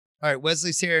All right,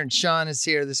 Wesley's here and Sean is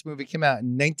here. This movie came out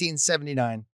in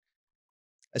 1979.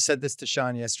 I said this to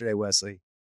Sean yesterday, Wesley.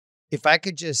 If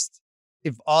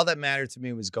all that mattered to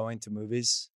me was going to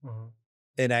movies,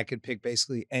 and I could pick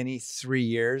basically any 3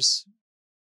 years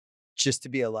just to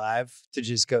be alive, to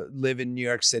just go live in New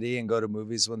York City and go to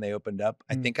movies when they opened up,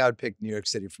 I think I would pick New York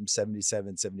City from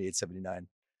 77, 78, 79.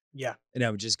 Yeah. And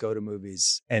I would just go to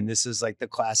movies. And this is like the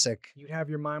classic. You'd have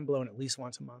your mind blown at least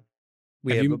once a month.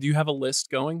 Do you have a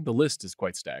list going? The list is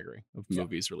quite staggering of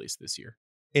movies released this year.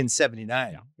 In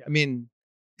 79. Yeah. I mean,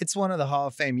 it's one of the Hall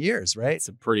of Fame years, right? It's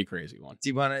a pretty crazy one. Do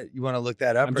you want to look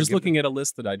that up? I'm just looking at a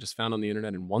list that I just found on the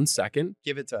internet in 1 second.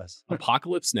 Give it to us.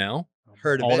 Apocalypse Now.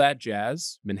 Heard of All it. That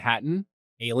Jazz. Manhattan.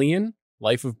 Alien.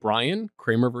 Life of Brian.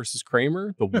 Kramer versus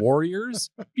Kramer. The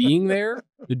Warriors. Being There.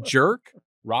 The Jerk.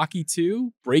 Rocky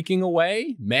 2. Breaking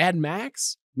Away. Mad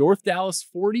Max. North Dallas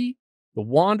 40. The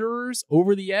Wanderers.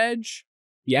 Over the Edge.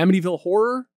 The Amityville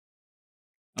Horror.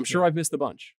 I'm sure I've missed a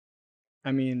bunch.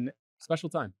 I mean, special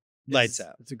time. Lights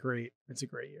out. It's a great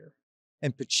year.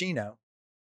 And Pacino,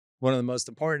 one of the most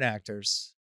important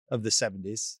actors of the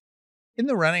 70s, in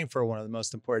the running for one of the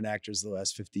most important actors of the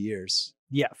last 50 years.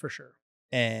 Yeah, for sure.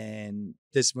 And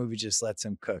this movie just lets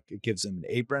him cook. It gives him an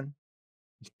apron.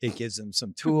 It gives him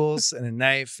some tools and a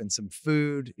knife and some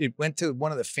food. It went to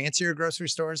one of the fancier grocery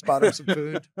stores, bought him some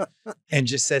food, and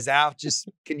just says, Al,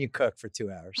 can you cook for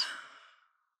 2 hours?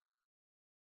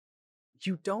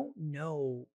 You don't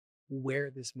know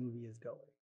where this movie is going.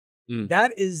 Mm.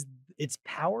 That is its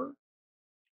power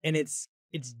and its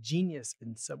genius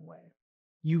in some way.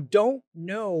 You don't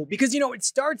know because, it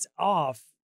starts off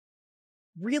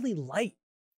really light,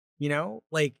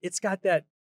 like it's got that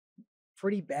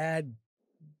pretty bad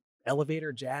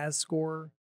elevator jazz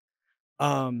score.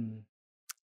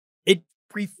 It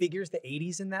prefigures the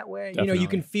 80s in that way. Definitely. You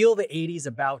can feel the 80s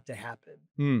about to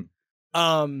happen.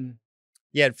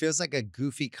 Yeah, it feels like a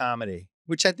goofy comedy,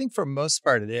 which I think for most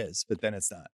part it is, but then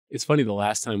it's not. It's funny, the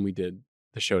last time we did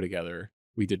the show together,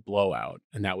 we did Blowout,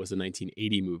 and that was a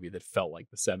 1980 movie that felt like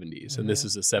the 70s. And this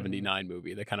is a 79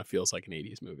 movie that kind of feels like an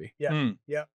 80s movie. Yeah.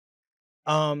 Yeah.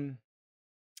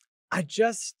 I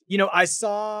just, I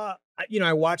saw,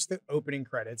 I watched the opening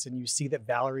credits and you see that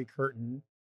Valerie Curtin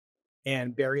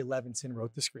and Barry Levinson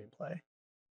wrote the screenplay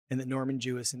and that Norman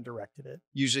Jewison directed it.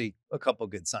 Usually a couple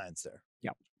good signs there.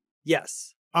 Yeah.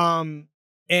 Yes. And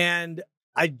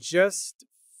I just,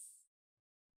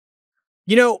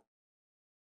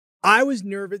 I was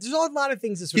nervous. There's a lot of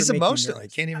things that He's emotional. He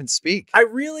can't even speak. I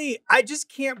just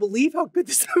can't believe how good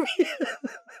this movie is.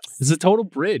 It's a total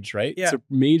bridge, right? Yeah. It's a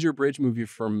major bridge movie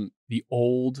from the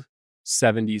old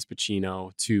 70s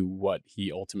Pacino to what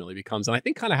he ultimately becomes. And I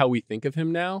think kind of how we think of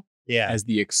him now as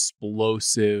the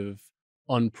explosive,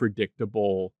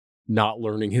 unpredictable, not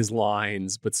learning his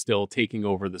lines, but still taking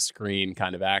over the screen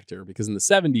kind of actor. Because in the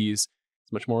 70s,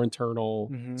 it's much more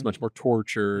internal. It's much more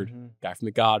tortured. Guy from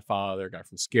The Godfather, guy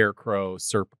from Scarecrow,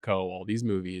 Serpico, all these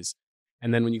movies.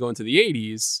 And then when you go into the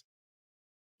 80s,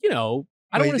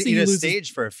 I don't want to say he he loses loses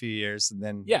stage for a few years and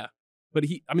then but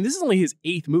this is only his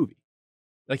 8th movie.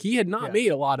 Like he had not made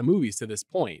a lot of movies to this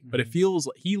point, but it feels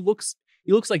like he looks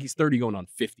like he's 30 going on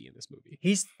 50 in this movie.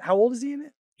 How old is he in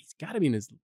it? He's got to be in his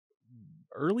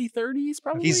early 30s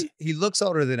probably. He looks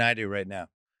older than I do right now.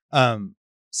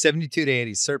 72 to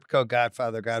 80, Serpico,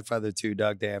 Godfather, Godfather 2,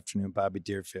 Dog Day Afternoon, Bobby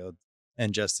Deerfield,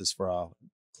 and Justice for All.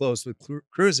 Close with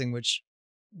Cruising, which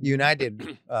you and I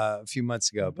did a few months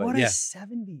ago. But what a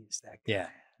 70s that guy. Yeah.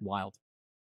 Wild.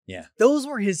 Yeah. Those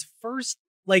were his first,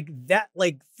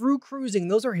 through Cruising,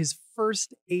 those are his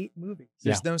first 8 movies.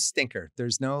 There's no stinker.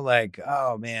 There's no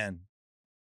oh man,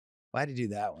 why'd he do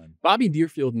that one? Bobby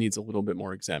Deerfield needs a little bit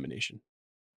more examination.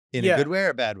 In a good way or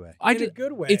a bad way? In a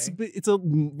good way. It's a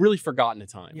really forgotten a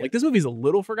time. Yeah. Like this movie's a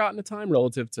little forgotten a time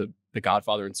relative to The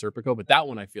Godfather and Serpico, but that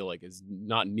one I feel like is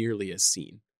not nearly as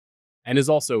seen. And is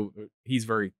also he's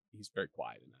very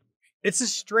quiet in that movie. It's a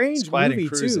strange movie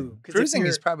too. Cruising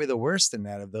is probably the worst in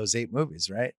that of those 8 movies,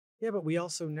 right? Yeah, but we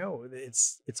also know that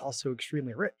it's also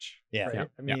extremely rich. Yeah. Right? Yeah.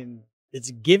 I mean, it's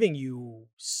giving you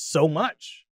so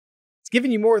much. It's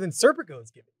giving you more than Serpico is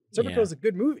giving you. Serpico is a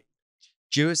good movie.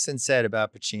 Jewison said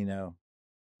about Pacino,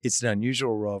 it's an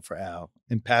unusual role for Al.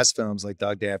 In past films like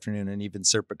Dog Day Afternoon and even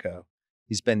Serpico,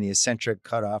 he's been the eccentric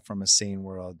cut off from a sane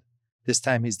world. This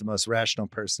time he's the most rational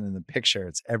person in the picture.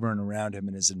 It's everyone around him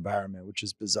in his environment, which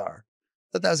is bizarre. I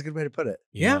thought that was a good way to put it.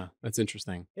 Yeah. That's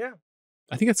interesting. Yeah.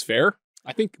 I think it's fair.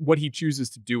 I think what he chooses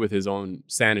to do with his own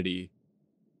sanity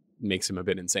makes him a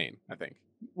bit insane, I think.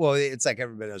 Well, it's like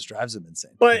everybody else drives him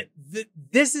insane. But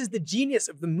this is the genius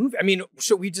of the movie. I mean,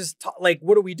 should we just talk,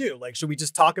 what do we do? Should we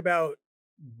just talk about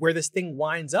where this thing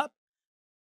winds up?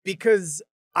 because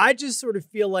I just sort of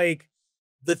feel like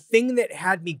the thing that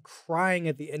had me crying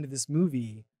at the end of this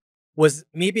movie was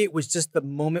maybe it was just the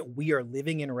moment we are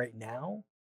living in right now,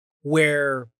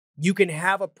 where you can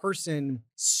have a person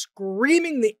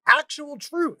screaming the actual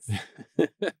truth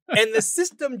and the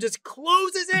system just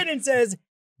closes in and says,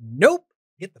 nope,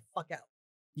 get the fuck out.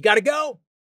 You got to go.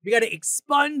 We got to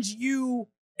expunge you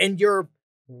and your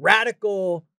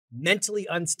radical, mentally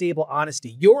unstable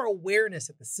honesty. Your awareness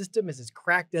that the system is as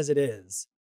cracked as it is,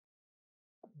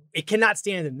 it cannot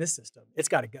stand in this system. It's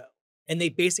got to go. And they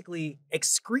basically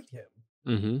excrete him.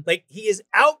 Mm-hmm. Like he is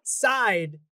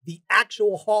outside the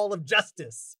actual hall of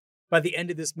justice by the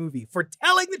end of this movie for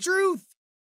telling the truth.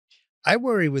 I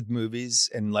worry with movies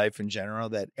and life in general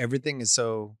that everything is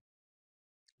so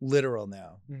literal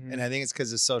now. Mm-hmm. And I think it's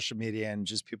because of social media and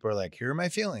just people are like, here are my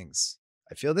feelings.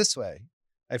 I feel this way.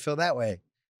 I feel that way.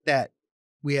 That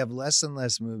we have less and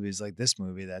less movies like this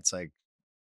movie that's like,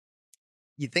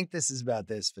 you think this is about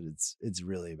this, but it's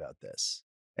really about this.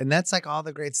 And that's like all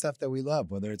the great stuff that we love,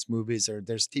 whether it's movies or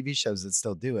there's TV shows that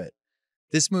still do it.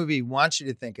 This movie wants you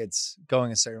to think it's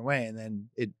going a certain way, and then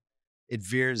it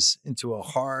veers into a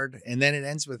hard, and then it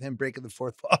ends with him breaking the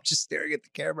fourth wall, just staring at the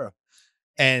camera.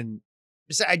 And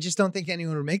I just don't think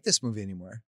anyone would make this movie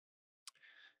anymore.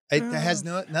 It has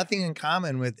nothing in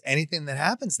common with anything that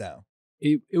happens now.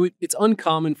 It's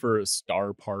uncommon for a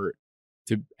star part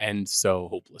to end so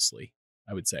hopelessly,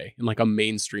 I would say, in like a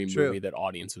mainstream movie that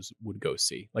audiences would go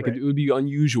see. Like it would be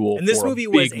unusual. And this for movie a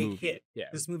was big a movie. hit. Yeah,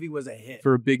 this movie was a hit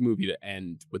for a big movie to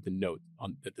end with the note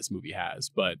that this movie has.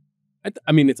 But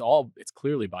I mean, it's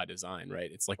clearly by design, right?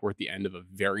 It's like we're at the end of a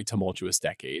very tumultuous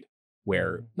decade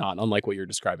where, not unlike what you're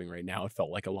describing right now, it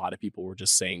felt like a lot of people were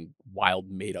just saying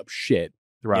wild, made up shit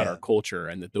throughout our culture,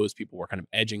 and that those people were kind of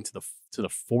edging to the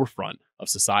forefront of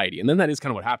society. And then that is kind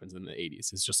of what happens in the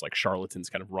 80s. It's just like charlatans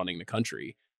kind of running the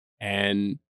country,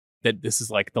 and that this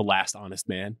is like the last honest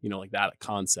man, you know, like that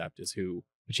concept is who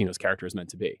Pacino's character is meant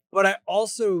to be. But I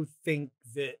also think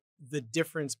that the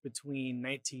difference between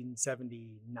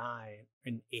 1979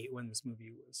 and 8, when this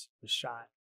movie was shot,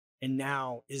 and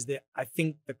now is that I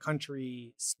think the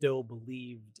country still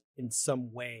believed in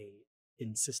some way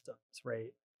in systems,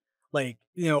 right? Like,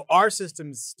 you know, our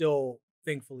systems still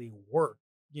thankfully work,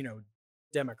 you know,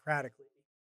 democratically.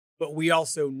 But we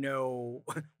also know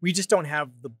we just don't have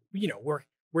the, you know,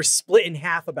 we're split in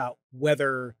half about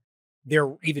whether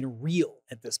they're even real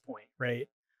at this point, right?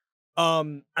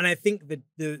 And I think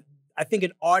that I think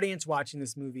an audience watching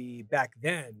this movie back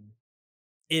then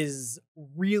is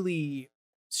really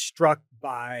struck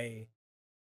by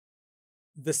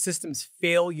the system's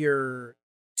failure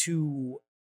to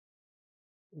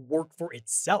work for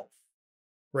itself,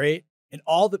 right? And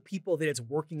all the people that it's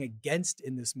working against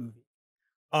in this movie.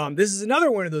 This is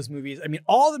another one of those movies. I mean,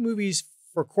 all the movies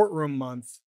for Courtroom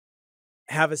Month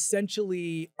have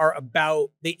essentially are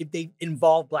about, they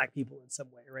involve Black people in some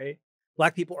way, right?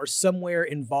 Black people are somewhere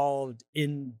involved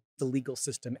in the legal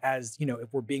system, as, you know,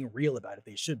 if we're being real about it,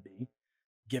 they should be,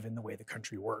 given the way the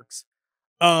country works.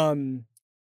 In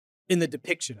the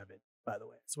depiction of it, by the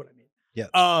way, that's what I mean. Yeah.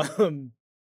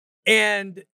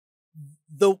 And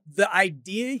the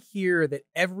idea here that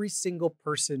every single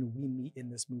person we meet in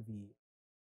this movie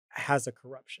has a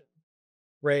corruption,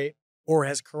 right? Or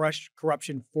has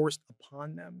corruption forced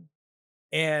upon them.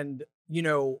 And, you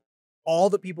know, all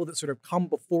the people that sort of come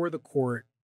before the court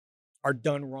are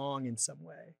done wrong in some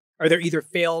way. Or they're either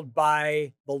failed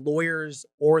by the lawyers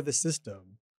or the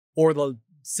system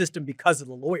because of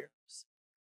the lawyers,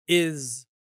 is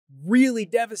really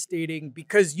devastating,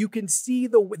 because you can see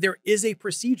there is a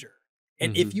procedure.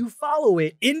 And if you follow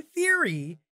it, in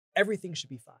theory, everything should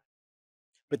be fine.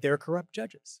 But there are corrupt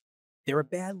judges. There are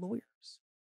bad lawyers.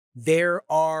 There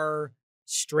are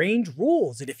strange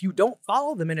rules that if you don't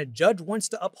follow them and a judge wants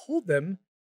to uphold them,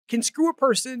 can screw a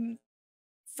person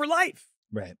for life.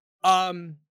 Right.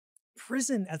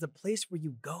 Prison as a place where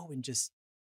you go and just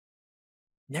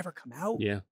never come out.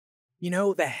 Yeah. You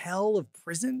know, the hell of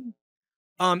prison.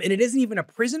 And it isn't even a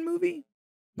prison movie,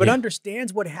 but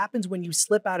understands what happens when you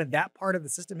slip out of that part of the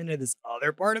system into this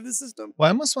other part of the system. Well,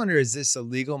 I almost wonder, is this a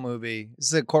legal movie?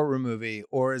 Is it a courtroom movie?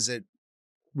 Or is it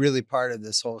really part of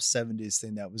this whole 70s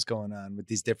thing that was going on with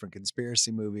these different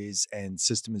conspiracy movies and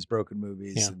system is broken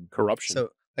movies and corruption? So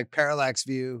like Parallax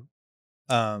View,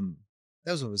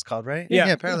 that was what it was called, right?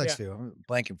 Yeah. Parallax View. I'm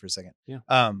blanking for a second. Yeah.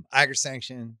 Iger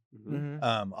Sanction,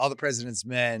 All the President's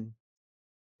Men.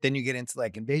 Then you get into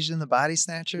like Invasion of the Body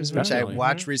Snatchers, which I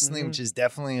watched recently, which is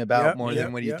definitely about more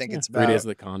than what you think it's about. 3 Days of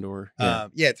the Condor. 3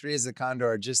 Days of the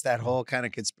Condor. Just that whole kind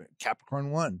of Capricorn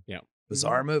 1. Yeah.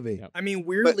 Bizarre movie. I mean,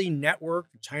 weirdly networked,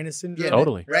 China Syndrome. Yeah,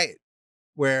 totally. Right.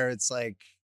 where it's like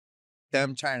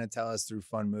them trying to tell us through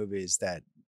fun movies that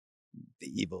the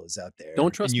evil is out there.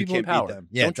 Don't trust people in power. Them.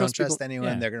 Yeah, don't trust anyone.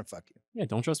 Yeah. They're going to fuck you. Yeah,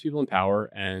 don't trust people in power.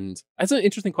 And that's an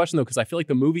interesting question, though, because I feel like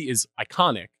the movie is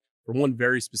iconic for one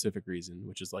very specific reason,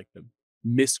 which is like the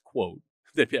misquote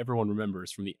that everyone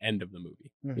remembers from the end of the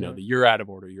movie. Mm-hmm. You know, the you're out of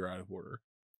order, you're out of order.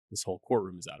 This whole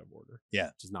courtroom is out of order. Yeah.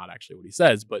 Which is not actually what he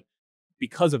says. But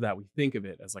because of that, we think of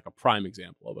it as like a prime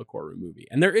example of a courtroom movie.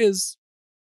 And there is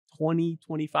 20,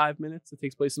 25 minutes that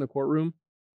takes place in a courtroom.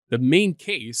 The main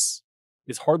case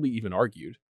is hardly even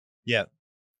argued. Yeah.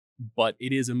 But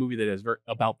it is a movie that is very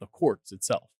about the courts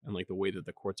itself and like the way that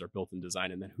the courts are built and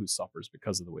designed and then who suffers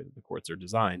because of the way that the courts are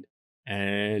designed.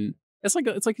 And it's like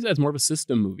you said, it's more of a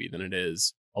system movie than it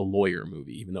is a lawyer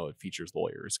movie, even though it features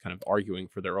lawyers kind of arguing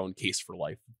for their own case for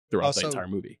life throughout Also, the entire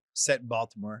movie. Set in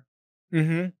Baltimore.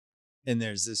 Mm-hmm. And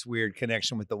there's this weird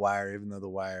connection with The Wire, even though The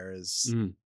Wire is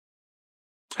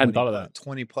Hadn't thought of that.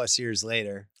 20 plus years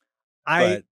later.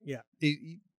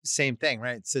 Same thing,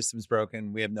 right? System's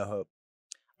broken. We have no hope.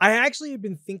 I actually have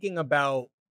been thinking about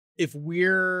if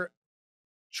we're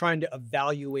trying to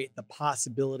evaluate the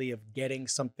possibility of getting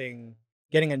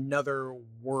another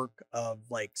work of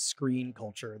like screen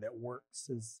culture that works,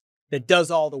 that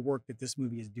does all the work that this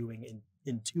movie is doing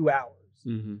in 2 hours.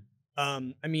 Mm-hmm.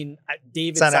 I mean,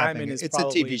 David Simon is it's a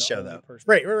probably TV show though.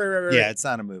 Right. Yeah, it's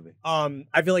not a movie.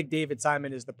 I feel like David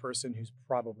Simon is the person who's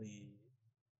probably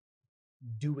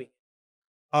doing it.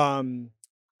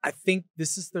 I think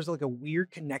there's like a weird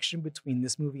connection between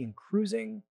this movie and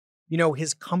Cruising. You know,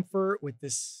 his comfort with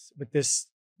this,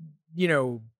 you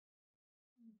know,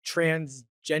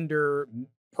 transgender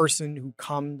person who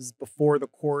comes before the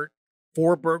court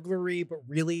for burglary, but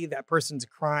really that person's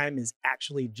crime is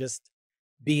actually just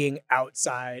being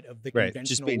outside of the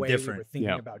conventional way we were thinking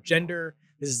about gender.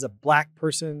 This is a Black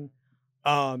person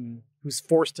who's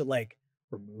forced to like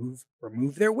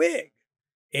remove their wig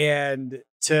and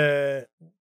to,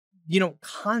 you know,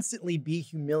 constantly be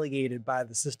humiliated by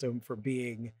the system for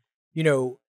being, you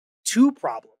know, two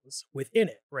problems within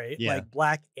it, right? Yeah. Like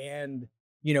Black and,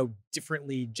 you know,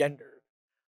 differently gendered.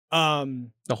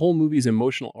 The whole movie's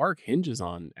emotional arc hinges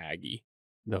on Aggie.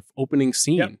 The opening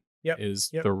scene is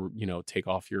the, you know, take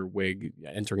off your wig,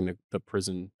 entering the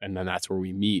prison, and then that's where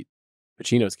we meet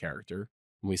Pacino's character,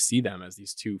 and we see them as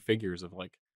these two figures of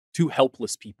like two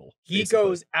helpless people. He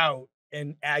goes out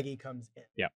and Aggie comes in.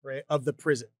 Yeah. Right. Of the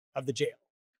prison, of the jail.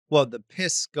 Well, the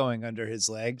piss going under his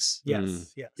legs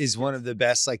is one of the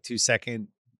best, like 2-second,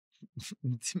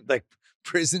 like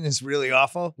prison is really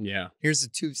awful. Yeah. Here's a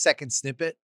 2-second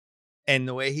snippet. And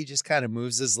the way he just kind of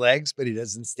moves his legs, but he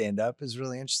doesn't stand up is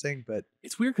really interesting. But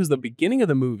it's weird because the beginning of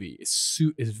the movie is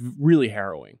really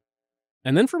harrowing.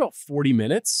 And then for about 40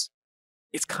 minutes,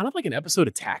 it's kind of like an episode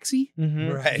of Taxi.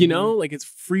 Mm-hmm. Right. You know, like it's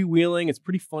freewheeling. It's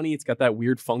pretty funny. It's got that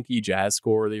weird, funky jazz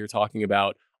score that you're talking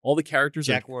about. All the characters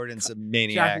Jack Warden's a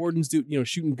maniac. Jack Warden's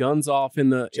shooting guns off in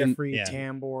the Jeffrey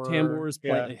Tambor. Tambor's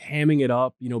hamming it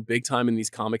up, you know, big time in these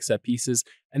comic set pieces.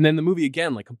 And then the movie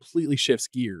again, like completely shifts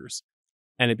gears.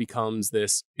 And it becomes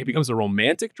a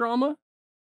romantic drama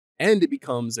and it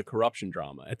becomes a corruption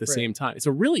drama at the same time. It's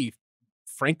a really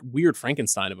weird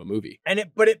Frankenstein of a movie.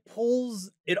 But it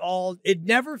pulls it all. It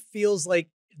never feels like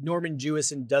Norman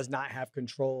Jewison does not have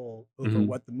control over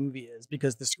what the movie is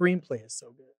because the screenplay is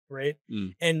so good, right?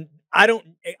 And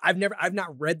I've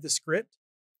not read the script,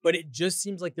 but it just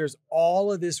seems like there's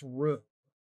all of this room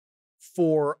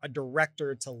for a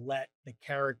director to let the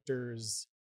characters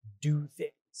do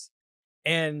things.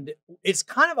 And it's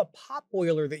kind of a pot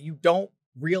boiler that you don't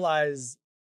realize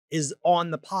is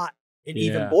on the pot and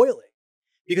even boiling.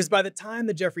 Because by the time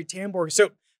the Jeffrey Tambor...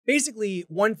 So basically,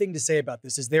 one thing to say about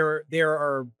this is there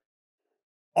are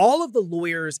all of the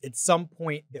lawyers at some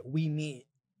point that we meet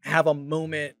have a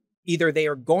moment. Either they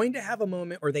are going to have a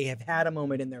moment or they have had a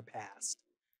moment in their past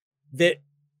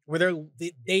where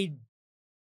they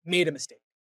made a mistake,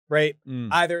 right?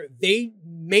 Either they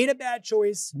made a bad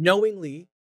choice knowingly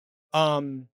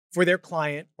for their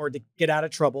client or to get out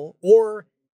of trouble, or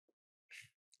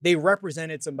they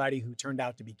represented somebody who turned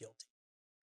out to be guilty.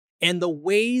 And the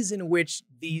ways in which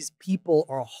these people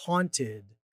are haunted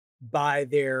by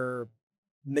their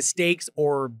mistakes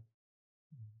or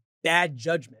bad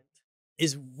judgment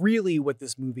is really what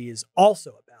this movie is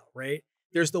also about, right?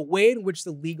 There's the way in which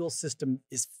the legal system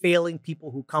is failing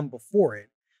people who come before it.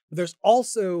 But there's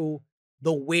also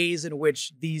the ways in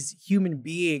which these human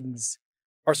beings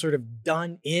are sort of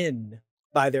done in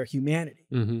by their humanity.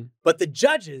 But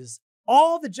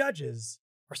all the judges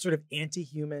are sort of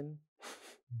anti-human,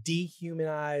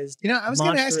 dehumanized. You know, I was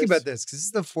going to ask you about this because this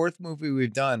is the 4th movie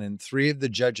we've done, and 3 of the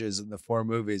judges in the 4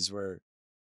 movies were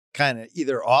kind of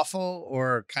either awful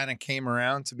or kind of came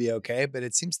around to be okay. But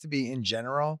it seems to be in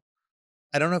general.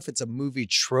 I don't know if it's a movie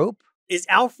trope. Is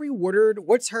Alfre Woodard?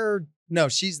 What's her? No,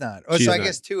 she's not. Oh, She's so I not.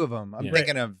 guess two of them. I'm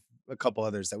thinking of a couple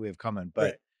others that we have coming,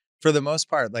 but for the most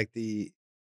part, like the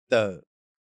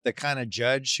kind of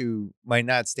judge who might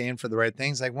not stand for the right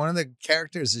things. Like one of the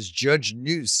characters is Judge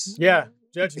Noose. Yeah,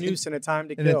 Judge Noose in A Time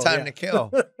to Kill. In A Time to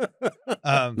Kill.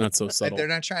 Not so subtle. Like they're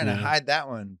not trying to hide that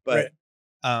one, but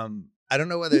I don't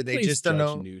know whether they just don't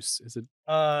know. Noose? Is it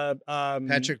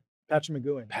Patrick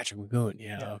McGowan? Patrick McGowan.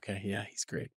 Yeah. Okay. Yeah, he's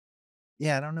great.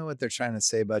 Yeah, I don't know what they're trying to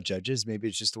say about judges. Maybe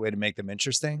it's just a way to make them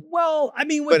interesting. Well, I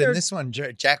mean, but in this one,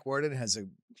 Jack Warden has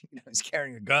he's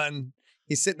carrying a gun.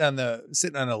 He's sitting on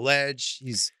a ledge.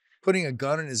 He's putting a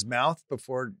gun in his mouth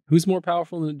before. Who's more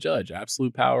powerful than a judge?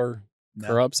 Absolute power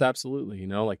corrupts absolutely. You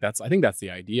know, like I think that's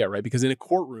the idea, right? Because in a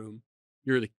courtroom,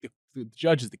 you're the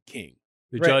judge is the king.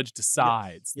 The judge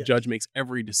decides. The judge makes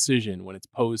every decision when it's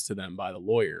posed to them by the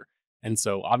lawyer. And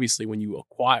so, obviously, when you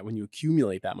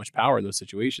accumulate that much power in those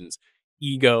situations,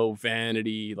 ego,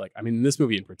 vanity, like I mean, in this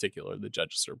movie in particular, the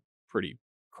judges are pretty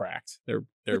cracked. They're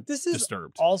this is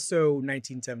disturbed. Also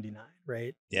 1979,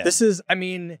 right? Yeah. This is, I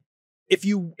mean, if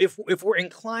we're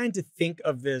inclined to think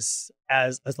of this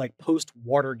as like post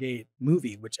Watergate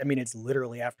movie, which I mean it's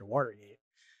literally after Watergate,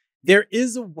 there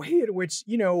is a way in which,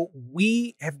 you know,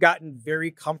 we have gotten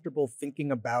very comfortable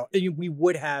thinking about, we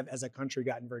would have as a country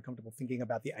gotten very comfortable thinking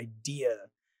about the idea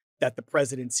that the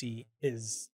presidency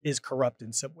is corrupt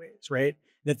in some ways, right?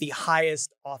 That the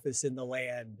highest office in the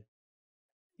land,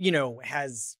 you know,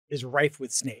 is rife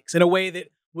with snakes in a way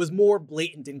that was more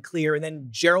blatant and clear. And then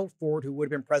Gerald Ford, who would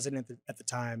have been president at the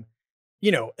time,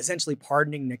 you know, essentially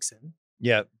pardoning Nixon.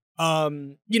 Yeah.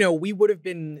 You know, we would have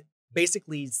been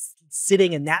basically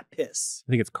sitting in that piss.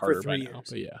 I think it's Carter for 3 by years. now,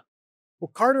 but yeah.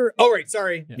 Well, Carter. Oh, right.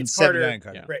 Sorry. Yeah. It's Carter. 79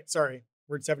 Carter. Yeah. Right. Sorry.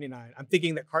 We're at 79. I'm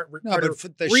thinking that Carter. No,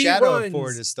 but the shadow of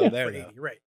Ford is still there, though.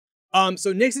 Right.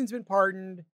 So Nixon's been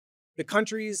pardoned. The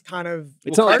country's kind of.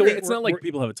 It's not like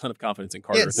people have a ton of confidence in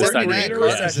Carter. Yeah, at this time.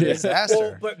 Carter's a disaster.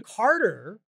 Well, but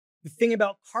Carter, the thing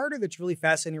about Carter that's really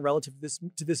fascinating relative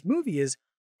to this movie is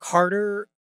Carter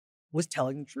was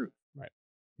telling the truth. Right.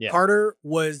 Yeah. Carter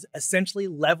was essentially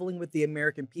leveling with the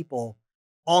American people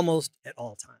almost at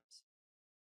all times.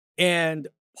 And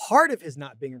part of his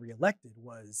not being reelected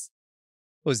was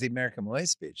the American Malay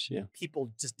speech. Yeah.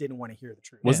 People just didn't want to hear the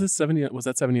truth. Was that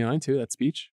 79 too, that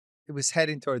speech? It was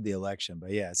heading toward the election,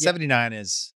 but 79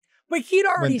 is. But he'd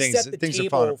already set the things table are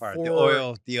falling apart.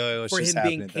 The oil is for just him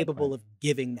being happening at that capable point. of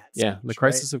giving that speech. Yeah, the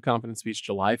Crisis of Confidence speech,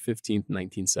 July 15th,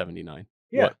 1979.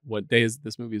 Yeah. What day is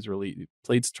this movie is released? It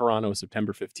played Toronto,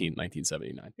 September 15th,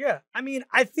 1979. Yeah. I mean,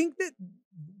 I think that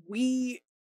we'd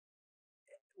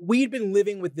been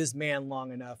living with this man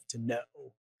long enough to know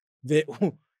that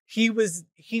he was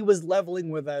leveling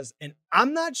with us, and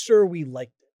I'm not sure we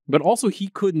liked it. But also, he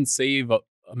couldn't save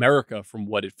America from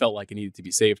what it felt like it needed to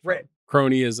be saved from. Right.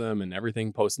 Cronyism and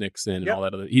everything post Nixon and all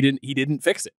that other. He didn't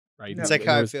fix it. Right. It's like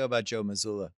how I feel about Joe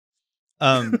Mazzulla.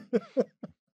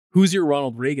 Who's your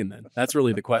Ronald Reagan then? That's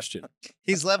really the question.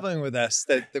 He's leveling with us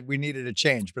that we needed a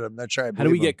change, but I'm not sure I believe How do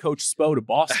we him. get Coach Spo to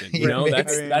Boston? You know,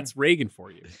 that's Reagan for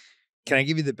you. Can I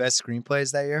give you the best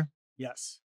screenplays that year?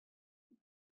 Yes.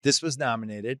 This was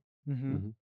nominated,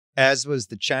 Mm-hmm. as was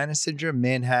The China Syndrome,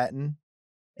 Manhattan,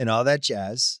 and All That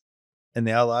Jazz, and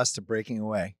they all lost to Breaking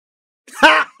Away. It's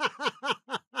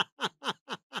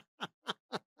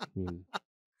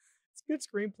a good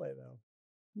screenplay, though.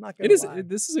 I'm not It gonna is. lie.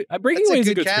 This is Breaking Away is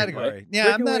a good category. screenplay. Yeah,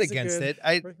 Breaking I'm not Away is against it.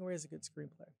 Breaking Away is a good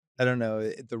screenplay. I don't know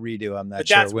the redo. I'm not But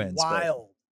sure that's it wins. wild.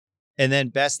 And then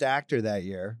Best Actor that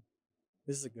year,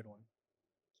 This is a good one.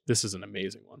 This is an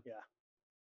amazing one. Yeah.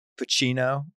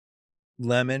 Pacino,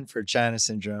 Lemon for China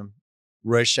Syndrome,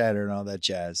 Roy Scheider, and All That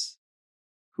Jazz,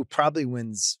 who probably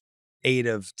wins 8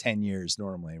 of 10 years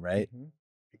normally, right? Mm-hmm.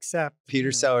 Except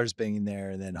Peter Sellers being there,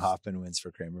 and then Hoffman wins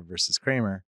for Kramer versus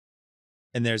Kramer.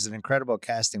 And there's an incredible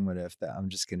casting what if that I'm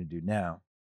just going to do now,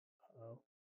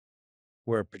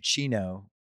 where Pacino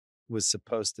was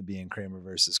supposed to be in Kramer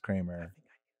versus Kramer.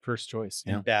 First choice.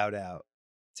 And bowed out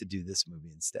to do this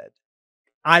movie instead.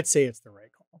 I'd say it's the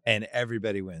right call. And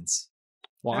everybody wins.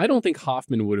 Well, I don't think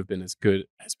Hoffman would have been as good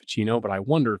as Pacino, but I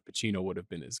wonder if Pacino would have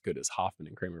been as good as Hoffman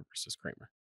in Kramer versus Kramer.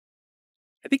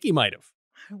 I think he might have.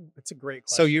 It's a great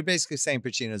question. So you're basically saying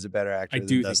Pacino's a better actor. I than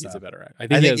do think Dustin he's a Hoffman. better actor. I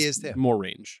think he is has too. more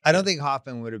range. I don't think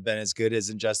Hoffman would have been as good as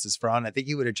In Justice for All. I think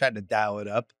he would have tried to dial it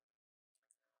up.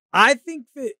 I think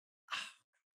that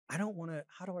I don't want to.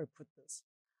 How do I put this?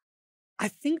 I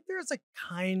think there's a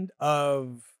kind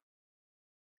of.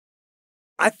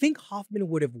 I think Hoffman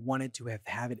would have wanted to have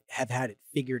had it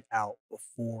figured out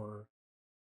before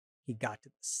he got to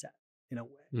the set in a way.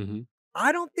 Mm-hmm.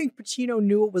 I don't think Pacino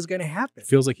knew what was going to happen.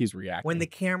 Feels like he's reacting when the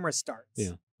camera starts.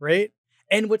 Yeah. Right?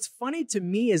 And what's funny to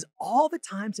me is all the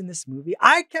times in this movie,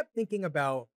 I kept thinking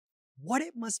about what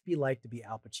it must be like to be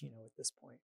Al Pacino at this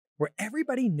point, where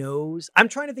everybody knows. I'm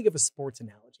trying to think of a sports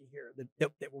analogy here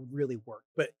that will really work,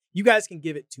 but you guys can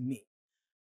give it to me.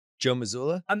 Joe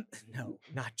Mazzulla? No,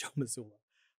 not Joe Mazzulla.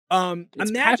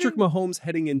 It's Patrick Mahomes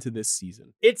heading into this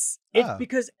season. It's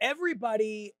because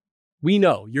everybody. We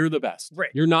know you're the best. Right.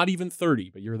 You're not even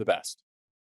 30, but you're the best.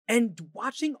 And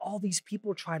watching all these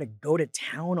people try to go to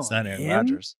town It's on not Aaron him,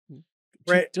 Rodgers.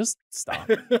 Right? Just stop.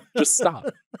 Just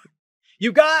stop.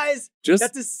 You guys,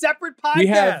 that's a separate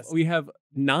podcast. We have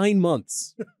 9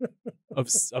 months of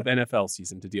NFL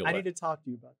season to deal with. I need to talk to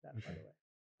you about that, by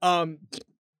the way.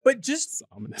 But just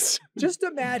ominous. Just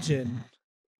imagine,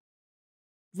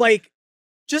 like,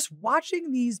 just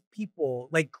watching these people,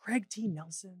 like Craig T.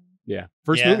 Nelson. Yeah,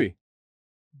 first movie.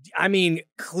 I mean,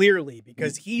 clearly,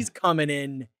 because he's coming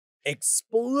in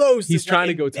explosive. He's trying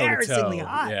to go embarrassingly toe-to-toe.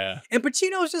 hot. Yeah. And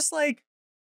Pacino's just like,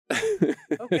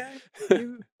 okay.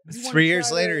 You 3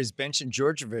 years later, he's benching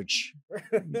Georgievich.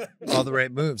 All the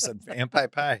right moves on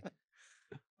Ampi Pie.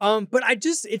 But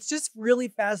it's just really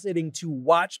fascinating to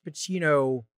watch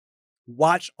Pacino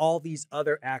watch all these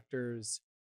other actors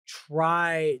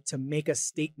try to make a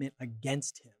statement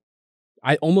against him.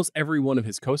 Almost every one of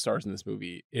his co-stars in this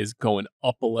movie is going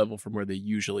up a level from where they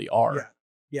usually are.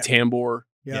 Yeah. Tambor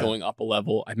going up a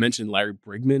level. I mentioned Larry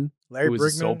Brigman, who is a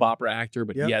soap opera actor,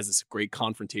 but he has this great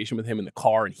confrontation with him in the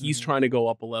car, and he's trying to go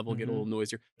up a level, get a little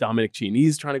noisier. Dominic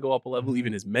Chianese trying to go up a level.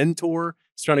 Even his mentor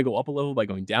is trying to go up a level by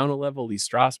going down a level. Lee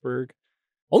Strasberg.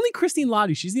 Only Christine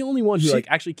Lottie. She's the only one who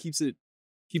actually keeps it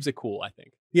cool, I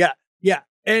think. Yeah. Yeah.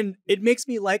 And it makes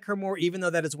me like her more, even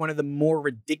though that is one of the more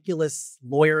ridiculous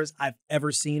lawyers I've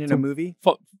ever seen in a movie.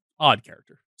 Odd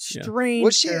character. Strange.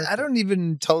 Was she? I don't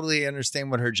even totally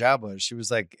understand what her job was. She was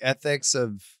like ethics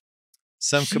of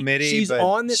some committee. She's but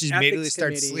on this she immediately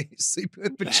starts sleeping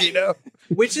with Pacino.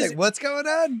 Which is like, what's going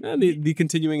on? And the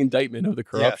continuing indictment of the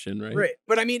corruption, right? Right.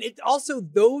 But I mean, it also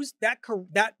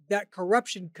that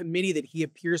corruption committee that he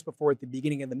appears before at the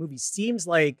beginning of the movie seems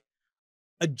like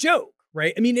a joke,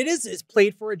 right? I mean, it's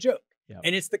played for a joke. Yeah.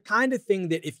 And it's the kind of thing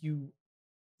that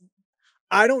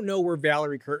I don't know where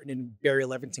Valerie Curtin and Barry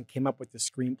Levinson came up with the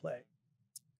screenplay,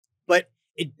 but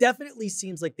it definitely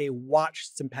seems like they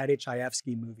watched some Paddy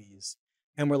Chayefsky movies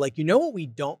and were like, you know what we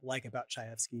don't like about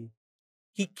Chayefsky?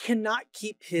 He cannot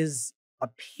keep his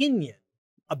opinion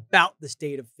about the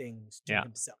state of things to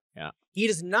himself. Yeah. He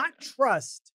does not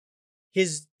trust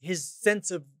his sense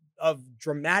of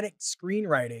dramatic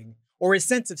screenwriting or his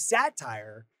sense of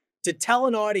satire to tell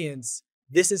an audience,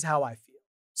 this is how I feel.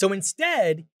 So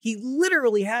instead, he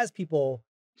literally has people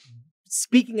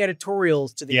speaking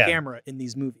editorials to the camera in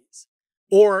these movies,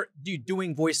 or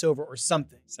doing voiceover or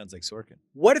something. Sounds like Sorkin.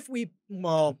 What if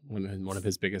one of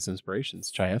his biggest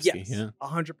inspirations, Chayefsky. Yes,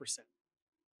 100%.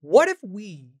 What if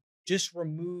we just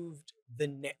removed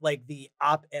the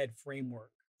op-ed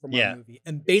framework from our movie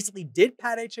and basically did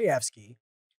Paddy Chayefsky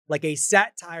like a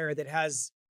satire that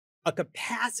has a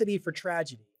capacity for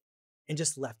tragedy and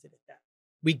just left it at that?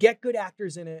 We get good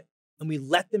actors in it and we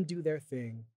let them do their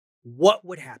thing. What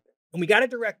would happen? And we got a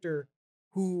director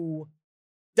who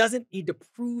doesn't need to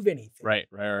prove anything. Right.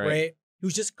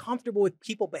 Who's just comfortable with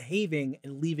people behaving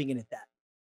and leaving it at that.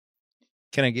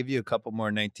 Can I give you a couple more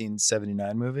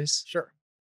 1979 movies? Sure.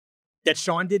 That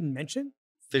Sean didn't mention?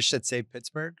 Fish That Saved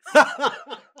Pittsburgh.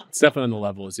 It's definitely on the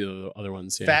level as the other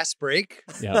ones. Yeah. Fast Break.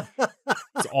 Yeah.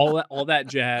 It's all that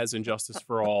jazz and Justice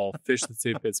for All, Fish That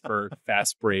Saved Pittsburgh,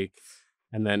 Fast Break.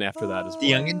 And then after that is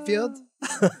The Onion Field.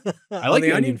 I like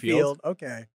The Onion Field.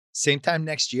 Okay. Same time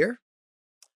next year.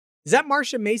 Is that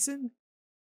Marsha Mason?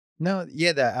 No,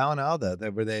 the Alan Alda,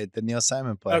 the Neil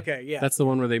Simon play. Okay, yeah. That's the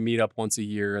one where they meet up once a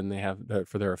year and they have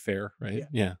for their affair, right?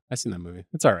 Yeah, I've seen that movie.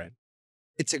 It's all right.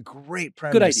 It's a great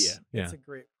premise. Good idea. Yeah. It's a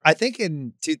great premise. I think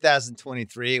in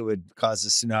 2023 it would cause a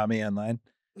tsunami online.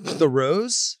 The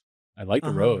Rose. I like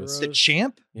The Rose. The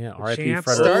Champ. Yeah, R.I.P. Champ.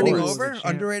 Frederick Starting Forrest. Over.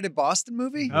 Underrated Boston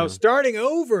movie. Oh, Starting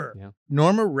Over. Yeah.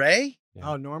 Norma Ray.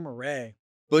 Yeah. Oh, Norma Ray.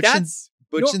 Butch and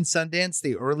Sundance,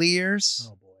 the early years.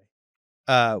 Oh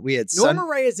boy. We had Norma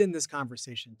Ray is in this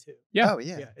conversation too. Yeah. Oh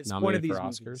yeah. It's Nominated one of these for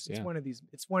movies. Oscars, It's yeah.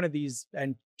 one of these,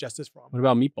 and Justice for All. What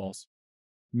about Meatballs?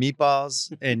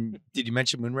 Meatballs. And did you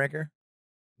mention Moonraker?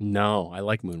 No, I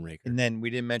like Moonraker. And then we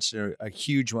didn't mention a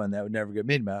huge one that would never get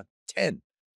made about 10.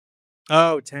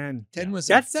 Oh, 10. 10 was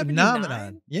That's a 79?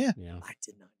 phenomenon. Yeah. I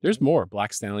did not. There's more.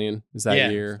 Black Stallion is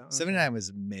that year. 79 was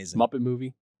amazing. Muppet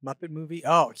movie. Muppet movie.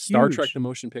 Oh, huge. Star Trek the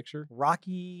motion picture.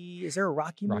 Rocky. Is there a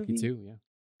Rocky movie? Rocky 2, yeah.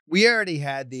 We already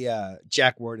had the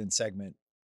Jack Warden segment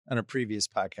on a previous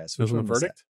podcast. Which one was the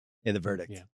verdict? Yeah, the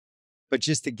verdict. Yeah. But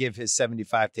just to give his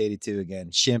 75 to 82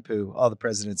 again, Shampoo, All the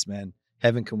President's Men,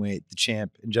 Heaven Can Wait, The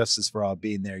Champ, and Justice for All,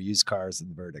 Being There, Used Cars, and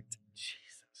The Verdict.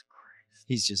 Jesus Christ.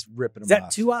 He's just ripping them Is that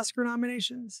off. 2 Oscar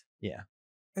nominations? Yeah.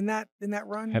 In that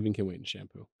run? Heaven Can Wait and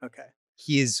Shampoo. Okay.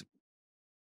 He is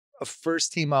a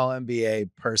first-team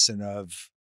All-NBA person of,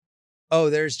 oh,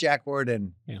 there's Jack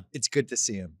Warden. Yeah. It's good to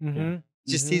see him. Mm-hmm.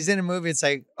 Just he's in a movie. It's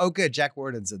like, oh, good, Jack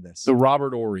Warden's in this. The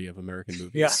Robert Horry of American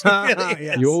movies. Yeah. Really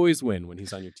Yes. You always win when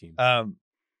he's on your team.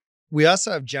 We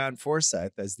also have John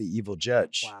Forsythe as the evil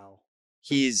judge. Wow.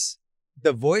 He's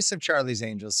the voice of Charlie's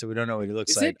Angels, so we don't know what he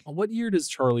looks like. What year does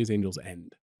Charlie's Angels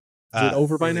end? Is it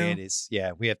over by in the now? 80s.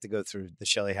 Yeah, we have to go through the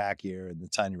Shelley Hack year and the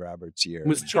Tanya Roberts year.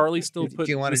 Was Charlie still If put?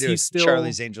 you want to was do he a still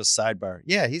Charlie's Angels sidebar.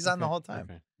 Yeah, he's on the Okay, whole time.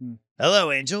 okay.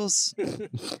 Hello, Angels.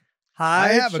 Hi,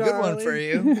 I have a good one Charlie. for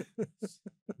you.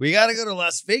 We got to go to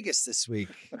Las Vegas this week.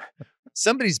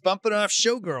 Somebody's bumping off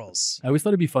Showgirls. I always thought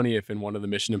it'd be funny if in one of the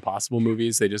Mission Impossible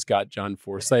movies they just got John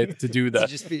Forsythe to do the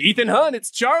Just be- Ethan Hunt,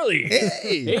 it's Charlie.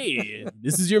 Hey. Hey,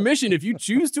 this is your mission if you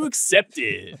choose to accept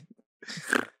it.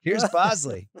 Here's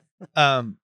Bosley.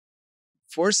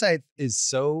 Forsythe is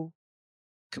so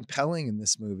compelling in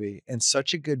this movie and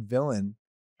such a good villain.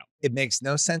 It makes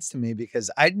no sense to me because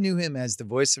I knew him as the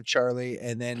voice of Charlie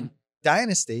and then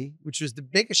Dynasty, which was the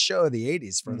biggest show of the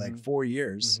 80s for like 4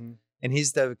 years. Mm-hmm. And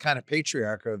he's the kind of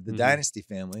patriarch of the Dynasty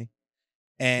family.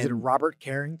 Is it And Robert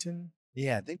Carrington?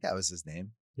 yeah, I think that was his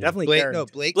name. Yeah. Definitely Blake, Carrington. no,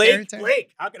 Blake Carrington.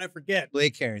 Blake. How can I forget?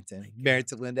 Blake Carrington, married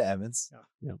to Linda Evans.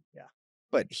 Yeah.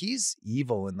 But he's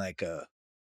evil in like a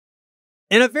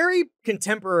In a very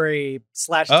contemporary /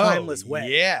 timeless way.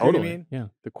 Yeah. You know what I Totally. mean? Yeah.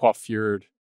 The coiffured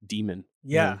demon.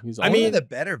 Yeah. He's I all mean, one of the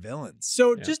better villains.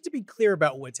 So Yeah. just to be clear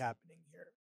about what's happening here,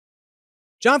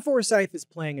 John Forsythe is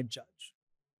playing a judge.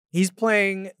 He's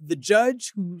playing the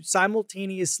judge who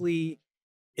simultaneously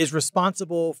is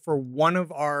responsible for one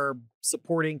of our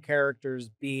supporting characters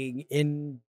being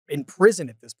in prison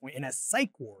at this point, in a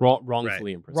psych ward.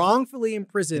 wrongfully imprisoned. Wrongfully and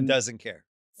imprisoned doesn't care.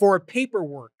 for a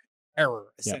paperwork error,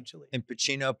 essentially. And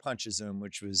Pacino punches him,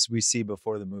 which was we see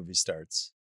before the movie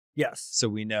starts. Yes. So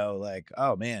we know, like,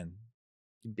 oh man,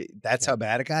 that's how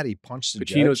bad it got. He punched the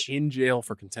Pacino's judge. in jail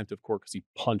for contempt of court because he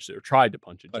punched or tried to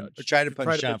punch a judge. Or tried to punch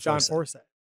Tried to John put John Forsythe. Forsythe.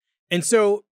 And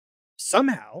so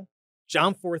somehow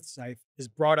John Forsythe is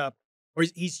brought up, or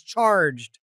he's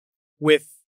charged with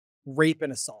rape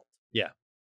and assault. Yeah.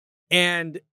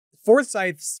 And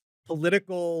Forsythe's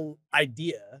political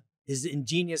idea, his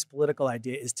ingenious political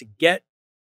idea, is to get,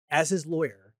 as his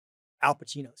lawyer, Al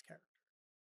Pacino's character.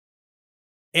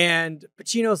 And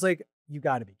Pacino's like, you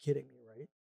got to be kidding me, right?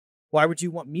 Why would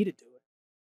you want me to do it?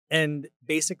 And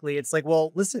basically it's like,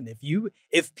 well, listen,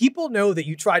 if people know that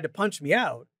you tried to punch me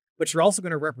out, but you're also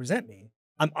going to represent me,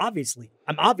 I'm obviously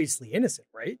innocent,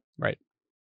 right? Right.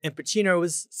 And Pacino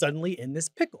is suddenly in this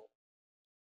pickle.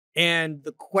 And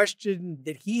the question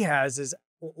that he has is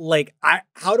like,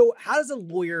 how does a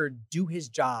lawyer do his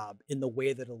job in the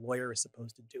way that a lawyer is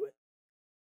supposed to do it?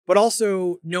 But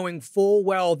also knowing full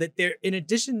well that there, in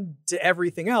addition to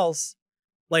everything else,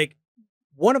 like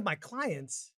one of my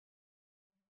clients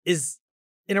is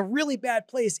in a really bad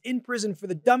place in prison for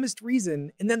the dumbest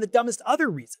reason and then the dumbest other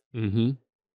reason. Mm-hmm.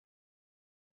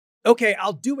 Okay,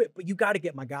 I'll do it, but you got to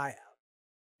get my guy out.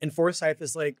 And Forsythe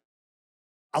is like,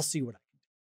 I'll see what I can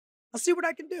do. I'll see what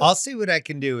I can do. I'll see what I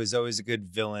can do is always a good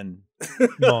villain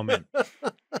moment.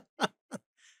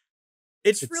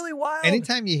 It's really wild.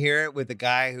 Anytime you hear it with a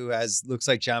guy who looks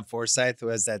like John Forsythe, who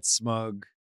has that smug,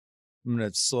 I'm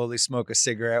going to slowly smoke a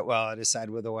cigarette while I decide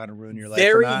whether I want to ruin your life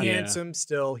very or not. handsome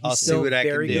still. He's I'll see still what I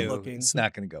can very good do. looking. It's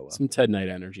not going to go well. Some Ted Knight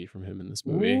energy from him in this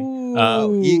movie.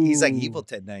 He's like evil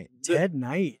Ted Knight. Ted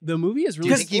Knight. The movie is really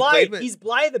Because think he played with- he's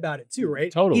blithe about it too,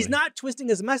 right? Totally. He's not twisting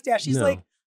his mustache. He's No. like,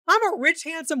 I'm a rich,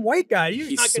 handsome white guy. You're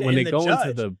not going to when they end the go judge.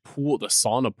 into the pool, the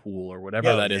sauna pool or whatever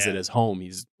Oh, that is yeah. at his home,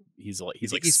 he's like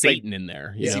He's Satan in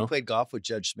there. You Has know? he played golf with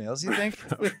Judge Smales, you think?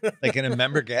 Like in a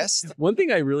member guest? One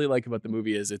thing I really like about the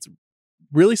movie is it's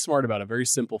really smart about a very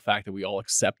simple fact that we all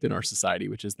accept in our society,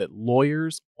 which is that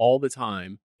lawyers all the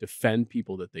time defend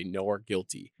people that they know are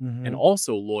guilty. Mm-hmm. And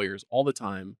also lawyers all the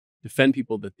time defend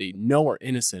people that they know are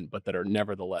innocent, but that are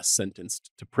nevertheless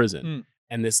sentenced to prison. Mm.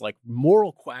 And this like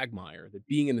moral quagmire that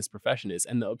being in this profession is,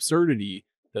 and the absurdity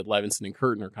that Levinson and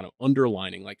Curtin are kind of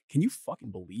underlining. Like, can you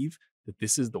fucking believe that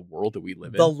this is the world that we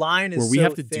live The in? line is where we so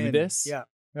have to do thin. this? Yeah.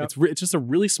 Yep. It's just a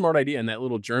really smart idea. And that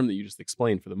little germ that you just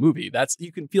explained for the movie,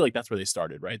 you can feel like that's where they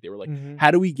started, right? They were like, Mhm. how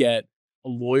do we get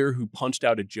lawyer who punched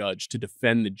out a judge to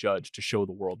defend the judge to show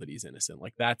the world that he's innocent.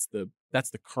 Like that's the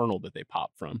kernel that they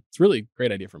pop from. It's really a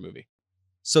great idea for a movie.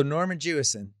 So Norman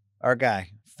Jewison, our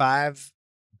guy, 5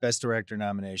 Best Director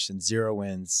nominations, 0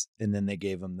 wins, and then they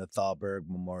gave him the Thalberg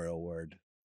Memorial Award.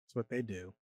 That's what they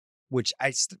do. Which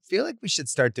I feel like we should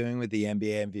start doing with the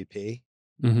NBA MVP.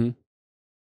 Mm-hmm.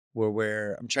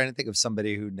 Where I'm trying to think of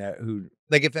somebody who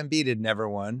like if Embiid had never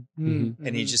won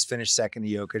and he just finished second to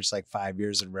Jokic like 5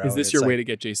 years in a row. Is this your way to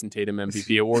get Jason Tatum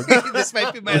MVP award? This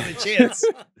might be my only chance.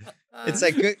 It's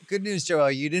like good news,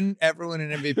 Joel. You didn't ever win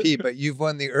an MVP, but you've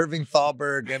won the Irving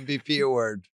Thalberg MVP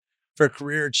award for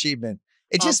career achievement.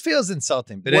 It just feels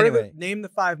insulting. But anyway, name the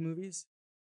 5 movies.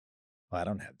 Well, I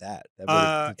don't have that.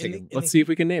 Let's see if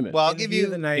we can name it. Well, I'll give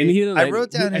you. In the Heat of the Night. I wrote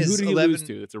down and his who did he 11. lose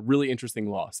to? It's a really interesting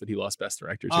loss that he lost Best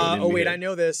Director to. I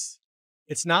know this.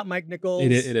 It's not Mike Nichols.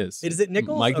 It is. Is it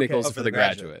Nichols? Mike Nichols for The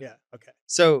Graduate. Yeah. Okay.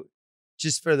 So,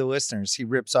 just for the listeners, he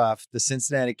rips off The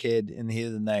Cincinnati Kid, In the Heat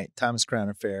of the Night, Thomas Crown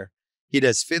Affair. He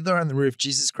does Fiddler on the Roof,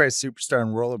 Jesus Christ Superstar,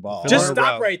 and Rollerball. Just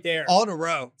stop right there. All in a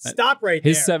row. Stop right there.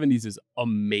 His 70s is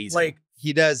amazing. Like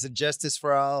he does The Justice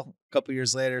for All. A couple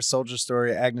years later, Soldier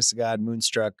Story, Agnes of God,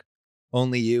 Moonstruck,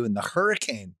 Only You, and The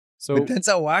Hurricane. So with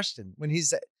Denzel Washington when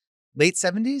he's late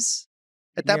 70s.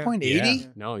 At that point, 80. Yeah.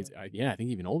 No, he's I think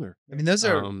even older. I mean, those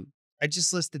are. I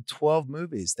just listed 12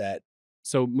 movies that.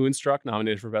 So Moonstruck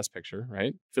nominated for Best Picture,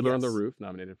 right? Fiddler on the Roof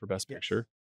nominated for Best Picture.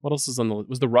 What else is on the list?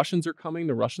 Was The Russians Are Coming?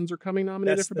 The Russians Are Coming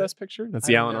nominated for Best Picture. That's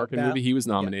the Alan Arkin movie. He was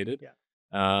nominated.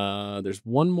 Yeah. There's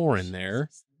one more in there.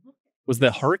 Was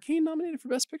The Hurricane nominated for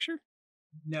Best Picture?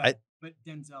 No, but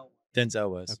Denzel.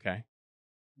 Denzel was. Okay.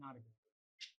 Not a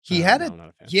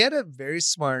good. He had a very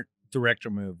smart director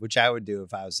move, which I would do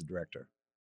if I was the director,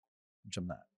 which I'm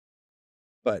not.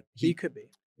 But he could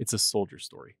be. It's A Soldier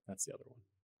Story. That's the other one.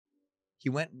 He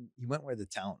went where the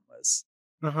talent was.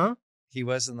 Uh-huh. He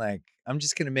wasn't like, I'm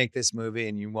just going to make this movie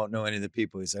and you won't know any of the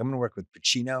people. He's like, I'm going to work with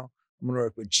Pacino. I'm going to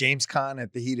work with James Caan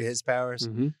at the heat of his powers.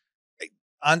 Mm-hmm.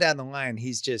 On down the line,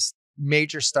 he's just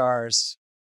major stars,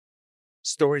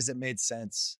 stories that made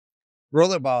sense.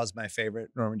 Rollerball is my favorite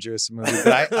Norman Jewison movie,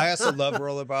 but I also love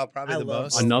Rollerball probably the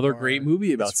most. Another great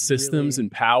movie about systems and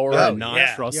power and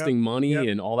not trusting money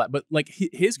and all that. But like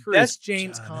his career, best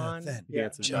James Caan.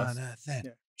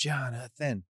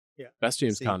 Jonathan. Yeah, best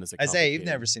James Caan is Isaiah. You've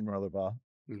never seen Rollerball?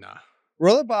 Nah.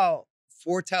 Rollerball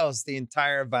foretells the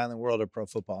entire violent world of pro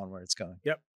football and where it's going.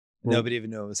 Yep. Nobody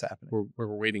even knew it was happening. We're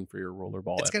waiting for your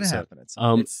Rollerball. It's going to happen.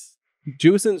 It's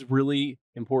Jewison's really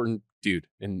important dude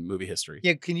in movie history.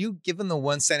 Yeah, can you give him the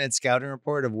one-sentence scouting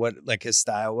report of what like his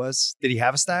style was? Did he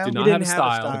have a style? Did not have a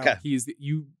style. Okay.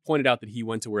 You pointed out that he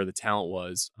went to where the talent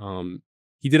was.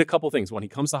 He did a couple things. When he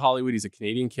comes to Hollywood, he's a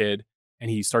Canadian kid, and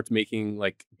he starts making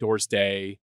like Doris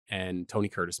Day and Tony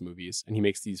Curtis movies, and he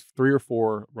makes these 3 or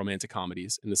 4 romantic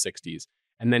comedies in the 60s,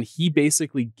 and then he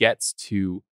basically gets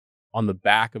to on the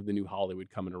back of the new Hollywood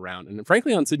coming around, and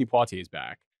frankly on Sidney Poitier's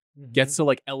back. Gets to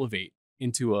like elevate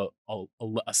into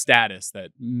a status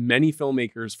that many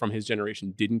filmmakers from his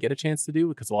generation didn't get a chance to do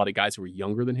because a lot of guys who were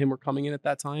younger than him were coming in at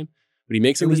that time. But he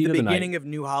makes it was the beginning of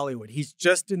New Hollywood. He's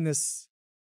just in this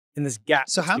gap.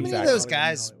 So how many of those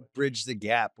guys bridged the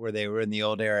gap where they were in the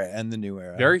old era and the new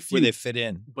era? Very few. Where they fit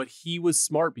in. But he was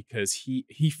smart because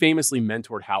he famously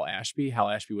mentored Hal Ashby. Hal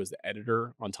Ashby was the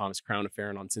editor on Thomas Crown Affair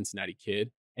and on Cincinnati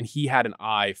Kid. And he had an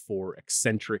eye for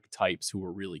eccentric types who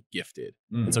were really gifted.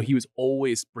 Mm-hmm. And so he was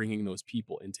always bringing those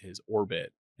people into his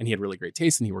orbit. And he had really great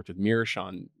taste. And he worked with Mirish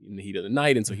on In the Heat of the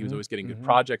Night. And so he was always getting good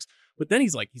projects. But then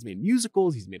he's made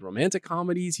musicals. He's made romantic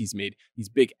comedies. He's made these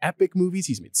big epic movies.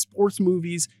 He's made sports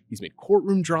movies. He's made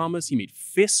courtroom dramas. He made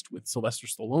Fist with Sylvester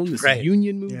Stallone, this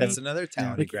union movie. That's another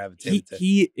talent he gravitated to.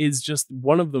 He is just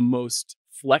one of the most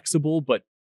flexible, but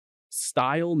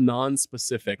style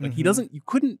non-specific. Like you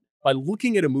couldn't, by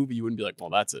looking at a movie, you wouldn't be like,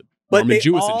 well, that's it. But they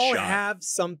all have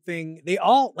something. They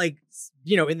all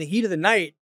In the Heat of the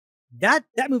Night, that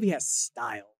movie has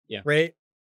style. Yeah. Right.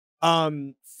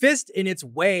 Fist in its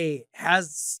way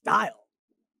has style.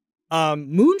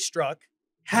 Moonstruck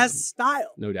has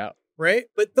style. No doubt. Right.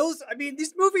 But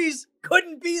these movies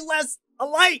couldn't be less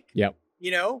alike. Yeah.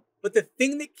 But the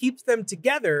thing that keeps them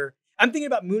together, I'm thinking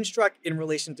about Moonstruck in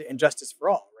relation to Injustice for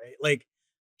All, right? Like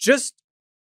just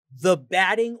the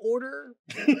batting order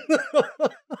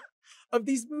of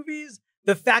these movies,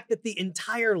 the fact that the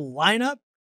entire lineup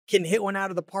can hit one out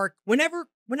of the park whenever,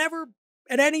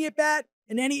 at any at bat,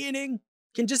 in any inning,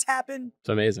 can just happen. It's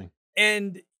amazing.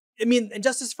 And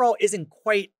Injustice for All isn't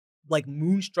quite like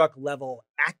Moonstruck level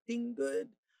acting good,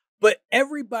 but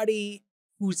everybody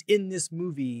who's in this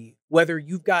movie, whether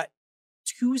you've got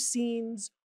 2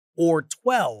 scenes or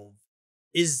 12,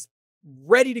 is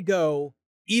ready to go,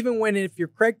 even when if your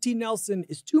Craig T. Nelson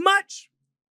is too much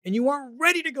and you aren't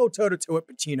ready to go toe-to-toe with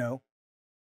Pacino,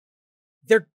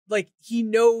 they're like, he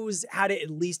knows how to at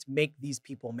least make these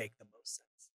people make the most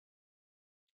sense.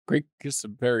 Great, just a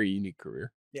very unique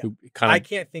career. Yeah. I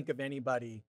can't think of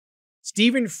anybody.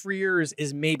 Stephen Frears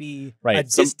is maybe a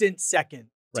distant second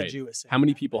to Jewison. How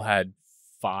many people had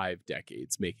 5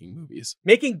 decades making movies?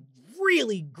 Making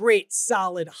really great,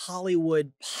 solid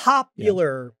Hollywood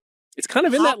popular. It's kind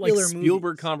of in that like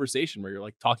Spielberg conversation where you're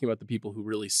like talking about the people who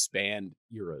really spanned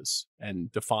eras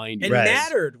and defined and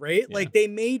mattered, right? Yeah. Like they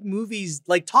made movies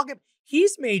like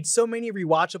he's made so many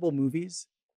rewatchable movies.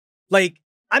 Like,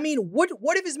 I mean, what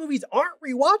if his movies aren't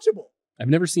rewatchable? I've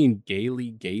never seen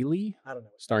Gaily. I don't know.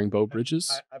 Starring Beau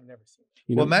Bridges. I've never seen it.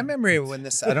 You know? Well, my memory when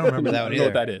this, I don't remember that one either. I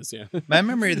don't know what that is, yeah. My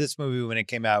memory of this movie when it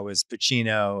came out was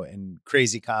Pacino and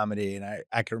crazy comedy. And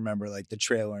I can remember like the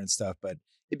trailer and stuff, but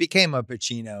it became a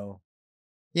Pacino.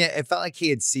 Yeah, it felt like he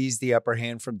had seized the upper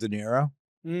hand from De Niro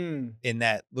in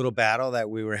that little battle that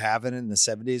we were having in the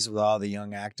 70s with all the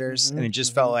young actors. And it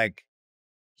just felt like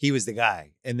he was the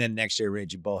guy. And then next year,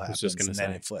 Raging Bull happens and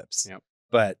then it flips. Yep.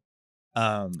 But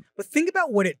think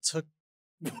about what it took.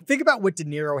 Think about what De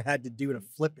Niro had to do to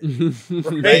flip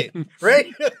it.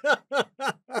 Right?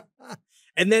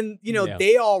 And then,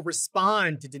 they all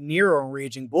respond to De Niro and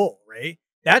Raging Bull, right?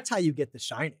 That's how you get The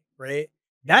Shining, right?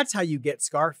 That's how you get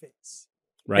Scarface.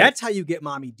 Right. That's how you get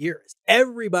Mommy Dearest.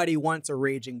 Everybody wants a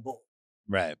Raging Bull.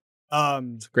 Right.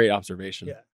 It's a great observation.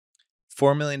 Yeah.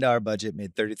 $4 million budget,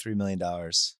 made $33 million.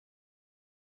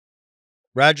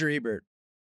 Roger Ebert,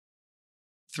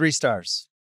 3 stars.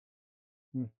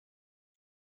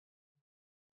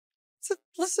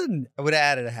 Listen, I would have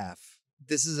added a half.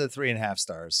 This is a 3.5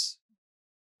 stars.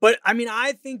 But I mean,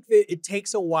 I think that it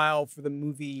takes a while for the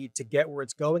movie to get where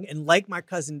it's going. And like my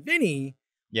cousin Vinny,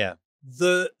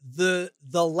 the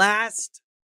last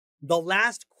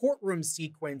courtroom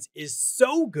sequence is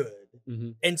so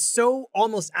good and so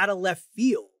almost out of left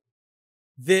field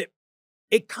that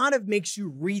it kind of makes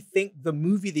you rethink the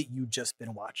movie that you've just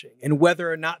been watching and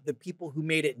whether or not the people who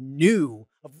made it knew.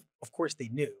 Of course they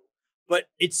knew, but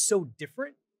it's so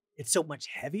different. It's so much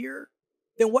heavier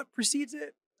than what precedes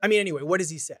it. I mean, anyway, what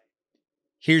does he say?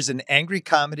 Here's an angry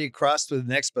comedy crossed with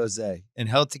an expose and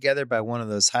held together by one of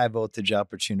those high voltage Al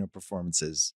Pacino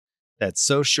performances that's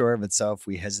so sure of itself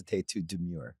we hesitate to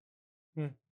demur.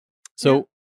 So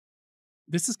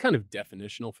this is kind of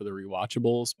definitional for the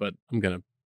rewatchables, but I'm going to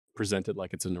present it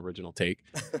like it's an original take.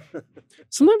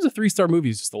 Sometimes a 3-star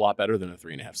movie is just a lot better than a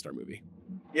 3.5-star movie.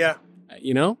 Yeah.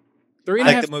 You know? I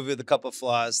like the movie with a couple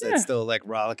flaws that's still like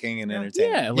rollicking and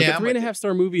entertaining. Yeah, like a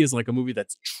 3.5-star movie is like a movie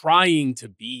that's trying to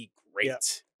be great. Yeah.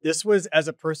 This was, as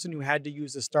a person who had to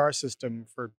use a star system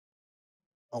for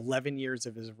 11 years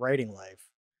of his writing life,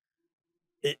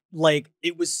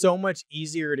 it was so much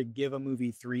easier to give a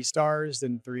movie 3 stars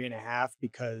than 3.5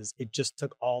 because it just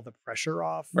took all the pressure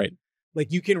off. Right.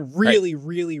 Like you can really,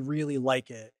 really, really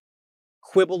like it,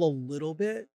 quibble a little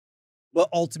bit, but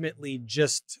ultimately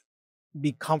just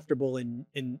be comfortable in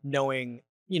knowing,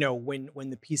 when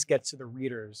the piece gets to the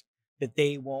readers, that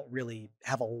they won't really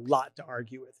have a lot to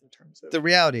argue with in terms of. The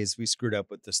reality is we screwed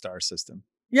up with the star system.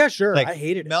 Yeah, sure. Like, I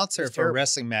hated it. Meltzer for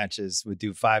wrestling matches would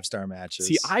do 5-star matches.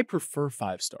 See, I prefer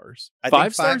 5 stars.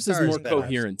 5 stars is more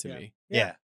coherent to me.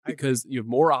 Yeah. Because you have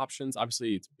more options.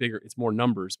 Obviously, it's bigger. It's more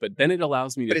numbers. But then it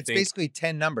allows me to think. But it's basically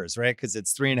 10 numbers, right? Because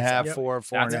it's 3.5, 4,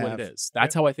 4.5. That's what it is.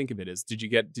 That's how I think of it is.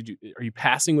 Are you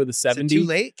passing with a 70? Is it too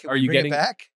late? Can we bring it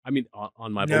back? I mean,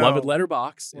 on my beloved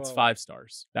Letterboxd, it's 5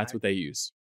 stars. That's what they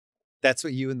use. That's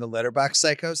what you and the Letterboxd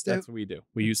psychos do? That's what we do.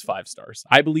 We use 5 stars.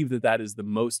 I believe that is the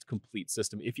most complete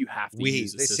system if you have to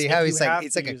use a system. See how it's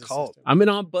like a cult. I'm an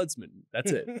ombudsman.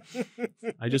 That's it.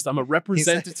 I'm a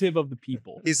representative of the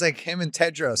people. He's like him and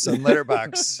Tedros on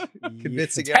Letterboxd.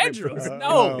 Convincing Tedros?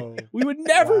 No. We would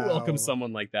never welcome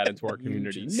someone like that into our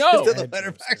community. No. Into the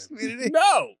Letterboxd community?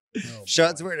 No.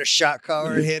 Sean's wearing a shot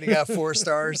collar and handing out 4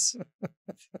 stars.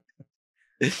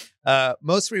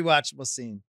 Most rewatchable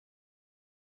scene.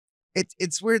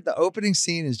 It's weird. The opening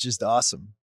scene is just awesome.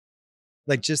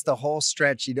 Like just the whole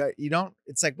stretch. You don't.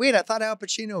 It's like, wait, I thought Al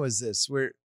Pacino was this.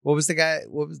 What was the guy?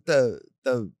 What was the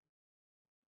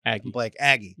Aggie? Like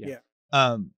Aggie. Yeah.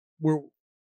 We're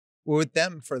with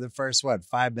them for the first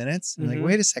 5 minutes. And like,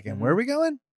 wait a second, where are we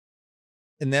going?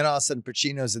 And then all of a sudden,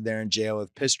 Pacino's in there in jail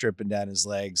with piss dripping down his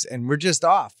legs, and we're just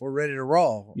off. We're ready to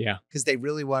roll. Yeah, because they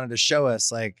really wanted to show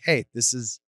us, like, hey, this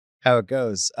is how it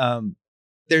goes.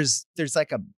 There's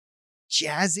like a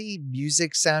jazzy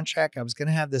music soundtrack. I was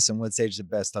gonna have this on What Stage the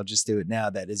Best. I'll just do it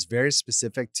now. That is very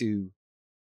specific to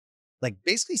like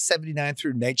basically 79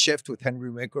 through Night Shift with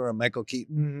Henry Winkler and Michael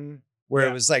Keaton, where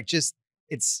it was like just,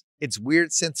 it's weird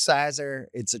synthesizer.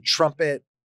 It's a trumpet.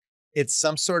 It's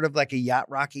some sort of like a yacht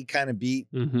rocky kind of beat,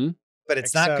 but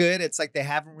it's not good. It's like they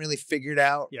haven't really figured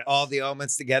out all the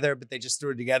elements together, but they just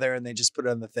threw it together and they just put it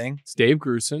on the thing. It's Dave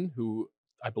Grusin, who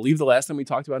I believe the last time we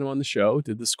talked about him on the show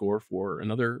did the score for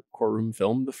another courtroom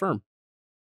film, The Firm.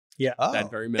 Yeah.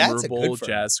 That very memorable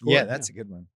jazz score. Yeah, that's a good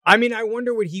one. I mean, I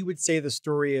wonder what he would say the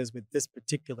story is with this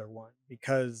particular one,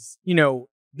 because, you know,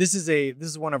 this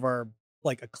is one of our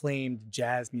like acclaimed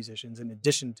jazz musicians in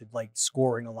addition to like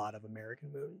scoring a lot of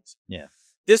American movies. Yeah.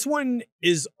 This one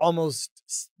is almost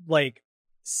like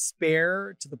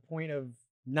spare to the point of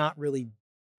not really,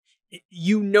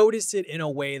 you notice it in a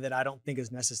way that I don't think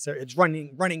is necessary. It's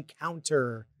running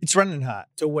counter. It's running hot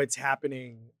to what's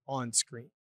happening on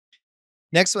screen.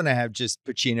 Next one I have just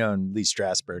Pacino and Lee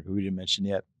Strasberg, who we didn't mention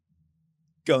yet.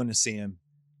 Going to see him.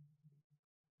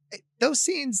 Those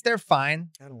scenes, they're fine.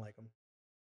 I don't like them.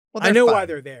 Well, I know fine. why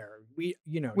they're there. We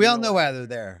all know why they're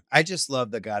there. I just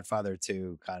love the Godfather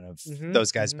 2 kind of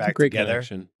those guys back great together.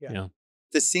 Connection. Yeah.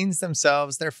 The scenes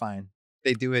themselves, they're fine.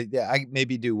 They do it. Yeah, I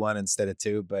maybe do one instead of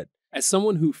two, but as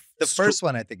someone who the first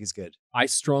one I think is good. I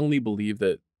strongly believe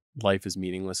that life is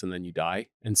meaningless and then you die.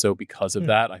 And so because of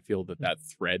that, I feel that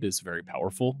thread is very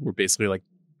powerful. We're basically like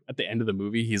at the end of the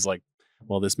movie, he's like,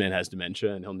 well, this man has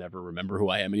dementia and he'll never remember who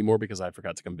I am anymore because I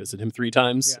forgot to come visit him 3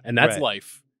 times. Yeah. And that's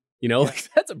life. You know, like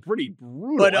that's a pretty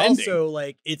brutal But ending. also,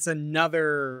 like, it's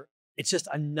just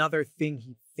another thing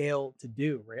he failed to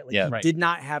do, right? Like, he did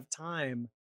not have time.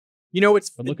 You know, but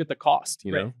look at the cost,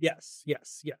 you know? Yes.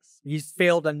 He's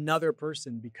failed another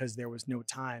person because there was no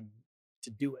time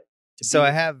to do it. So I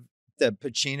have the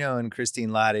Pacino and Christine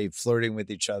Lottie flirting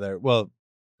with each other. Well,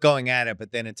 going at it,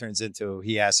 but then it turns into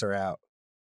he asks her out.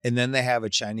 And then they have a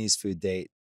Chinese food date,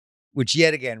 which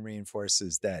yet again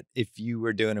reinforces that if you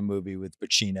were doing a movie with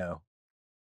Pacino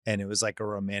and it was like a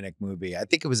romantic movie, I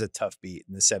think it was a tough beat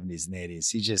in the 70s and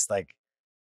 80s. He just like,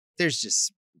 there's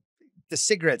just, the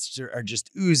cigarettes are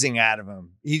just oozing out of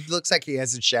him. He looks like he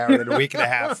hasn't showered in a week and a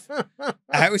half.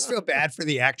 I always feel bad for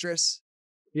the actress.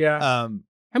 Yeah.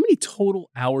 How many total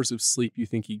hours of sleep you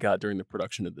think he got during the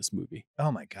production of this movie?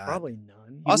 Oh my God. Probably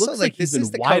none. He also, like this is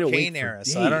the cocaine era,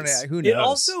 so I don't know. Who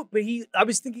knows? I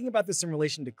was thinking about this in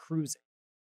relation to cruising.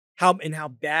 How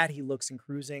bad he looks in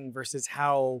cruising versus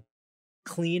how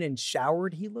clean and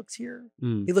showered he looks here.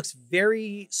 He looks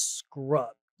very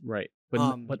scrubbed. Right.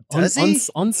 But does he?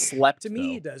 Unslept to me,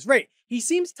 though. He does. Right. He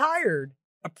seems tired,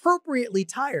 appropriately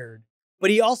tired, but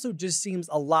he also just seems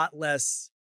a lot less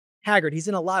haggard. He's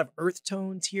in a lot of earth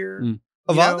tones here.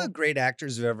 Of all the great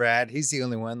actors we've ever had, he's the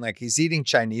only one. Like he's eating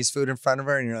Chinese food in front of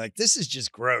her, and you're like, "This is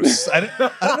just gross." I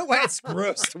don't know why it's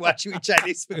gross to watch you eat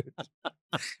Chinese food.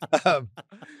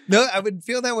 No, I would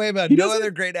feel that way about no other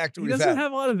great actor we've had. He doesn't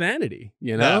have a lot of vanity,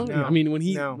 you know. No. I mean, when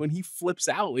he flips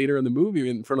out later in the movie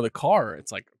in front of the car,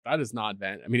 it's like that is not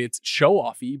vanity. I mean, it's show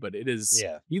offy, but it is.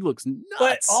 Yeah. He looks nuts.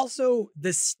 But also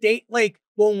the state, like.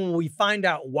 Well, when we find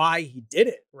out why he did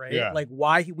it, right? Yeah. Like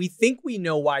why we think we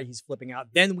know why he's flipping out.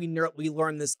 Then we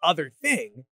learn this other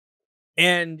thing.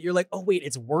 And you're like, oh, wait,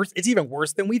 it's worse. It's even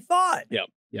worse than we thought. Yep.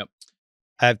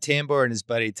 I have Tambor and his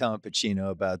buddy telling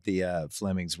Pacino about the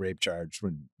Fleming's rape charge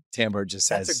when Tambor just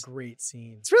says. That's a great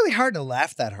scene. It's really hard to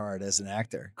laugh that hard as an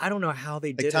actor. I don't know how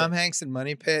they did it. Like Tom Hanks in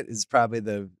Money Pit is probably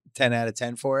the 10 out of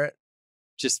 10 for it.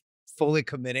 Just fully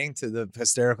committing to the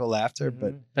hysterical laughter,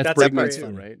 but that's Brigman's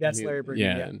funny, right? That's Larry Brigman.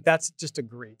 Yeah. That's just a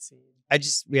great scene.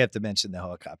 We have to mention the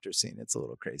helicopter scene. It's a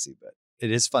little crazy, but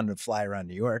it is fun to fly around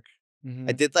New York.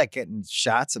 I did like getting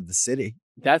shots of the city.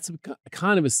 That's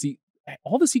kind of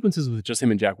all the sequences with just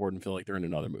him and Jack Warden feel like they're in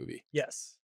another movie.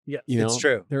 Yes. You know, it's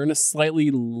true. They're in a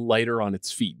slightly lighter on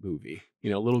its feet movie. You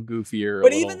know, a little goofier.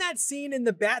 But even that scene in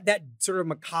that sort of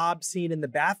macabre scene in the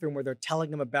bathroom where they're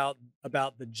telling him about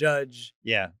the judge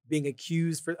being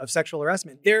accused of sexual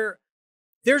harassment.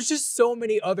 There's just so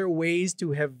many other ways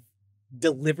to have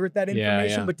delivered that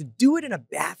information, but to do it in a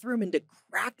bathroom and to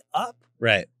crack up.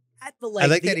 Right. I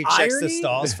like that he checks the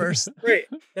stalls first. Right.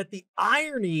 That the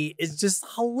irony is just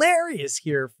hilarious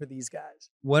here for these guys.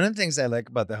 One of the things I like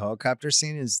about the helicopter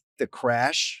scene is the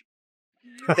crash.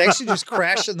 They actually just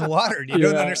crash in the water and you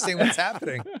don't understand what's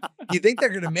happening. You think they're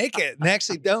going to make it and they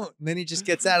actually don't. And then he just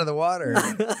gets out of the water.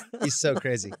 He's so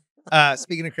crazy.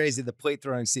 Speaking of crazy, the plate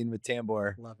throwing scene with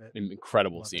Tambor. Love it.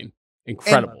 Incredible scene.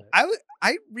 Incredible.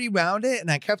 I rewound it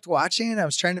and I kept watching and I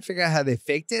was trying to figure out how they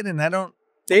faked it. And I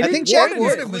think Jack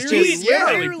Warden was just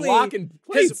blocking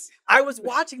plates. I was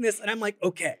watching this and I'm like,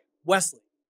 okay, Wesley,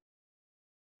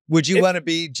 Would you want to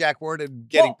be Jack Warden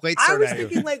getting plates I thrown was at you?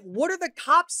 thinking, like, what are the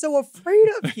cops so afraid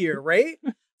of here, right?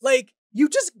 Like, you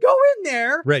just go in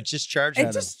there, Right, just charge at and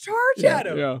him. just charge at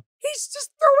him. Yeah. He's just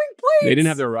throwing plates. They didn't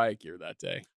have their riot gear that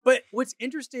day. But what's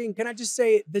interesting, can I just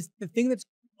say, the thing that's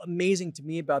amazing to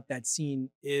me about that scene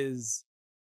is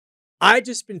I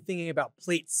just been thinking about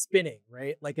plates spinning,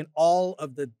 right? Like in all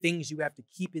of the things you have to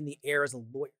keep in the air as a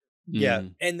lawyer. Yeah.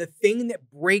 And the thing that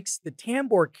breaks the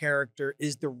Tambor character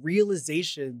is the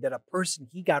realization that a person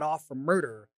he got off for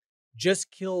murder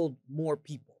just killed more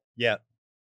people. Yeah.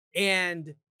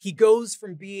 And he goes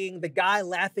from being the guy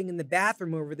laughing in the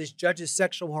bathroom over this judge's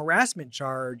sexual harassment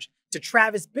charge to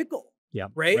Travis Bickle. Yeah.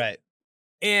 Right? Right.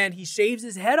 And he shaves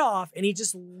his head off and he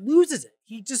just loses it.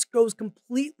 He just goes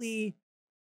completely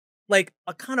like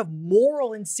a kind of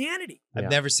moral insanity. I've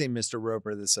never seen Mr.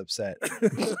 Roper this upset.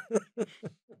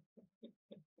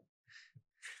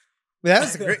 That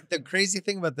was the crazy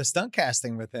thing about the stunt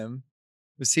casting with him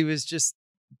was he was just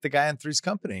the guy in Three's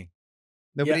Company.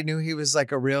 Nobody knew he was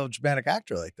like a real dramatic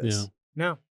actor like this.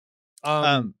 Yeah.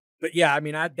 No. But yeah, I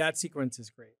mean, that sequence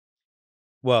is great.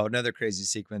 Well, another crazy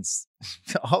sequence.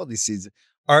 All of these scenes.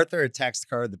 Arthur attacks the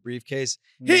car with the briefcase.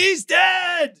 He's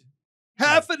dead!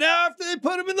 Half an hour after they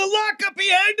put him in the lockup, he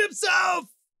hanged himself!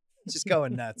 Just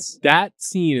going nuts. That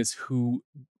scene is who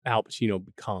Al Pacino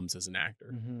becomes as an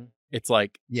actor. Mm-hmm. It's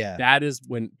like, that is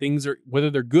when things are, whether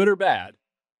they're good or bad,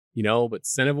 you know, but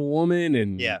Son of a Woman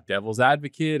and Devil's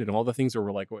Advocate and all the things where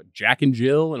we're like, what, Jack and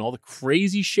Jill and all the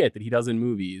crazy shit that he does in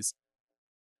movies.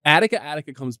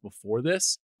 Attica comes before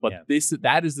this, but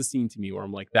that is the scene to me where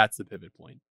I'm like, that's the pivot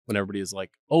point. When everybody is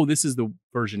like, oh, this is the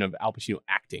version of Al Pacino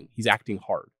acting. He's acting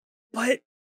hard. But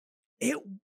it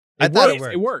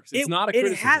works. It's not a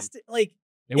criticism. It has to, like,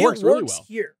 it works really well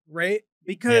here, right?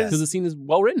 Because the scene is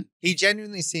well written. He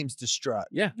genuinely seems distraught.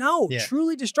 Yeah. No,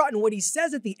 truly distraught. And what he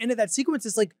says at the end of that sequence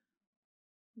is like,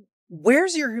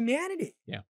 where's your humanity?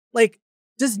 Yeah. Like,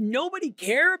 does nobody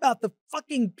care about the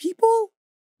fucking people?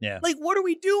 Yeah. Like, what are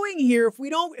we doing here if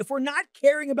we're not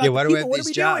caring about the people? What are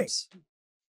we doing?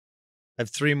 I have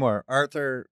three more.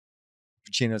 Arthur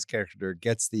Pacino's character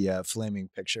gets the flaming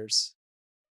pictures.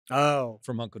 Oh.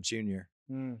 From Uncle Junior.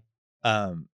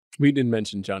 We didn't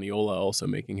mention Johnny Ola also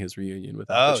making his reunion with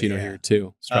Al Pacino here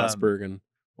too. Strasberg and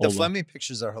Ola. The Fleming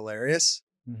pictures are hilarious.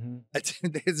 Mm-hmm.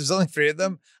 There's only 3 of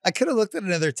them. I could have looked at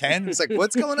another 10. It's like,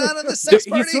 what's going on the sex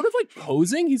party? He's sort of like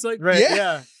posing. He's like,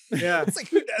 yeah. It's like,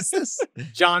 who does this?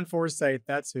 John Forsythe.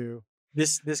 That's who.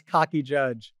 This cocky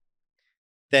judge.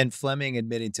 Then Fleming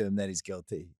admitting to him that he's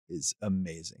guilty is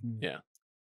amazing. Yeah.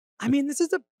 I mean, this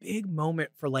is a big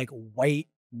moment for like white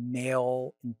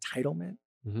male entitlement.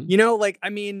 Mm-hmm. You know, like, I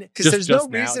mean, because there's no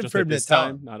reason for him to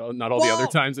tell. Not all the other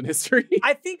times in history.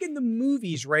 I think in the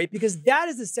movies, right? Because that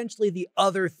is essentially the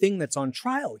other thing that's on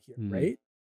trial here, right?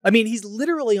 I mean, he's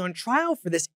literally on trial for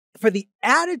this, for the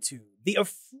attitude, the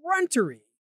effrontery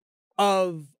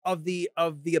of the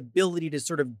ability to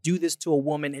sort of do this to a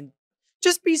woman and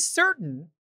just be certain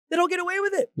that he'll get away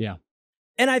with it. Yeah.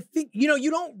 And I think, you know, you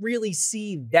don't really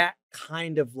see that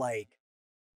kind of like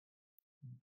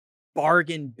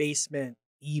bargain basement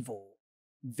evil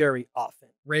very often,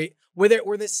 right?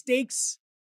 Where the stakes,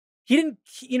 he didn't,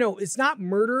 you know, it's not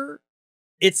murder.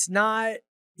 It's not,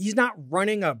 he's not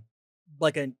running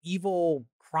like an evil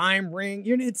crime ring.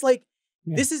 You know, it's like,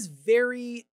 this is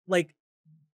very like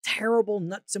terrible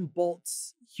nuts and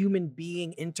bolts human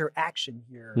being interaction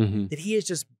here that he is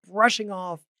just brushing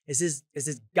off as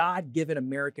his God-given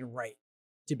American right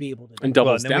to be able to do. And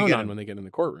doubles down on when they get in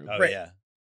the courtroom. Oh, yeah.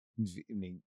 I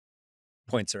mean,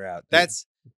 points are out. That's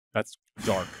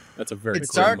dark. That's a very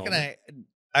it's dark moment. And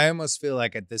I almost feel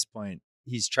like at this point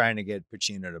he's trying to get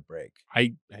Pacino to break.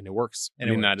 And it works. And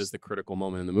I mean, that is the critical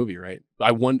moment in the movie, right?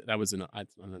 That was an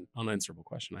unanswerable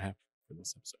question I have for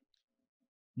this episode.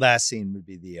 Last scene would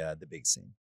be the big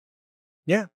scene.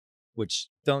 Yeah. Which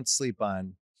don't sleep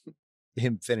on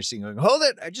him finishing going, hold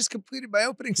it, I just completed my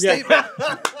opening statement.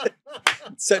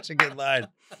 Such a good line.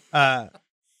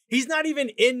 He's not even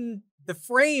in the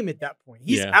frame at that point.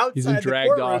 He's outside he's been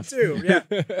dragged the courtroom off. too.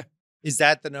 Yeah. Is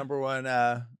that the number one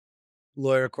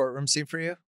lawyer courtroom scene for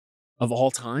you? Of all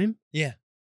time? Yeah.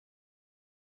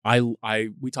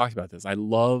 We talked about this. I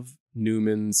love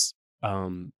Newman's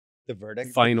the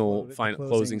verdict, final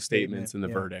closing statements and the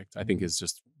verdict. I think is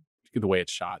just the way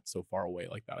it's shot so far away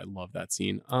like that. I love that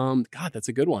scene. God, that's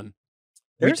a good one.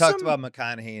 We talked about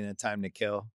McConaughey in A Time to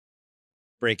Kill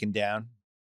breaking down.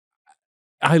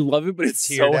 I love it, but it's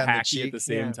so hacky at the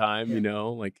same time, you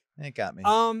know, like it got me.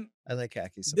 I like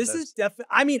hacky sometimes. This is definitely,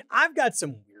 I mean, I've got some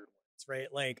weird ones, right?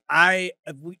 Like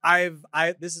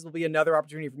this will be another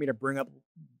opportunity for me to bring up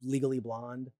Legally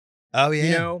Blonde Oh yeah.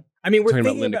 You know, I mean, we're talking about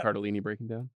thinking Linda about Cardellini breaking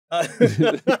down.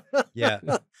 Yeah.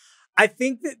 I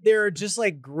think that there are just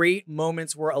like great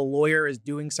moments where a lawyer is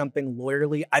doing something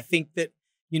lawyerly. I think that,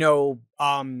 you know,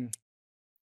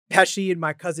 Pesci and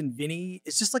My Cousin Vinny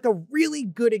is just like a really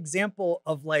good example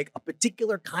of like a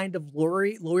particular kind of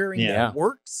lawyering that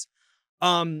works.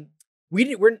 I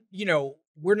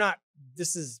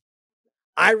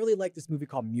really like this movie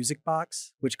called Music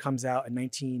Box, which comes out in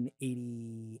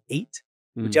 1988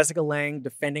 with Jessica Lange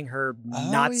defending her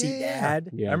Nazi dad.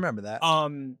 Yeah. I remember that.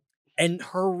 And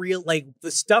her real, like, the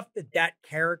stuff that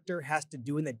character has to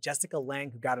do, and that Jessica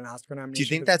Lange, who got an Oscar nomination. Do you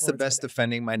think that's the best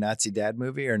defending my Nazi dad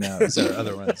movie, or no? Is there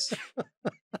other ones?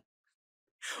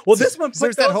 Well, this one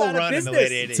there's that whole run in the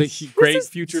late 80s. It's a great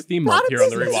future theme month here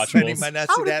on the Rewatchables. My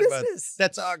Nazi dad month.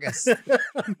 That's August.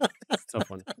 So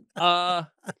funny. I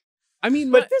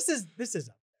mean, but this is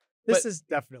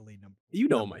definitely number. You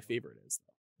know what my favorite is.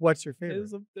 Though. What's your favorite?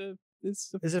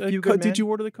 Is a few good men? Did you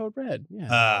order the code red?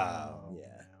 Yeah. Oh, yeah.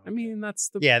 I mean, that's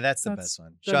the best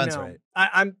one. Sean's right.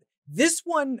 I'm this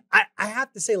one. I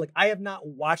have to say, like, I have not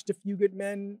watched A Few Good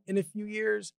Men in a few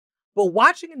years, but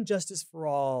watching Injustice for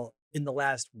All in the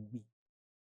last week,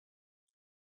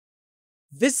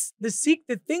 the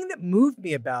thing that moved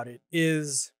me about it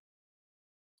is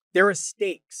there are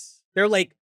stakes.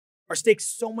 Are stakes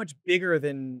so much bigger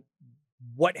than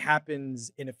what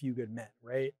happens in A Few Good Men,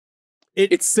 right?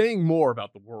 It's saying more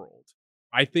about the world.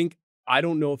 I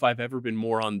don't know if I've ever been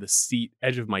more on the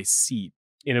edge of my seat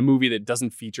in a movie that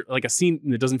doesn't feature, like a scene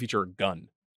that doesn't feature a gun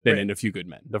than in A Few Good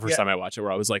Men. The first time I watched it,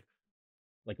 where I was like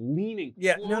leaning.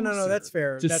 Yeah, no, that's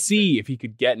fair. To see if he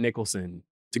could get Nicholson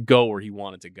to go where he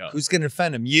wanted to go. Who's going to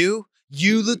defend him? You,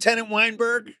 Lieutenant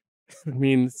Weinberg? I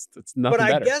mean, it's nothing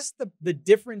better. But I guess the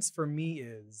difference for me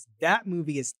is that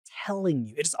movie is telling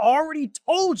you, it's already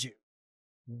told you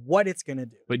what it's going to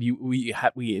do. But we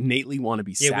innately want to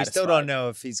be satisfied. Yeah, we still don't know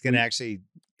if he's going to actually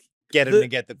get him to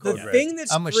get the code right. The thing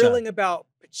that's thrilling about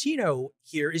Pacino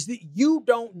here is that you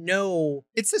don't know.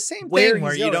 It's the same thing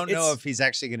where you don't know if he's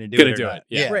actually going to do it or not.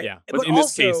 Yeah, right. Yeah. But in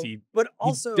this case, he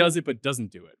does it but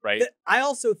doesn't do it, right? I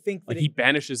also think that he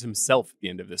banishes himself at the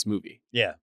end of this movie.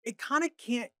 Yeah. It kind of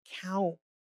can't count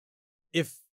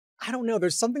if, I don't know,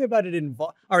 there's something about it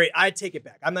involved. All right, I take it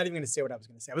back. I'm not even going to say what I was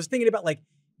going to say. I was thinking about like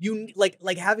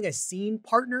having a scene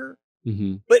partner.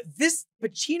 Mm-hmm. But this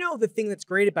Pacino, the thing that's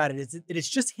great about it is that it's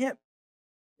just him,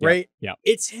 right? Yeah.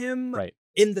 It's him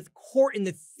in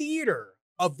the theater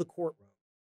of the courtroom,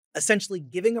 essentially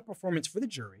giving a performance for the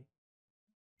jury,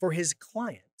 for his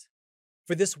client,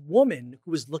 for this woman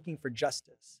who is looking for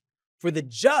justice, for the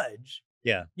judge.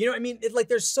 Yeah. You know what I mean?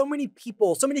 There's so many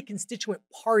people, so many constituent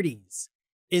parties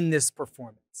in this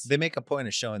performance. They make a point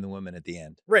of showing the woman at the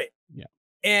end. Right. Yeah.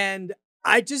 And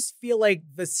I just feel like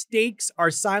the stakes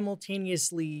are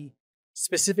simultaneously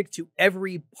specific to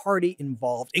every party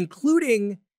involved,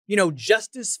 including, you know,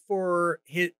 justice for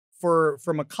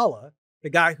McCullough, the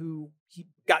guy who he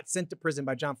got sent to prison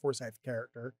by John Forsythe's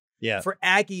character. Yeah. For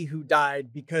Aggie, who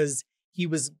died because he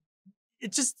was,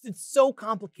 it's so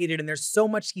complicated, and there's so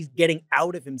much he's getting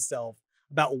out of himself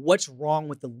about what's wrong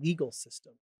with the legal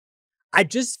system. I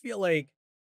just feel like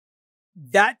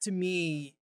that, to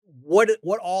me, what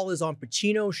all is on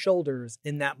Pacino's shoulders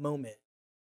in that moment,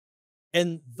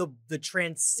 and the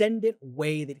transcendent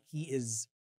way that he is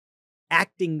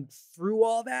acting through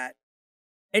all that,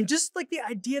 and just like the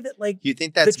idea that, like, you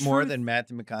think that's more than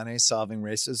Matthew McConaughey solving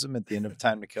racism at the end of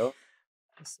Time to Kill?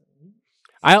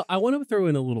 I want to throw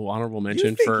in a little honorable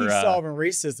mention for he's solving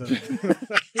racism.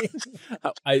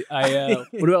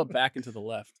 What about Back and to the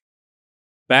Left?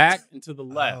 Back and to the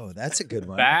left. Oh, that's a good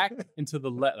one. Back and to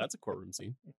the left. That's a courtroom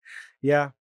scene. Yeah.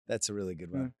 That's a really good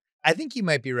one. I think you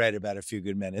might be right about A Few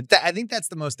Good Men. I think that's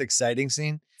the most exciting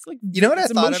scene. It's like, you know what I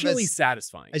thought of emotionally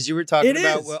satisfying. As you were talking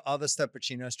about all the stuff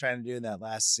Pacino's trying to do in that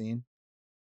last scene.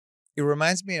 It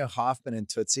reminds me of Hoffman and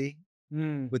Tootsie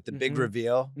with the big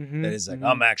reveal that is like,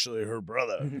 I'm actually her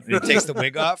brother. And he takes the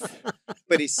wig off,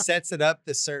 but he sets it up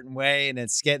this certain way, and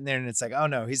it's getting there, and it's like, oh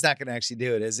no, he's not going to actually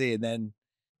do it, is he? And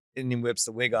he whips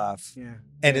the wig off. Yeah.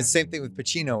 And it's the same thing with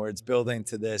Pacino, where it's building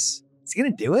to this. Is he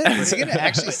going to do it? Is he going to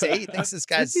actually say he thinks this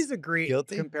guy's Tootsie's a great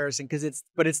guilty? Comparison, because it's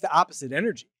the opposite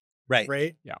energy. Right.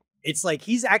 Right? Yeah. It's like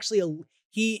he's actually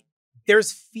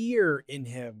there's fear in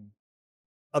him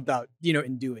about,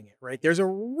 in doing it, right? There's a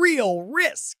real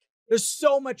risk. There's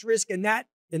so much risk in that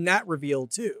reveal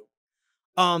too.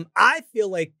 I feel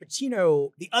like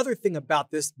Pacino, the other thing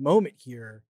about this moment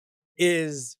here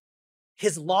is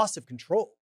his loss of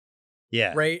control.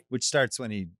 Yeah. Right. Which starts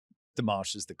when he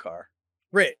demolishes the car.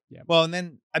 Right. Yeah. Well, and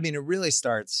then, I mean, it really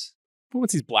starts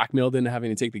once he's blackmailed into having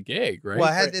to take the gig, right? Well,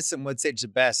 I had this in What's Age the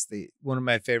Best, one of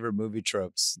my favorite movie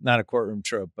tropes, not a courtroom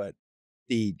trope, but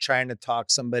the trying to talk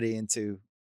somebody into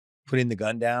putting the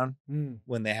gun down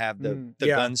when they have the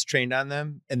guns trained on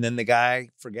them. And then the guy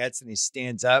forgets and he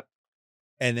stands up.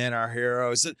 And then our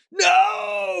hero says,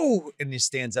 no! And he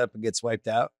stands up and gets wiped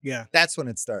out. Yeah. That's when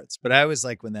it starts. But I always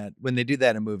like when they do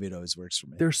that in a movie, it always works for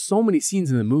me. There's so many scenes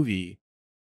in the movie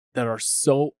that are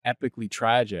so epically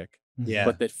tragic. Yeah.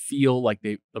 But that feel like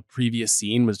the previous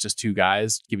scene was just two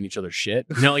guys giving each other shit.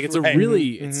 You know, like it's Right. a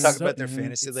really It's talk about their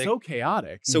fantasy league. so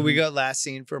chaotic. So we go last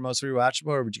scene for most rewatchable,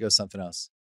 or would you go something else?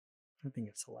 I think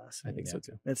it's the last scene. I think so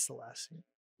too. It's the last scene.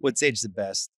 What's Age the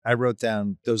Best? I wrote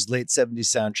down those late 70s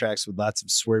soundtracks with lots of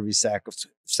swervy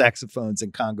saxophones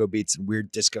and Congo beats and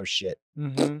weird disco shit.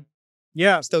 Mm-hmm.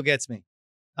 Yeah. Still gets me.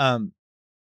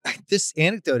 This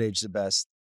anecdote aged the best.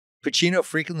 Pacino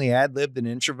frequently ad-libbed and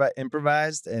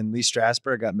improvised, and Lee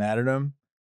Strasberg got mad at him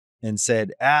and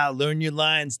said, learn your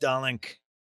lines, darling.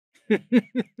 And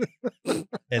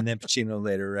then Pacino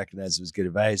later recognized it was good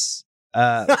advice.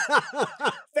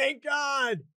 Thank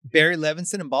God. Barry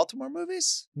Levinson in Baltimore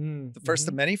movies? The first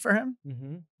of many for him?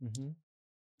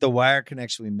 The Wire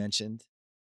connection we mentioned.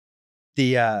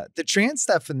 The trans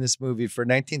stuff in this movie for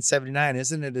 1979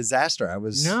 isn't a disaster.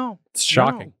 It's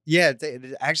shocking. No. Yeah,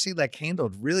 it actually like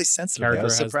handled really sensitively.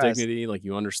 Character has dignity, like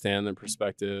you understand their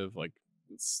perspective. Like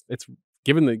it's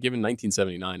given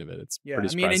 1979 of it, it's pretty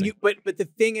surprising. But the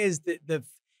thing is that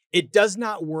it does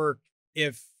not work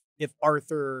if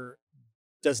Arthur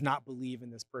does not believe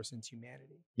in this person's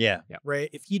humanity. Yeah. Right?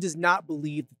 If he does not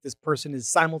believe that this person is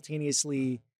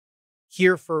simultaneously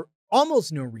here for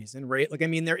almost no reason, right? Like, I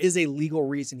mean, there is a legal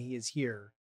reason he is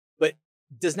here, but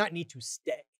does not need to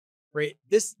stay, right?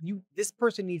 This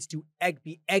person needs to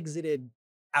be exited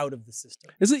out of the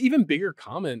system. There's an even bigger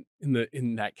comment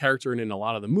in that character and in a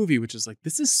lot of the movie, which is like,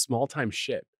 this is small time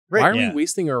shit. Right. Why are we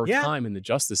wasting our time in the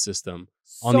justice system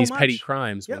on these petty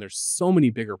crimes when there's so many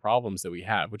bigger problems that we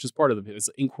have, which is part of his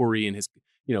inquiry and his,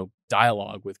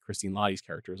 dialogue with Christine Lottie's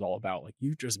character is all about like,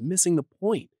 you're just missing the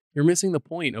point. You're missing the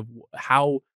point of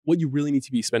what you really need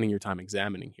to be spending your time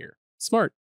examining here.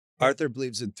 Smart. Arthur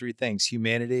believes in three things: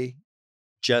 humanity,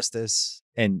 justice,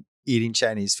 and eating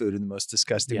Chinese food in the most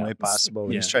disgusting way possible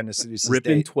when he's trying to seduce his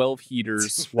ripping date. 12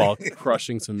 heaters while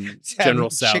crushing some General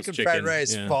Tso's chicken. Fried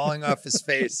rice falling off his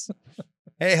face.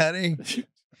 Hey, honey,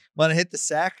 want to hit the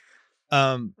sack?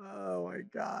 Oh my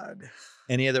God.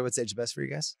 Any other What's Age Best for you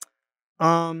guys?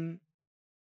 Other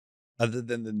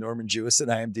than the Norman Jewison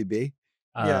IMDb?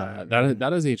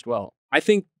 That has aged well. I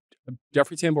think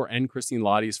Jeffrey Tambor and Christine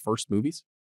Lottie's first movies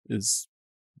is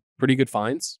pretty good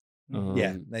finds.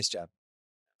 Nice job.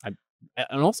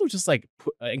 And also just like,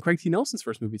 and Craig T. Nelson's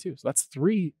first movie too. So that's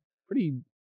three pretty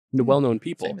well-known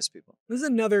people. Famous people. This is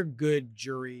another good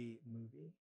jury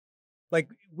movie. Like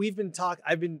we've been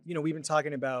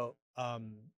talking about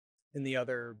in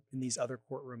these other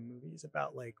courtroom movies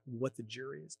about like what the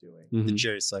jury is doing. The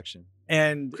jury selection.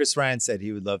 And Chris Ryan said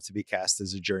he would love to be cast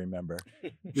as a jury member.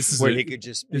 This is where he could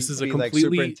just be like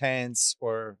super intense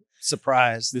or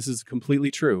surprised. This is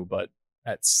completely true, but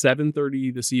at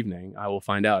 7:30 this evening, I will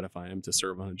find out if I am to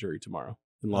serve on a jury tomorrow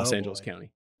in Los Angeles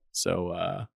County. So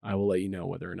I will let you know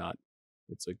whether or not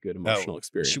it's a good emotional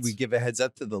experience. Should we give a heads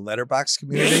up to the letterbox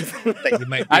community that you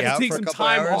might be out for a couple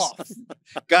hours? Off.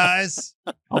 Guys,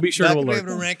 I'll be sure to alert. Not going to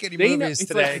be able to rank any movies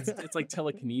today. It's like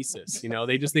telekinesis.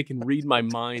 They can read my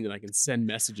mind and I can send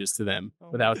messages to them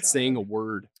without saying a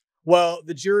word. Well,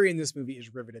 the jury in this movie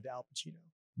is riveted to Al Pacino.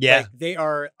 Yeah. Like they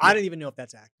are, I don't even know if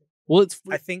that's acting. Well,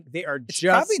 I think they are just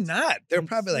probably not. They're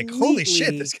probably like, holy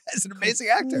shit, this guy's an amazing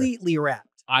actor. Completely wrapped.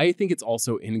 I think it's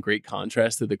also in great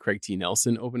contrast to the Craig T.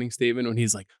 Nelson opening statement when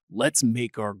he's like, let's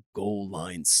make our goal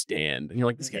line stand. And you're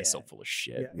like, this guy's so full of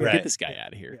shit. Yeah. Get this guy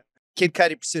out of here. Yeah. Kid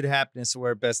Cudi, Pursuit of Happiness,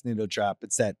 or Best Needle Drop.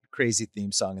 It's that crazy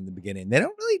theme song in the beginning. They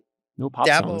don't really no pop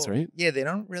songs, right? Yeah, they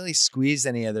don't really squeeze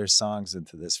any other songs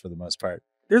into this for the most part.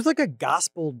 There's like a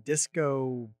gospel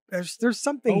disco. There's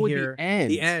something here.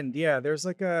 The end. Yeah. There's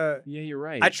like a. Yeah, you're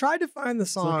right. I tried to find the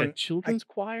song. It's like a children's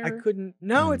choir. I couldn't.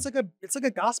 No, it's like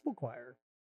a gospel choir.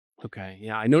 Okay.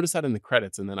 Yeah, I noticed that in the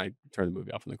credits, and then I turned the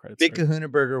movie off in the credits. Big Kahuna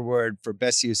Burger Award for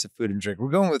best use of food and drink. We're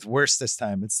going with worst this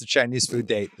time. It's the Chinese food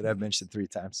date that I've mentioned 3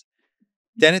 times.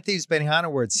 Den of Thieves Benihana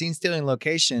Award, scene stealing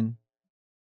location,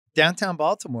 downtown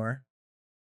Baltimore.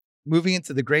 Moving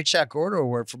into the Great Shot Gordo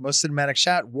Award for most cinematic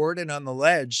shot, Warden on the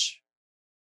ledge.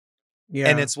 Yeah.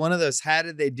 And it's one of those, how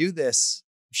did they do this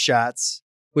shots,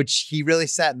 which he really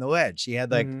sat in the ledge. He had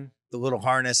like the little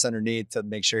harness underneath to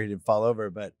make sure he didn't fall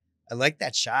over. But I like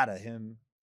that shot of him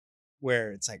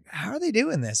where it's like, how are they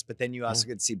doing this? But then you also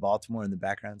get to see Baltimore in the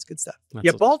background. It's good stuff.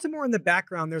 Yeah, Baltimore in the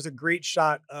background. There's a great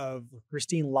shot of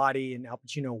Christine Lottie and Al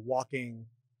Pacino walking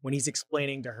when he's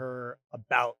explaining to her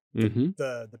about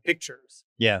the pictures.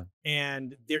 Yeah.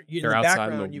 And they're in They're the outside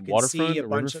background, you can waterfront see a or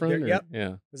bunch of riverfront,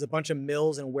 yeah. There's a bunch of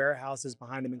mills and warehouses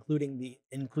behind them,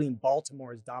 including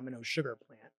Baltimore's Domino Sugar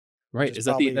Plant. Right. Is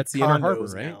that's the Inner Harbor,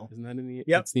 right? Now. Isn't that in the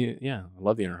Yep. Yeah, I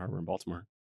love the Inner Harbor in Baltimore.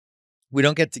 We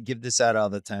don't get to give this out all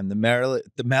the time.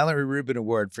 The Mallory Rubin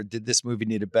Award for Did This Movie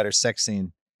Need a Better Sex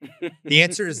Scene? The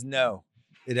answer is no.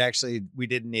 We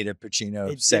didn't need a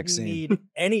Pacino sex scene. It didn't need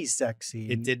any sex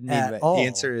scene. It didn't need at all. The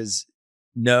answer is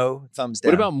no, thumbs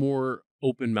down. What about more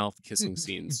open mouth kissing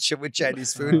scenes? With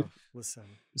Chinese food? Listen.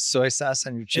 Soy sauce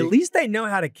on your cheek? At least they know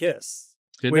how to kiss.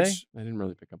 Did they? I didn't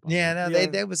really pick up on that. Yeah, no,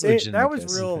 that was legitimate. That was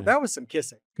kiss. real. Okay. That was some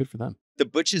kissing. Good for them. The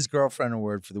Butch's Girlfriend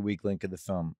Award for the weak link of the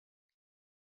film.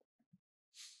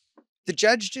 The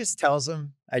judge just tells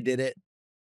him, I did it.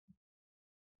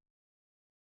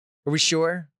 Are we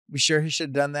sure? We sure he should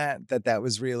have done that? That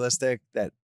was realistic?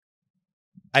 That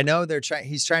I know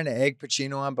he's trying to egg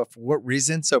Pacino on, but for what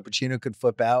reason? So Pacino could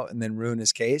flip out and then ruin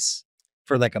his case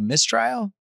for like a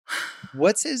mistrial?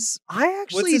 What's his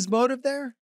motive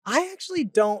there? I actually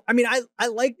don't. I mean, I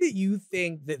like that you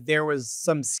think that there was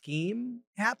some scheme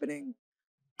happening.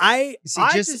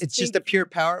 It's just a pure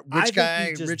power, rich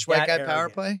white guy power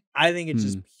play. I think it's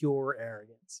just pure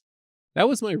arrogance. That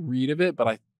was my read of it,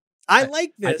 but I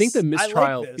like this. I think the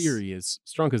mistrial theory is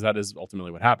strong because that is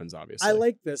ultimately what happens, obviously. I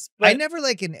like this. I never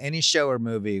like in any show or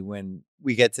movie when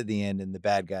we get to the end and the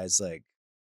bad guy's like,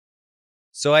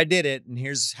 so I did it and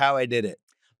here's how I did it.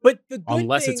 But the good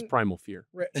unless thing, it's primal fear.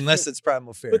 Right. Unless it's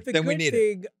primal fear. But the then we good need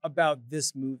thing about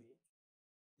this movie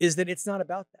is that it's not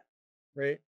about that,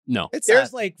 right? No.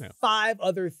 There's five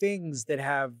other things that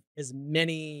have as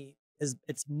many as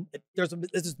there's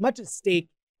as much at stake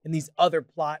in these other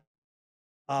plot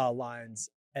lines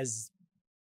as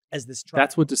this trial.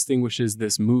 That's what distinguishes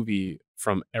this movie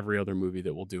from every other movie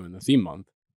that we'll do in the theme month,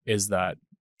 is that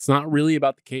it's not really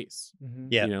about the case. Mm-hmm.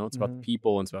 Yeah. You know, it's about the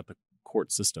people and it's about the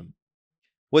court system.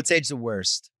 What's age the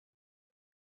worst?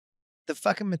 The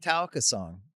fucking Metallica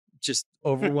song just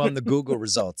overwhelmed the Google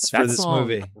results for this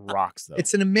movie. Rocks though.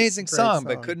 It's an amazing song,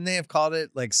 but couldn't they have called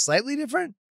it like slightly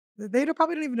different? They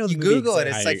probably don't even know. You Google it,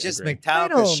 it's like just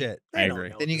Metallica shit. I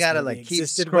agree. Then you gotta like keep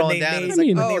scrolling down. It's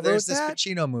like, there's this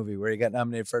Pacino movie where he got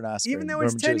nominated for an Oscar. Even though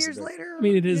it's 10 years later. I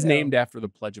mean, it is named after the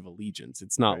Pledge of Allegiance.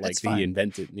 It's not like he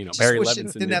invented, Barry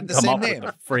Levinson didn't have the come same up name.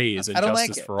 with the phrase and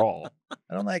justice for all.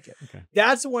 I don't like it. Okay.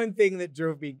 That's one thing that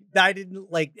drove me. I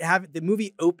didn't like have it. The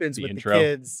movie opens with intro. The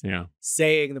kids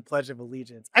saying the Pledge of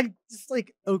Allegiance. I just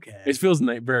like, okay. It feels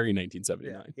very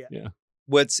 1979. Yeah.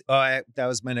 That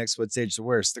was my next what's age the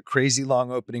worst? The crazy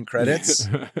long opening credits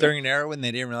during an era when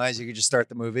they didn't realize you could just start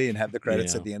the movie and have the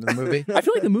credits at the end of the movie. I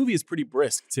feel like the movie is pretty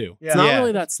brisk too. Yeah. It's not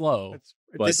really that slow.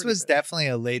 But this was definitely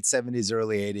a late 70s,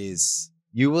 early 80s.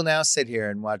 You will now sit here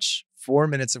and watch 4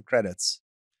 minutes of credits.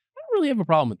 I don't really have a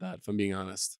problem with that, if I'm being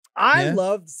honest. I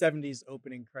love the 70s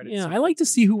opening credits. Yeah, I like to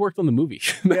see who worked on the movie.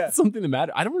 That's something that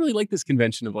matters. I don't really like this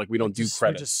convention of like we don't do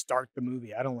credits. Just start the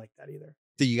movie. I don't like that either.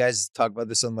 Do you guys talk about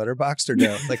this on Letterboxd or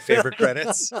no? Like favorite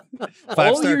credits?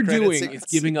 All you're doing is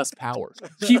giving us power.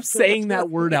 Keep saying that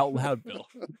word out loud, Bill.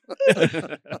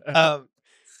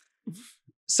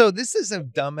 So this is a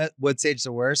dumb what's age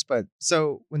the worst, but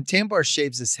so when Tambar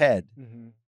shaves his head,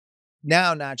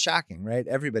 now not shocking, right?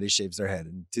 Everybody shaves their head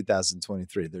in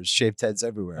 2023. There's shaved heads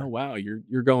everywhere. Oh wow,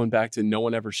 you're going back to no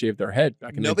one ever shaved their head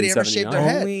back in Nobody ever shaved their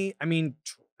head. I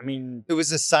mean, it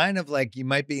was a sign of like you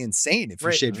might be insane if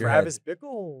you shaved your head. Travis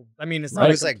Bickle. I mean, it's not it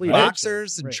was like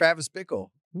boxers and Travis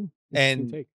Bickle.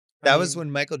 And that was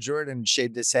when Michael Jordan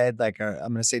shaved his head, like I'm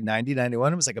going to say 90,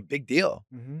 91. It was like a big deal.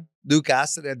 Luke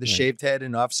Gossett had the shaved head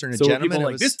in Officer and a Gentleman.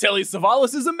 People this Telly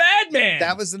Savalas is a madman.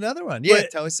 That was another one. Yeah,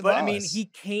 Telly Savalas. But I mean, he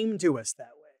came to us that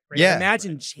way. Right? Yeah.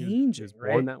 Imagine changing,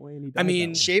 right? Born that way and he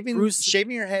died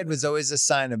shaving your head was always a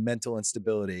sign of mental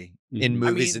instability in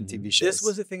movies and TV shows. This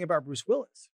was the thing about Bruce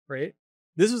Willis, right?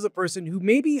 This was a person who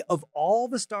maybe of all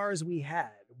the stars we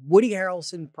had, Woody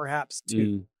Harrelson perhaps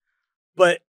too,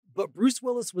 but Bruce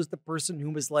Willis was the person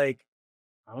who was like,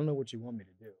 I don't know what you want me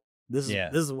to do. This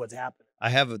is what's happening. I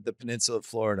have the peninsula of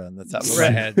Florida on the top of my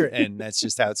head, and that's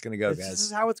just how it's going to go, guys. This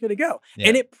is how it's going to go. Yeah.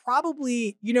 And it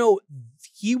probably,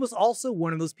 he was also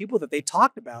one of those people that they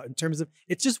talked about in terms of,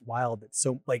 it's just wild that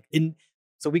so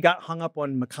we got hung up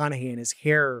on McConaughey and his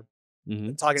hair,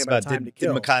 talking about Time to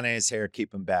Kill. Did McConaughey's hair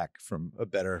keep him back from a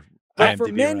better But for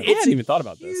men, I hadn't even thought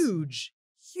about this.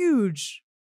 Huge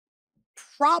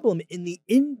problem in the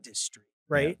industry,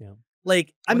 right? Yeah.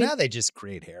 Like, I mean, now they just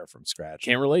create hair from scratch.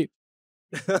 Can't relate.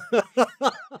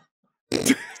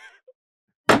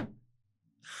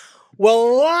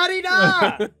 Well,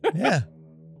 la-di-da. Yeah.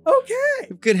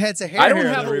 Okay. Good heads of hair. I don't here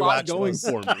have on a the lot going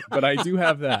Rewatchables. for me, but I do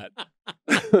have that.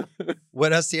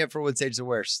 What else do you have for What's Age the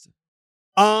Worst?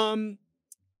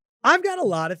 I've got a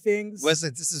lot of things. Wesley,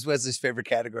 this is Wesley's favorite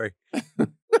category.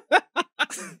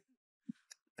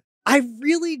 I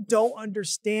really don't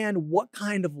understand what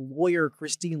kind of lawyer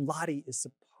Christine Lottie is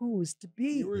supposed to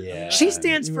be. Yeah. She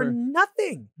stands for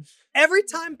nothing. Every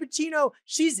time Pacino,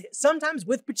 she's sometimes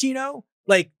with Pacino,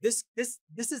 like this is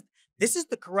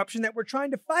the corruption that we're trying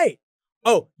to fight.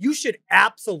 Oh, you should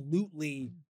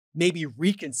absolutely maybe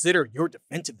reconsider your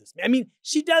defensiveness. I mean,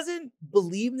 she doesn't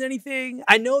believe in anything.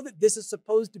 I know that this is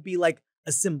supposed to be like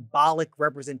a symbolic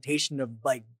representation of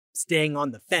like staying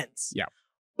on the fence. Yeah.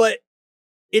 But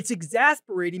it's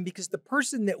exasperating because the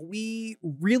person that we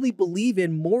really believe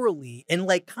in morally and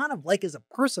like kind of like as a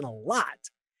person a lot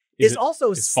is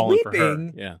also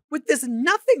sleeping with this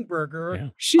nothing burger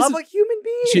of a human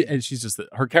being. And she's just,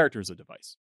 her character is a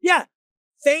device. Yeah.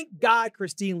 Thank God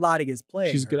Christine Lottie is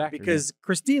playing. She's a good actor. Because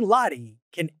Christine Lottie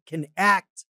can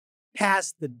act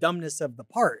past the dumbness of the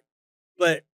part.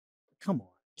 But come on.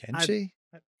 Can she?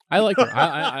 I like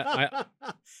her.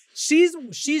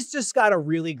 She's just got a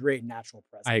really great natural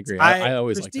presence. I agree. I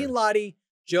always like Christine Lottie,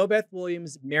 Jo Beth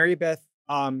Williams, Mary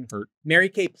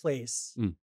Kay Place.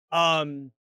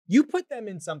 You put them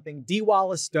in something. Dee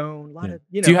Wallace Stone. A lot of,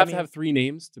 you know. Do you have to have 3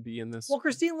 names to be in this? Well,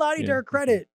 Christine Lottie, to her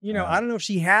credit, you know, I don't know if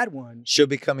she had one. She'll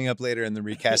be coming up later in the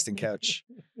recasting couch.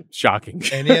 Shocking.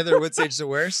 Any other What's Age the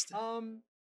Worst?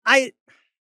 I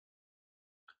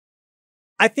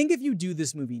think if you do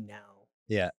this movie now,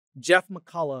 Jeff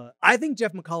McCullough, I think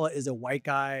Jeff McCullough is a white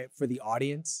guy for the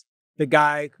audience. The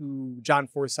guy who John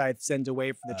Forsythe sends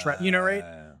away for the you know, right?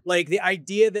 Like the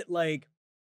idea that like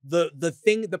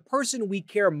the person we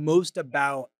care most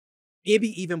about, maybe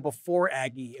even before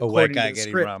Aggie, a white guy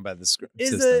getting wrong by the script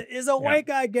is a white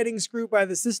guy getting screwed by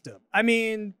the system. I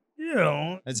mean, you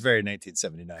know, it's very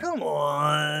 1979. Come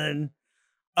on.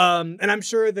 And I'm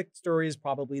sure the story is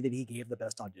probably that he gave the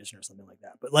best audition or something like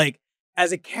that. But like,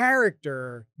 as a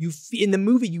character, in the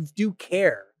movie, you do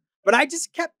care. But I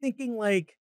just kept thinking,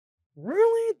 like,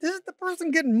 really? This is the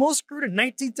person getting most screwed in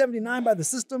 1979 by the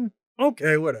system?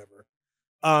 Okay, whatever.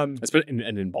 And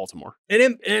in Baltimore. And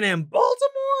in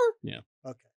Baltimore? Yeah.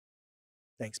 Okay.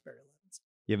 Thanks, Barry Levins.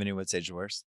 You have any What's Age the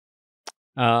Worst?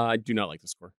 I do not like the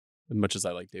score as much as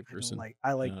I like Dave Grusin.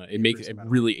 I like it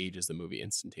really ages the movie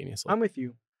instantaneously. I'm with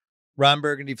you. Ron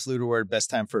Burgundy flew to word. Best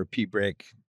time for a pee break.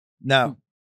 No.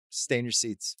 Stay in your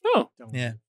seats. Oh.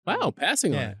 Yeah. Wow.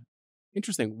 Passing on it.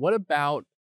 Interesting. What about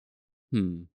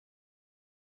No.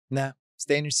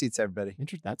 Stay in your seats, everybody.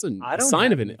 That's a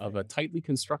sign of a tightly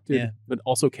constructed but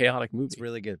also chaotic movie. It's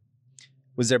really good.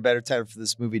 Was there a better title for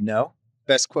this movie? No.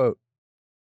 Best quote.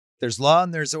 There's law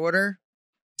and there's order.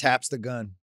 Taps the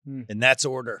gun. And that's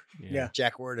order. Yeah.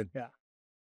 Jack Warden. Yeah.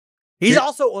 He's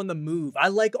also on the move. I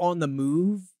like on the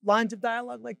move lines of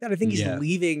dialogue like that. I think he's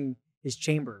leaving his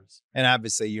chambers. And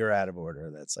obviously you're out of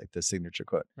order. That's like the signature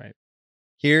quote. Right.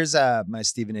 Here's my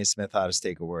Stephen A. Smith Hottest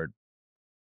Take Award.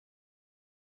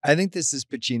 I think this is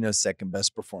Pacino's second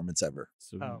best performance ever.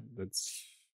 So that's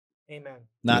amen.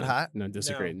 Not hot? No,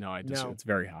 disagree. No, I disagree. It's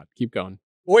very hot. Keep going.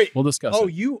 Wait. We'll discuss it.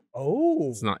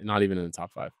 It's not even in the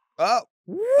top 5. Oh.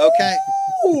 Okay.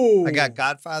 Ooh. I got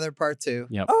Godfather Part 2.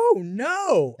 Yep. Oh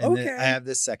no. And okay. I have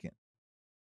this second.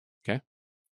 Okay.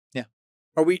 Yeah.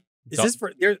 Are we this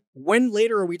for there? When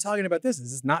later are we talking about this?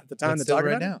 Is this not the time to talk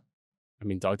right about now? It? I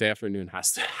mean, Dog Day Afternoon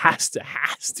has to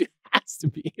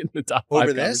be in the top 5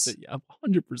 over this. Yeah,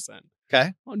 100%.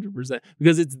 Okay, 100%.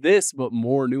 Because it's this, but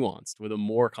more nuanced with a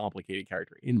more complicated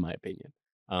character, in my opinion.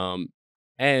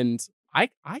 And I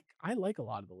like a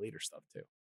lot of the later stuff too.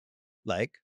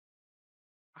 Like,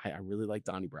 I really like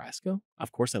Donnie Brasco.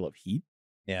 Of course, I love Heat.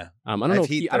 Yeah. I don't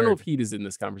know if Heat is in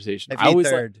this conversation. I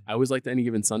always liked Any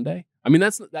Given Sunday. I mean,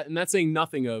 that's saying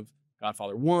nothing of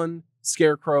Godfather 1,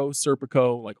 Scarecrow,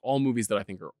 Serpico, like all movies that I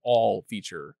think are all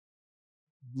feature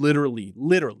literally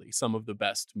some of the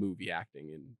best movie acting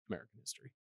in American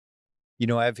history. You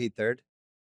know, I have Heat third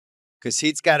because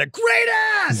Heat's got a great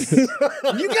ass. You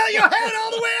got your head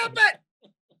all the way up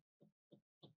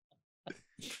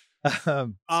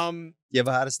it. You have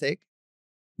a hottest take?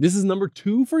 This is number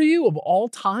 2 for you of all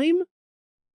time?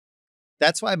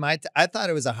 That's why I thought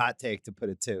it was a hot take to put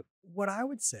it 2. What I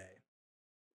would say.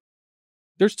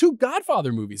 There's 2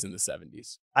 Godfather movies in the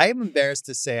 70s. I am embarrassed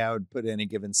to say I would put Any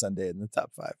Given Sunday in the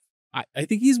top 5. I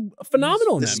think he's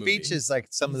phenomenal in that movie. The speech is like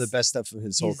some of the best stuff of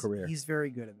his whole career. He's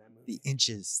very good in that movie. The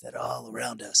inches that are all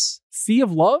around us. Sea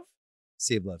of Love?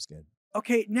 Sea of Love's good.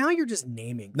 Okay, now you're just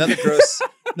naming.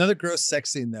 Another gross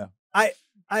sex scene though.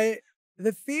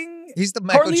 The thing. He's the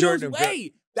Michael Carlito's Jordan.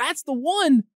 Way. That's the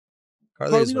one.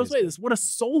 Carlito's Way. What a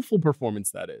soulful performance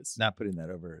that is. Not putting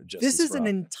that over. This is an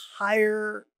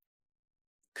entire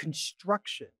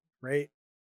construction, right?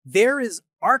 There is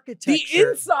architecture. The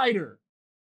Insider.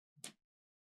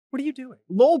 What are you doing?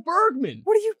 Lowell Bergman.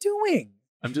 What are you doing?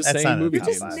 I'm just saying movie You're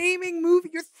just naming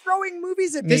movie. You're throwing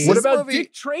movies at me. What about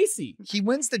Dick Tracy? He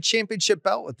wins the championship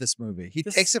belt with this movie. He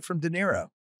takes it from De Niro.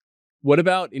 What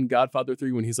about in Godfather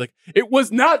 3 when he's like, it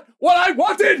was not what I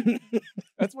wanted?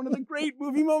 That's one of the great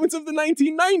movie moments of the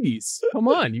 1990s. Come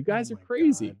on, you guys are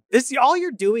crazy. God. This all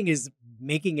you're doing is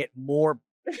making it more.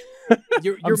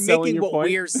 You're making what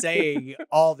we're saying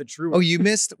all the truth. Oh, you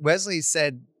missed. Wesley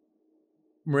said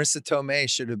Marissa Tomei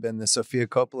should have been the Sofia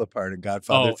Coppola part in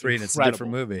Godfather 3, and it's a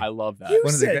different movie. I love that. You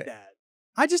said that.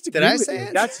 I just agree with you.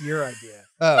 That's your idea.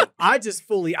 Oh, I'm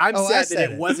sad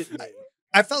that it wasn't me.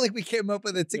 I felt like we came up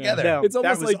with it together. Yeah, no, it's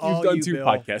almost like you've done two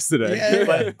podcasts today. Yeah.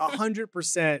 But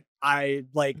 100%,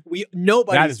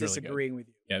 nobody's disagreeing with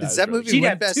you. Yeah, does that movie She'd win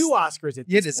have best? 2 Oscars at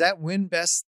this does point. that win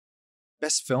best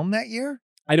film that year?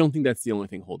 I don't think that's the only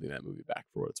thing holding that movie back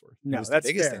for what it's worth. No, it was that's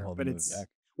the biggest fair, thing holding but the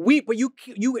movie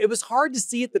back. It was hard to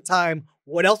see at the time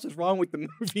what else was wrong with the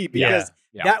movie because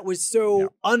that was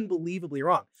so unbelievably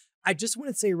wrong. I just want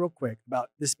to say real quick about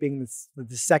this being this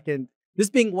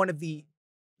being one of the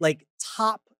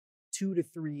top 2 to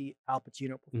 3 Al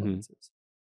Pacino performances.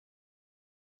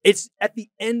 Mm-hmm. It's at the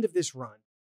end of this run.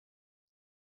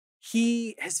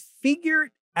 He has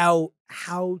figured out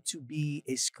how to be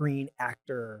a screen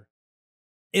actor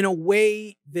in a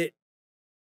way that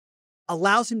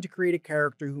allows him to create a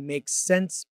character who makes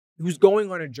sense, who's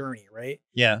going on a journey, right?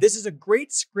 Yeah. This is a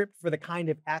great script for the kind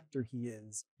of actor he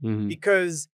is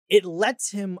because it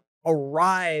lets him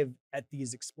arrive at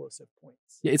these explosive points.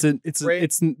 Yeah,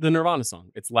 it's the Nirvana song.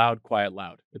 It's loud, quiet,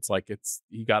 loud. It's like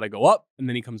you got to go up, and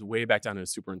then he comes way back down to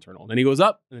his super internal. And then he goes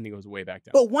up, and then he goes way back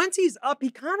down. But once he's up, he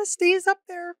kind of stays up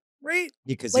there, right?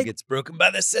 Because he gets broken by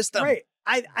the system, right?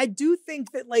 I do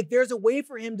think that there's a way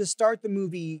for him to start the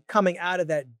movie coming out of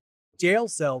that jail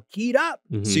cell keyed up.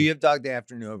 Mm-hmm. So you have Dog Day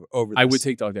Afternoon over this. I would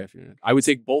take Dog Day Afternoon. I would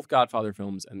take both Godfather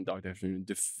films and Dog Day Afternoon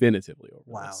definitively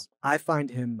over this. I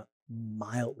find him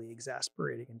mildly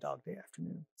exasperating in Dog Day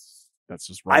Afternoon. That's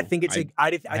just wrong. I think it's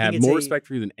I have more respect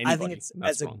for you than anybody. I think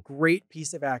it's a great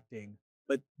piece of acting,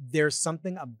 but there's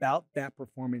something about that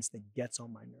performance that gets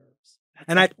on my nerves.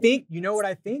 And I think, you know what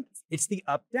I think? It's the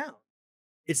up-down.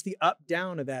 It's the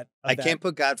up-down of that. I can't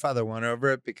put Godfather 1 over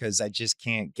it because I just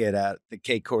can't get out the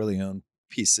K. Corleone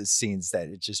scenes that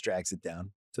it just drags it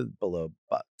down to below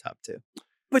top 2.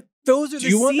 But those are Do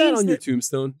you want that on your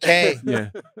tombstone? Kay. Yeah.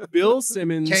 Bill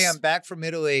Simmons. Kay, I'm back from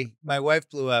Italy. My wife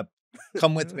blew up.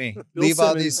 Come with me. Simmons. Leave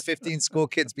all these 15 school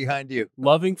kids behind you.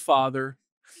 Loving father.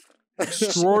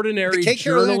 Extraordinary the K.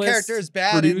 journalist, character is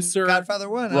bad producer, in Godfather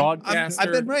 1. broadcaster.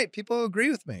 I've been right. People agree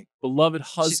with me. Beloved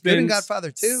husband. She's good in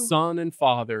Godfather 2. Son and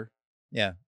father.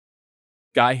 Yeah.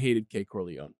 Guy hated K.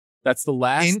 Corleone. That's the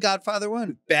last. In Godfather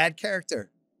 1. Bad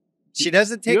character. She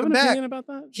doesn't take Do you him have an back. opinion about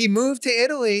that? He moved to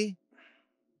Italy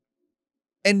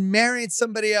and married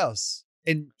somebody else.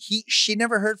 And she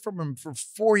never heard from him for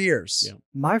 4 years.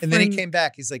 Yeah. And then he came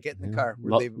back. He's like, get in the car.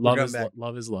 We're leaving. We're going back.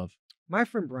 Love is love. My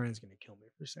friend Brian's going to kill me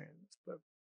for saying this, but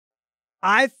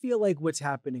I feel like what's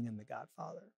happening in The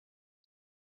Godfather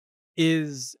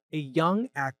is a young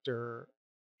actor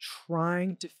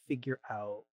trying to figure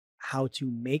out how to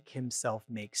make himself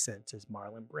make sense as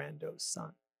Marlon Brando's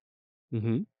son.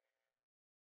 Mm-hmm.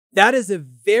 That is a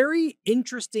very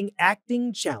interesting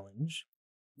acting challenge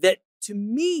that, to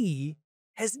me,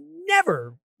 has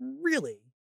never really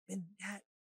been that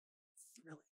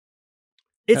thrilling.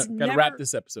 It's gotta wrap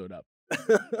this episode up.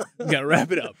 We gotta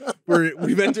wrap it up.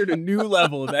 We've entered a new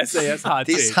level of SAS hot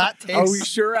takes. These hot takes. Are we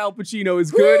sure Al Pacino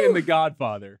is good in The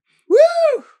Godfather?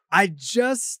 Woo! I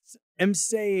just am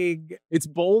saying it's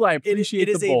bold. I appreciate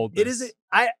the boldness.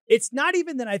 It's not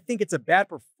even that I think it's a bad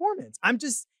performance. I'm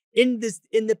just in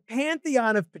the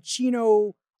pantheon of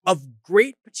Pacino, of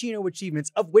great Pacino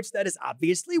achievements, of which that is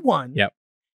obviously one. Yep.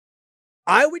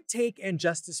 I would take And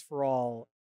Justice for All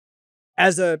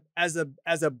as a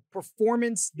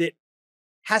performance that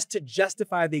has to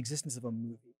justify the existence of a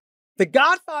movie. The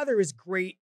Godfather is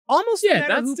great. Almost no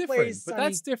matter who different. plays But Sonny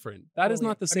that's different. That is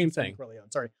not the same thing.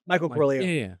 Michael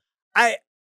Corleone. Yeah.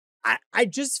 I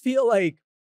just feel like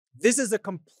this is a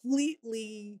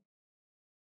completely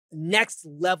next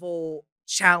level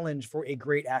challenge for a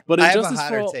great actor. But I have Injustice a for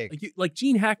hotter All, take. like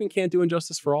Gene Hackman can't do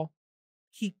Injustice for All.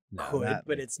 He could,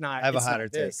 but it's not. I have a it's hotter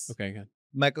not take. this. Okay, good.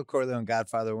 Michael Corleone,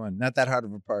 Godfather 1. Not that hard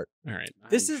of a part. All right.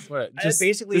 This is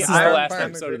basically this is the last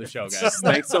episode of the show, guys.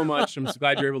 Thanks so much. I'm so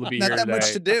glad you're able to be here today. Not that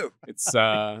much to do. It's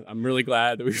I'm really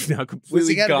glad that we've now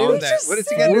completely gone. What does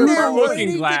he got to do?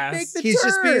 Looking glass. He's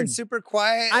just being super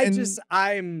quiet.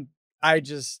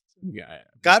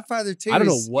 Godfather 2. I don't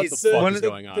know what the fuck is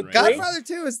going on right Godfather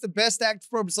 2 is the best act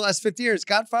performance the last 50 years.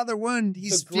 Godfather 1,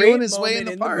 he's feeling his way in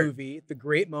the part. The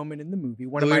great moment in the movie,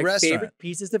 one of my favorite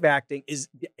pieces of acting is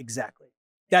exactly.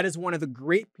 That is one of the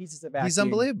great pieces of acting. He's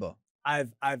unbelievable.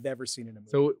 I've ever seen in a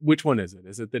movie. So which one is it?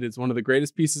 Is it that it's one of the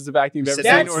greatest pieces of acting you've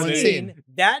ever seen?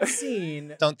 That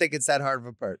scene. Don't think it's that hard of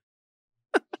a part.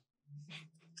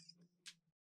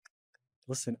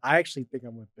 Listen, I actually think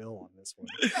I'm with Bill on this one.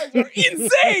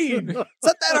 Insane! It's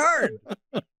not that hard.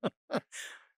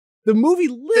 The movie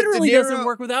literally doesn't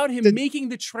work without him making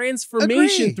the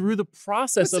transformation through the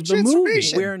process of the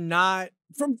movie. We're not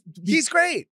He's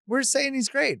great. We're saying he's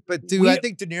great. But I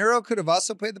think De Niro could have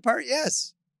also played the part?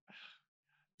 Yes.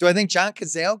 Do I think John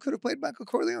Cazale could have played Michael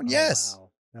Corleone? Yes. Wow.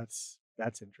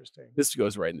 That's interesting. This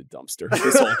goes right in the dumpster.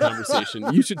 This whole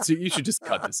conversation. You should just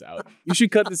cut this out. You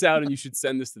should cut this out and you should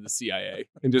send this to the CIA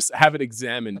and just have it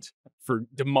examined for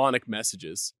demonic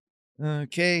messages.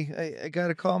 Okay, I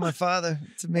gotta call my father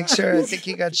to make sure. I think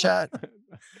he got shot.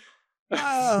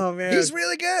 Oh man, he's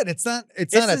really good. It's not a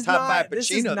top 5 Pacino.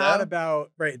 This is not about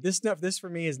This for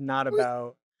me is not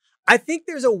about. I think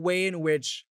there's a way in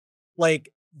which,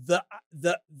 like, the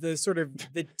sort of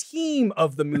the team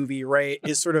of the movie, right,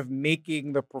 is sort of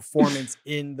making the performance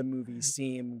in the movie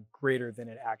seem greater than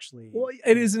it actually. Well,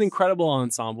 it is an incredible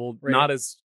ensemble, right? Not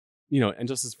as. And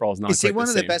Justice for All is not. Is he one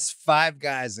of the best 5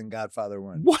 guys in Godfather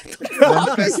 1? What? One of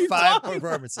the best 5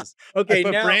 performances. Okay,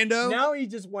 now Brando. Now he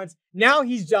just wants. Now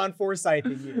he's John Forsythe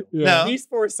in you. Yeah. No, he's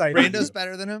Forsythe. Brando's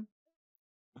better than him.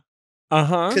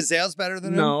 Cazale's better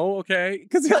than him. No, okay.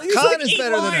 Because Khan is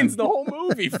better than him. The whole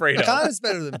movie, Fredo. Khan is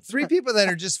better than him. 3 people that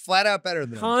are just flat out better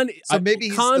than him. So maybe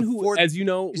he's Khan, the fourth. Who, as you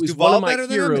know, is Duvall one of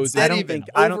my heroes. I don't think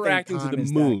overacting Khan to the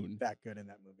is moon. That good in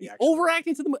that movie. Actually.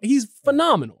 Overacting to the moon. He's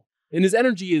phenomenal. And his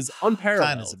energy is unparalleled.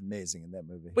 Khan is amazing in that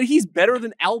movie. But he's better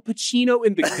than Al Pacino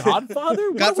in The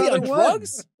Godfather? Godfather on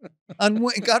drugs?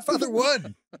 Godfather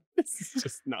 1. This is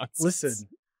just nuts. Listen,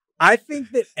 I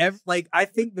think that I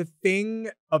think the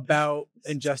thing about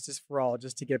Injustice for All,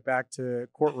 just to get back to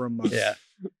Courtroom Month,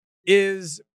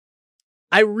 is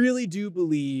I really do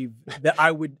believe that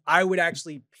I would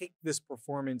actually pick this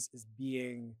performance as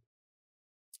being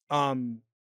the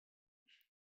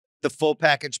full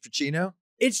package Pacino.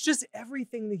 It's just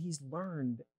everything that he's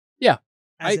learned. Yeah.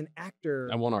 As an actor.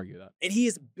 I won't argue that. And he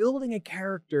is building a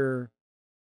character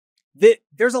that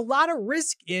there's a lot of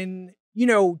risk in,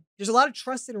 there's a lot of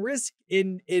trust and risk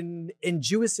in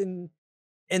Jewis and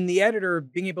the editor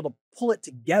being able to pull it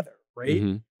together, right?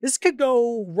 Mm-hmm. This could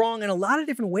go wrong in a lot of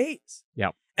different ways.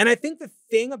 Yeah. And I think the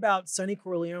thing about Sonny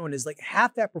Corleone is like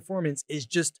half that performance is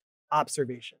just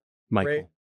observation. Michael. Right?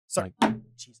 Sorry.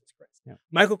 Jesus Christ. Yeah.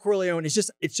 Michael Corleone is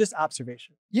just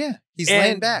observation. Yeah. He's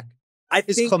laying back.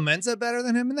 Is Clemenza better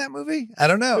than him in that movie? I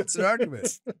don't know. It's an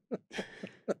argument.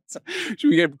 Should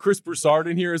we get Chris Broussard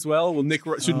in here as well? Nick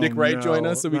Wright join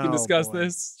us so we can discuss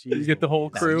this? You get the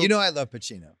whole crew. I love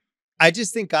Pacino. I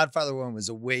just think Godfather 1 was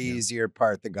a way easier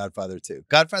part than Godfather 2.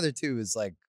 Godfather 2 is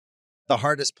like the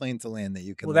hardest plane to land that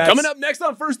you can land. Coming up next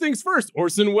on First Things First,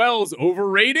 Orson Welles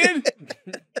overrated?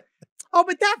 Oh,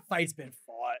 but that fight's been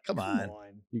fought. Come on.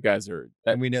 You guys are.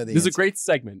 And we know this is a great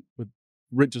segment with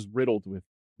just riddled with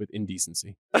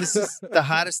indecency. This is the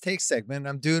hottest take segment.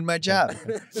 I'm doing my job.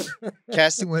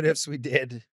 Casting What Ifs we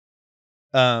did.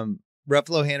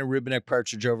 Ruffalo, Hannah, Rubinek,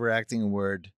 Partridge overacting a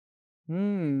word.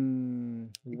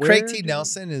 Craig T.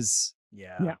 Nelson is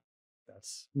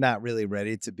that's not really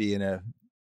ready to be in a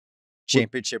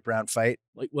championship round fight.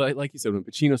 Like you said, when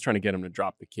Pacino's trying to get him to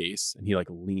drop the case and he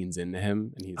leans into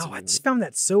him and he's I just found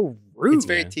that so rude. It's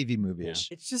very TV movie-ish.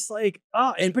 It's just like,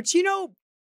 and Pacino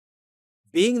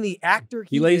being the actor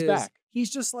he lays back. He's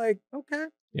just like, okay.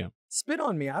 Yeah. Spit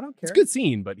on me. I don't care. It's a good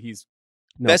scene, but he's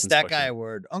Best that guy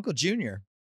award. Uncle Junior.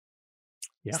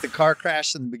 Yeah. It's the car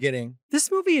crash in the beginning. This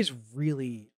movie is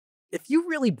really, if you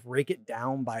really break it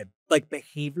down by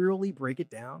behaviorally break it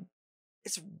down,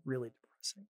 it's really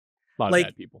depressing. A lot of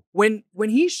bad people. When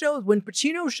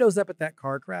Pacino shows up at that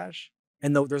car crash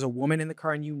and there's a woman in the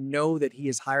car and you know that he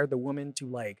has hired the woman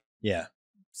to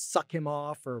suck him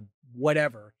off or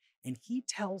whatever. And he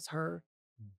tells her,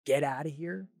 get out of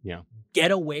here. Yeah.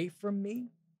 Get away from me.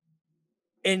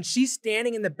 And she's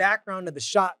standing in the background of the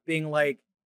shot being like,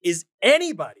 is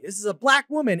anybody, this is a black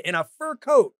woman in a fur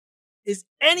coat, is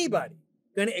anybody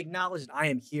going to acknowledge that I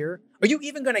am here? Are you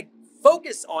even going to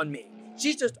focus on me?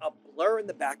 She's just a blur in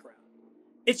the background.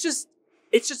 It's just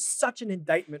such an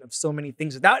indictment of so many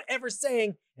things without ever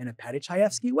saying in a Patty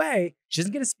Chayefsky way. She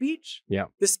doesn't get a speech. Yeah.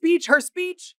 Her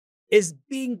speech is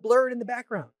being blurred in the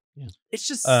background. Yeah. It's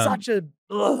just such a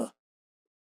ugh.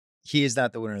 He is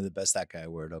not the winner of the Best That Guy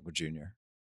award, Uncle Junior.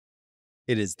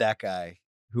 It is that guy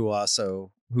who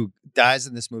dies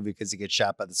in this movie because he gets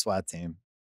shot by the SWAT team,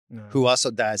 who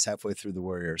also dies halfway through The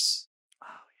Warriors. Oh,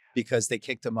 yeah. Because they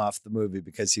kicked him off the movie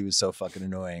because he was so fucking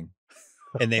annoying.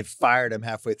 And they fired him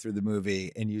halfway through the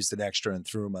movie and used an extra and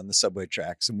threw him on the subway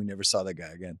tracks. And we never saw that guy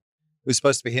again. It was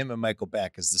supposed to be him and Michael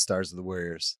Beck as the stars of The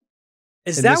Warriors.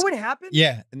 Is that what happened?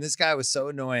 Yeah. And this guy was so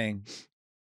annoying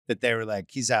that they were like,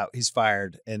 he's out, he's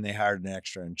fired. And they hired an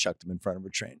extra and chucked him in front of a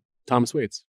train. Thomas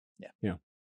Waits. Yeah. Yeah.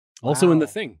 Also in The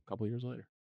Thing a couple years later.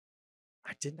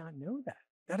 I did not know that.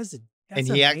 That's and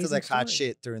he acted like story. hot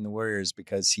shit during The Warriors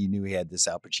because he knew he had this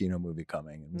Al Pacino movie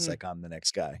coming and was like, I'm the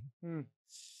next guy.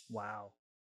 Wow.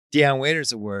 Deion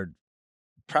Waiters award,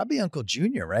 probably Uncle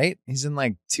Junior, right? He's in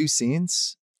like 2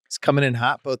 scenes. He's coming in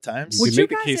hot both times. Would you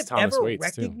guys have ever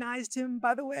recognized him,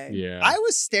 by the way? Yeah. I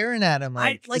was staring at him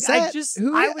like, I was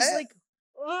like,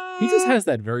 he just has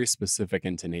that very specific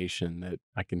intonation that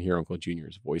I can hear Uncle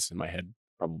Junior's voice in my head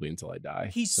probably until I die.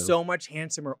 He's so much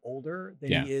handsomer older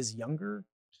than he is younger.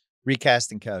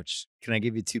 Recasting couch. Can I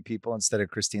give you 2 people instead of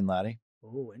Christine Lottie?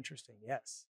 Oh, interesting.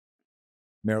 Yes.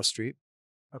 Meryl Streep.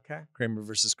 Okay. Kramer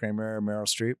versus Kramer or Meryl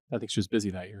Streep. I think she was busy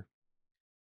that year.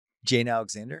 Jane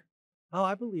Alexander. Oh,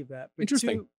 I believe that. But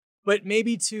interesting.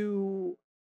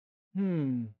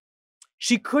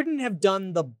 She couldn't have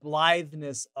done the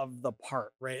blitheness of the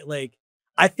part, right? Like,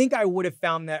 I think I would have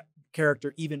found that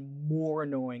character even more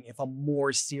annoying if a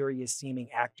more serious seeming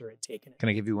actor had taken it. Can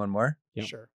I give you one more? Yep.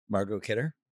 Sure. Margot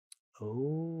Kidder.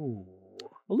 Oh.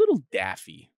 A little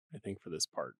daffy, I think, for this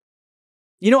part.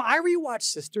 You know, I rewatched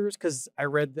Sisters because I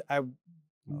read I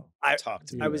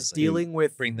was dealing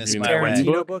with Bring this the my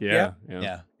Tarantino book. Yeah.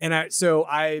 And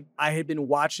I had been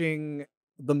watching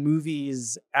the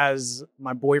movies as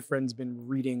my boyfriend's been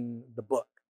reading the book.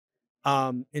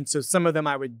 And so some of them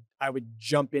I would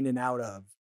jump in and out of.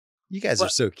 You guys are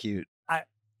so cute.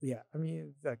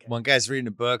 Okay. One guy's reading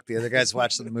a book, the other guy's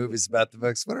watching the movies about the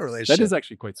books. What a relationship. That is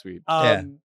actually quite sweet.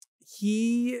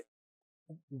 He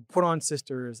put on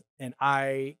Sisters and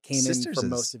I came in for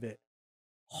most of it.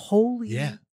 Holy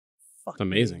fucking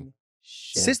amazing.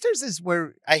 Shit. Sisters is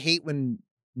where I hate when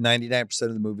 99%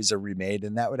 of the movies are remade,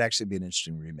 and that would actually be an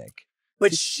interesting remake.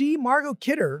 But Margot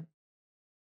Kidder,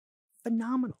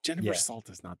 phenomenal. Jennifer Salt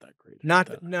is not that great.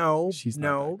 She's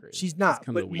not.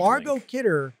 But Margot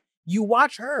Kidder, you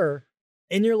watch her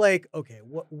and you're like, okay,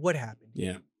 what happened?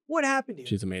 Yeah. What happened here?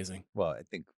 She's amazing. Well, I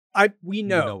think we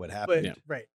know what happened. But,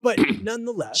 right. But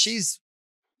nonetheless. She's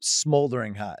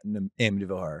smoldering hot in Amityville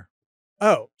Horror.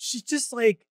 Oh, she's just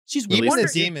like, she's even the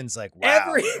demon's like,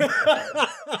 wow.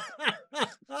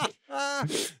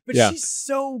 But she's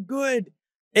so good.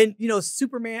 And,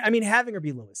 Superman, having her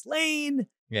be Lois Lane.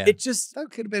 Yeah. It just. That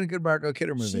could have been a good Margot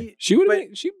Kidder movie. She would have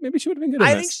maybe she would have been good at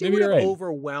this. I think she would have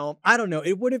overwhelmed. I don't know.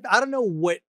 I don't know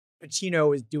what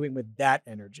Pacino is doing with that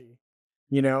energy.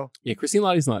 Yeah, Christine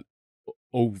Lottie's not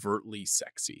overtly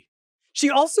sexy. She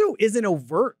also isn't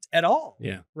overt at all.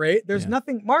 Yeah. Right? There's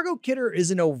nothing. Margot Kidder is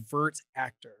an overt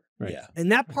actor. Right. Yeah.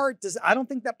 And that part I don't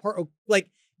think that part, like,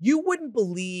 you wouldn't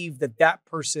believe that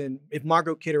person, if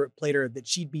Margot Kidder had played her, that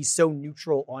she'd be so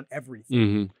neutral on everything.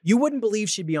 Mm-hmm. You wouldn't believe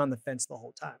she'd be on the fence the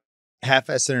whole time.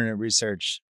 Half-assed internet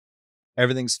research.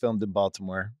 Everything's filmed in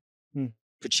Baltimore.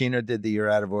 Pacino did the You're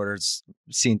Out of Orders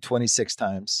seen 26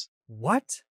 times.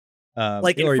 What?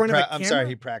 Like in front of a camera? I'm sorry,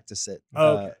 he practiced it.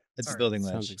 Okay. It's building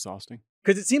ledge. Sounds exhausting.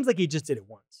 Because it seems like he just did it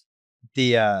once.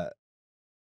 The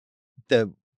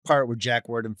part where Jack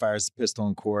Warden fires the pistol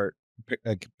in court,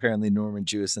 apparently Norman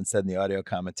Jewison said in the audio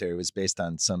commentary, was based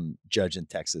on some judge in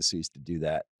Texas who used to do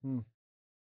that.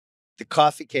 The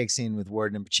coffee cake scene with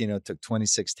Warden and Pacino took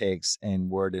 26 takes, and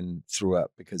Warden threw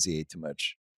up because he ate too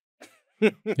much.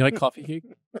 You like coffee cake?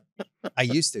 I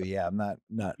used to, yeah. I'm not.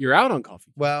 You're out on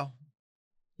coffee. Well,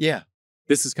 yeah.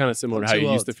 This is kind of similar I'm to how too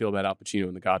you used old. to feel about Al Pacino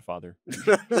in The Godfather.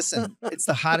 Listen, it's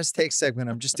the hottest take segment.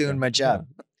 I'm just doing my job.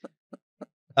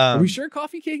 Are we sure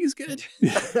coffee cake is good?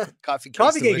 Coffee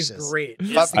cake is great.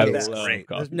 Coffee I cake is love great.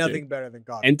 coffee There's nothing cake. better than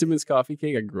coffee. Entenmann's coffee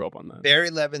cake. I grew up on that.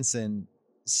 Barry Levinson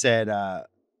said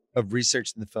of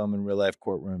researching the film in real life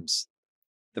courtrooms,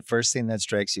 the first thing that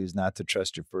strikes you is not to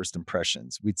trust your first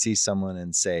impressions. We'd see someone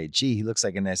and say, gee, he looks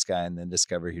like a nice guy, and then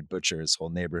discover he'd butcher his whole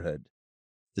neighborhood.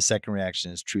 The second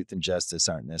reaction is truth and justice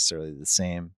aren't necessarily the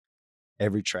same.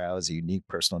 Every trial is a unique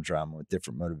personal drama with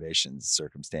different motivations,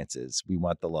 circumstances. We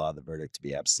want the law, the verdict to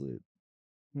be absolute.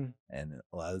 And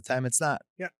a lot of the time it's not.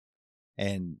 Yeah.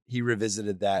 And he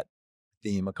revisited that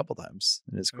theme a couple times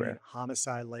in his career.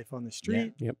 Homicide, Life on the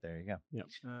Street. Yep. There you go. Yep.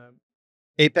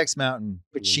 Apex Mountain.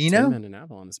 Tin Pacino? Men and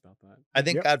Avalon is about that. I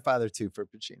think Godfather 2 for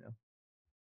Pacino.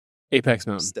 Apex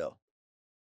Mountain. Still.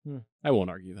 I won't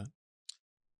argue that.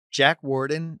 Jack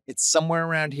Warden. It's somewhere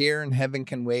around here and Heaven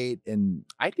Can Wait. And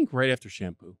I think right after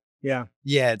Shampoo. Yeah.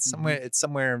 yeah, it's somewhere It's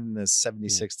somewhere in the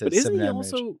 76 to But isn't he 79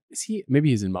 also, range. is he, maybe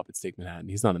he's in Muppets Take Manhattan.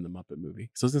 He's not in the Muppet movie.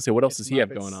 So I was going to say, what else does he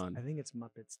have going on? I think it's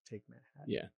Muppets Take Manhattan.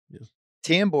 Yeah.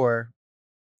 Tambor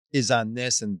is on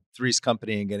this and Three's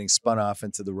Company and getting spun off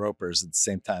into the Ropers at the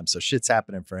same time. So shit's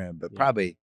happening for him, but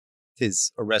probably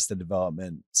his Arrested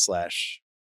Development /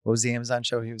 what was the Amazon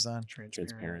show he was on?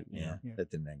 Transparent. Yeah.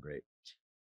 That didn't end great.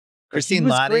 But Christine he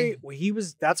was Lottie.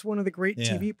 great. That's one of the great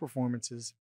TV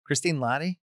performances. Christine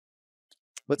Lottie.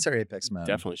 What's her Apex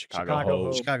Mountain? Definitely Chicago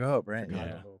Hope. Chicago Hope, right?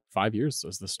 Yeah. 5 years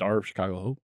as the star of Chicago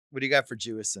Hope. What do you got for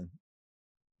Jewison?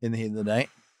 In the Heat of the Night?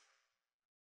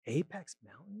 Apex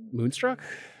Mountain? Moonstruck?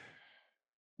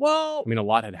 Well, I mean, a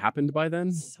lot had happened by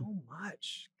then. So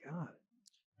much. God.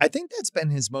 I think that's been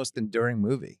his most enduring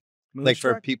movie. Like for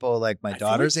Moonstruck? people like my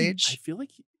daughter's age. I feel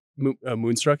like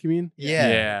Moonstruck, you mean?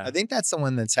 Yeah. I think that's the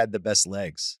one that's had the best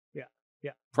legs.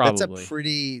 Yeah.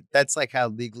 Probably. That's like how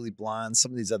Legally Blonde,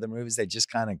 some of these other movies, they just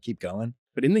kind of keep going.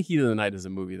 But In the Heat of the Night is a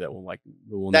movie that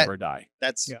will never die.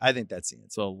 I think that's the answer.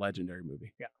 It's a legendary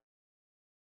movie. Yeah.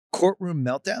 Courtroom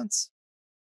Meltdowns?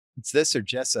 It's this or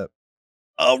Jessup?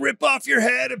 I'll rip off your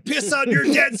head and piss on your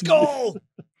dead skull.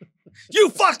 You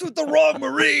fucked with the wrong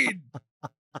Marine.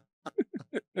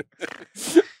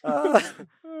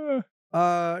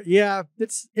 Yeah,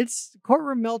 it's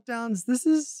Courtroom Meltdowns. This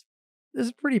is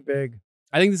pretty big.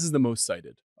 I think this is the most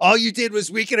cited. All you did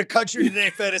was Week in a Country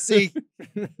today, Fennessey.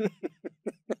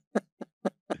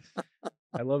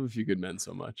 I love A Few Good Men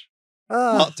so much.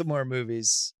 Baltimore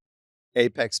movies.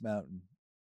 Apex Mountain.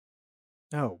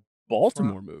 Oh,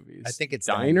 Baltimore movies. I think it's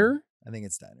Diner. I think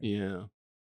it's Diner. Yeah.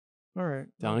 All right.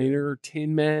 Diner,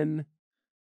 Tin Men. I'm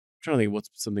trying to think of what's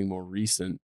something more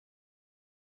recent.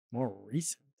 More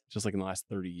recent? Just like in the last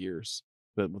 30 years.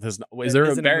 But is there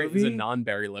Is a it a movie?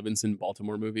 non-Barry Levinson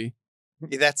Baltimore movie?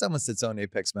 Yeah, that's almost its own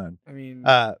Apex Mountain. I mean,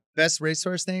 best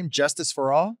racehorse name, Justice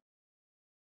for All.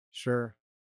 Sure.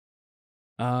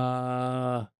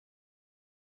 What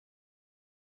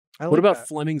about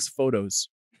Fleming's Photos?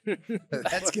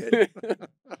 That's good.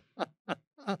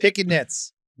 Picket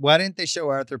Nits. Why didn't they show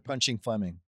Arthur punching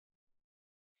Fleming?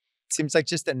 Seems like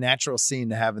just a natural scene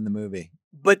to have in the movie.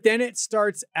 But then it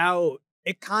starts out.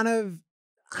 It kind of,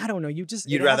 I don't know. You'd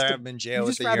rather have him in jail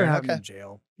with the urine? You just rather have him in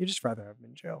jail. You just rather have him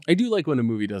in jail. I do like when a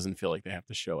movie doesn't feel like they have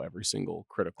to show every single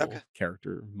critical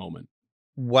character moment.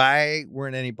 Why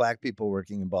weren't any black people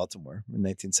working in Baltimore in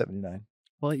 1979?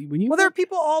 Well, there are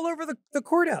people all over the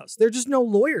courthouse. There are just no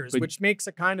lawyers, which makes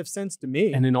a kind of sense to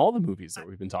me. And in all the movies that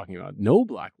we've been talking about, no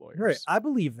black lawyers. Right. I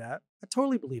believe that. I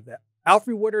totally believe that.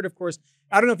 Alfre Woodard, of course.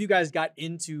 I don't know if you guys got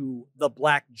into the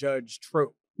black judge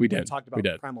trope. We did. We talked about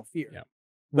Primal Fear. Yeah.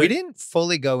 We didn't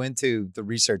fully go into the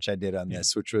research I did on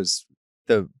this, which was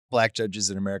the black judges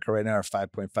in America right now are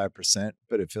 5.5%,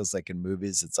 but it feels like in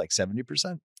movies it's like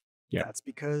 70%. Yeah. That's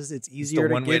because it's easier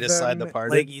to one way to slide the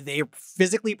pardon. Like they're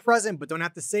physically present, but don't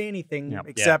have to say anything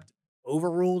except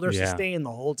overruled or sustained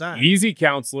the whole time. Easy,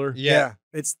 counselor. Yeah.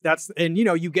 You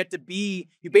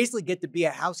basically get to be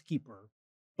a housekeeper,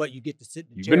 but you get to sit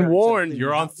in the You've chair. been warned.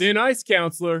 You're on thin ice,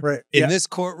 counselor. Right. In this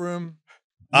courtroom,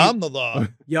 I'm the law.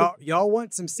 Y'all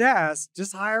want some sass?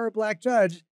 Just hire a black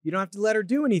judge. You don't have to let her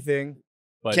do anything.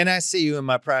 But can I see you in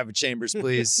my private chambers,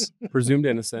 please? Presumed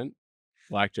innocent,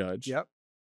 black judge. Yep.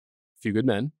 Few Good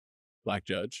Men, black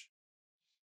judge.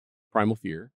 Primal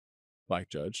Fear, black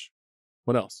judge.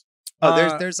 What else? Oh,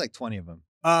 there's like 20 of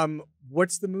them.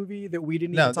 What's the movie that we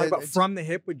didn't even talk about? From the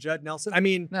Hip with Judd Nelson. I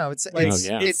mean, no, it's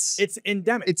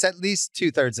endemic. It's at least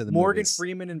 2/3 of the Morgan movies.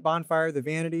 Freeman and Bonfire of the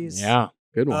Vanities. Yeah,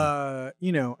 good one. I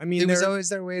mean, it was always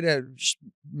their way to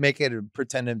make it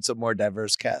pretend it's a more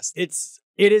diverse cast. It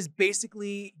is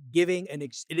basically giving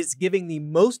the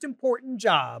most important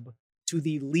job to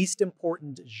the least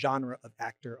important genre of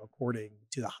actor, according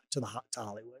to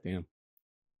Hollywood. Damn.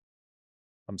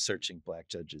 I'm searching black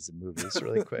judges in movies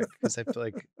really quick because I feel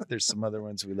like there's some other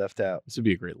ones we left out. This would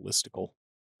be a great listicle.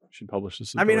 Should publish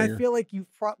this. I mean, I feel like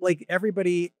like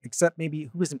everybody except maybe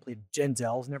who hasn't played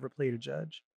Denzel's never played a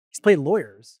judge. He's played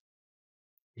lawyers.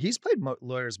 He's played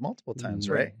lawyers multiple times,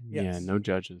 right? Yes. Yeah, no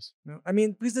judges. No, I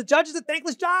mean, because the judge is a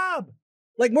thankless job.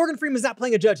 Like Morgan Freeman's not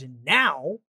playing a judge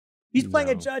now. He's playing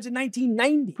a judge in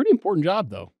 1990. Pretty important job,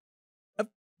 though.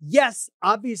 Yes,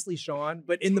 obviously, Sean,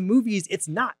 but in the movies, it's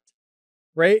not.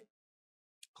 Right?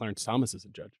 Clarence Thomas is a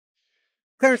judge.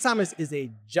 Clarence Thomas is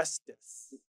a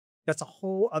justice. That's a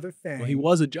whole other thing. Well, he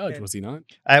was a judge, was he not?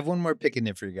 I have one more pick and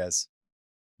nip for you guys.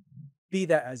 Be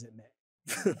that as it may.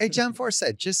 Hey, John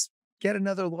Forsythe, just get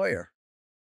another lawyer.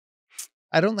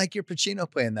 I don't like your Pacino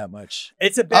plan that much.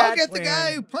 It's a bad I'll get plan, the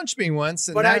guy who punched me once,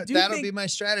 and but that'll be my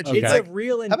strategy. It's a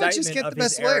real How indictment about just get the of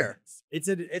best his lawyer? arrogance.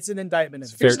 It's an indictment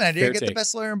of Here's an idea. fair Get the take.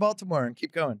 best lawyer in Baltimore and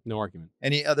keep going. No argument.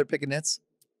 Any other pick and nits?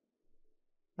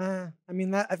 I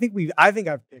think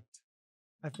I've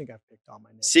picked all my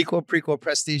nits. Sequel, prequel,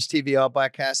 prestige TV, all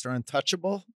black cast, or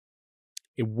untouchable?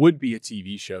 It would be a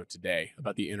TV show today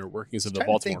about the inner workings of the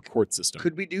Baltimore court system.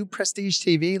 Could we do prestige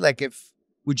TV? Like,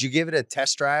 would you give it a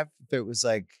test drive if it was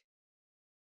like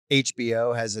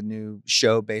HBO has a new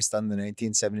show based on the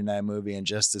 1979 movie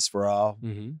Injustice for All,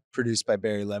 produced by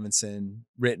Barry Levinson,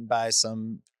 written by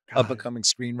some up-and-coming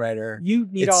screenwriter. You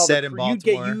need it's all set in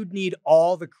Baltimore. You'd need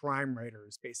all the crime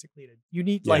writers basically.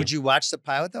 Would you watch the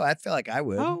pilot though? I feel like I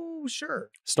would. Oh,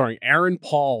 sure. Starring Aaron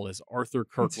Paul as Arthur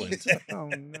Kirkland. Oh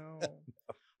no.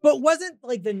 But wasn't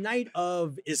like the night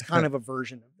of is kind of a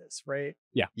version of this, right?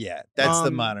 Yeah. Yeah. That's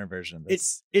the modern version of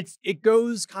this. It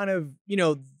goes kind of,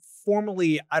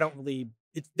 formally,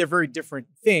 they're very different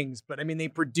things, but I mean,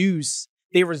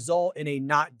 they result in a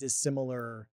not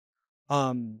dissimilar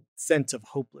sense of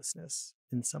hopelessness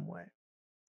in some way.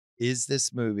 Is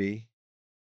this movie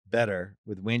better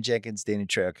with Wayne Jenkins, Danny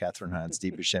Trejo, Catherine Hahn,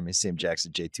 Steve Buscemi, Sam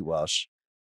Jackson, J.T. Walsh,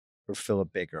 or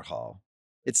Philip Baker Hall?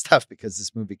 It's tough because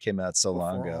this movie came out so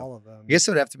long ago. All of them. I guess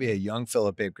it would have to be a young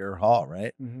Philip Baker Hall,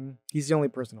 right? Mm-hmm. He's the only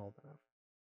person old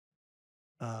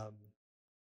enough.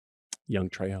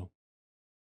 Young Trejo.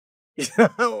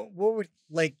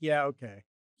 Okay.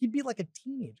 He'd be like a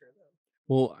teenager though.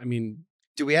 Well, I mean,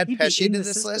 do we add Pesci to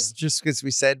this system. list just because we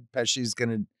said Pesci's going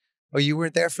to? Oh, you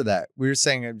weren't there for that. We were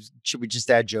saying, should we just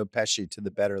add Joe Pesci to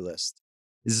the better list?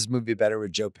 Is this movie better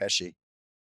with Joe Pesci?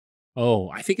 Oh,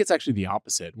 I think it's actually the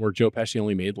opposite, where Joe Pesci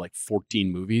only made like 14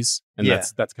 movies, and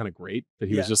that's kind of great. That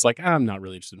he was just like, I'm not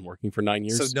really interested in working for 9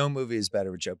 years. So no movie is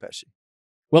better with Joe Pesci.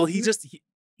 Well,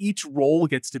 each role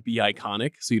gets to be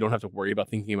iconic, so you don't have to worry about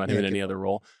thinking about him in any other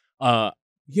role.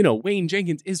 Wayne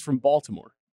Jenkins is from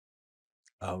Baltimore.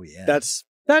 Oh yeah, that's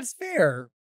fair,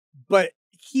 but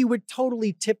he would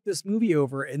totally tip this movie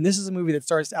over, and this is a movie that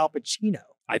stars Al Pacino.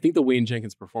 I think the Wayne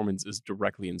Jenkins performance is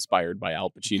directly inspired by Al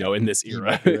Pacino in this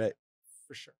era. Right.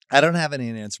 For sure. I don't have any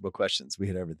unanswerable questions. We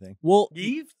hit everything. Well,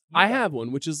 I have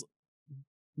one, which is,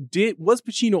 was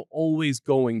Pacino always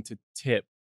going to tip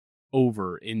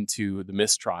over into the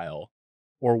mistrial,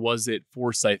 or was it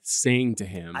Forsythe saying to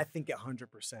him? I think 100%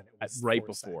 it was right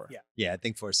Forsythe. before. Yeah, I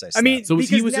think Forsythe. I mean, so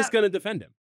he was just going to defend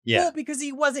him. Yeah. Well, because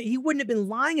he wouldn't have been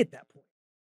lying at that point.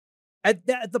 At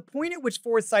the point at which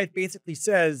Forsythe basically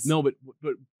says no,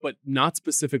 but not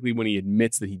specifically when he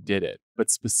admits that he did it,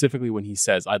 but specifically when he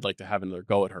says, "I'd like to have another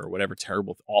go at her," or whatever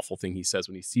terrible, awful thing he says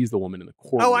when he sees the woman in the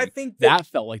courtroom. Oh, I think that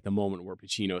felt like the moment where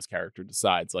Pacino's character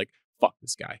decides, like, "Fuck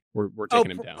this guy, we're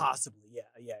taking him down." Possibly,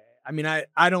 yeah. I mean,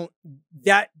 I don't.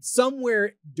 That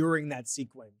somewhere during that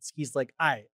sequence, he's like,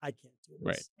 I can't do this.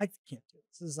 Right. I can't do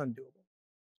this. This is undoable.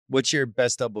 What's your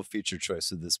best double feature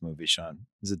choice of this movie, Sean?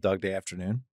 Is it Dog Day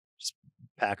Afternoon? Just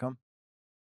pack them.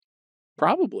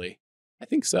 Probably, I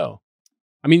think so.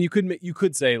 I mean, you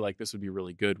could say like this would be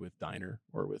really good with Diner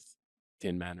or with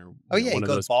Tin Man or one of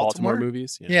those Baltimore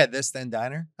movies. Yeah, this then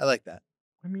Diner. I like that.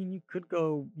 I mean, you could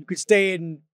stay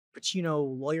in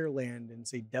Pacino lawyer land and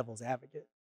say Devil's Advocate.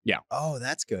 Yeah. Oh,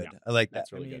 that's good. Yeah. I like that.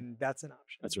 That's really good. That's an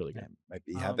option. That's really good. That might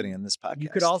be happening in this podcast. You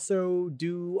could also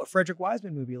do a Frederick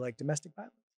Wiseman movie like Domestic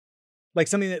Violence, like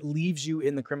something that leaves you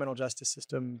in the criminal justice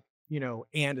system,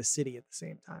 and a city at the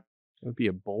same time. It would be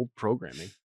a bold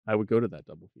programming. I would go to that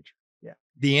double feature. Yeah.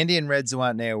 The Indian Red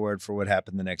Zawantne Award for what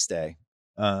happened the next day.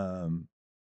 Arthur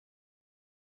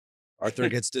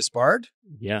gets disbarred.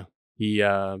 Yeah. He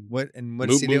what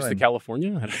is he doing? Moves to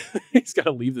California. He's got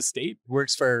to leave the state.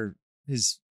 Works for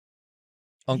his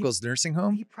uncle's nursing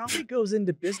home. He probably goes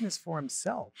into business for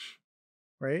himself,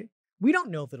 right? We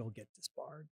don't know if it'll get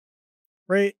disbarred,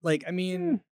 right? Like, I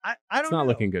mean, I don't know. It's not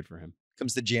looking good for him.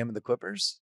 Comes the jam of the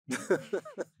Clippers. I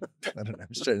don't know. I'm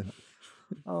just trying to...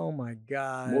 Oh my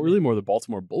God. Well, really more the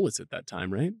Baltimore Bullets at that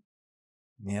time, right?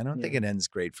 Yeah, I don't think it ends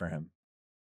great for him.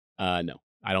 No,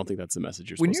 I don't think that's the message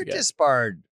you're when supposed you're to get.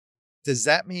 Disbarred, does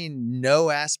that mean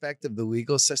no aspect of the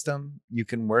legal system you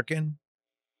can work in?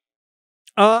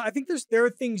 I think there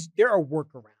are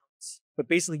workarounds, but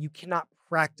basically you cannot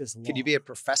practice law. Could you be a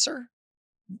professor?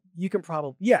 You can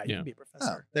probably, you can be a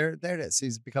professor. Oh, there it is.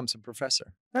 He's becomes a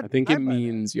professor. I think it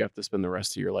means you have to spend the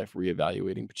rest of your life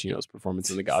reevaluating Pacino's performance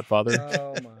in The Godfather.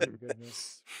 Oh my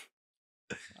goodness.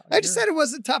 I just said it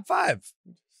wasn't top 5.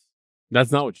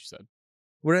 That's not what you said.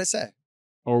 What did I say?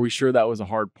 Or are we sure that was a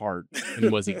hard part?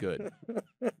 And was he good?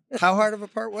 How hard of a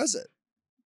part was it?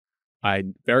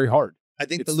 Very hard. I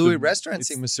think the Louis restaurant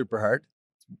scene was super hard.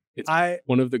 It's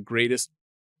one of the greatest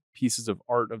pieces of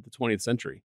art of the 20th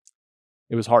century.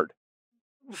 It was hard.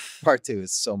 Part 2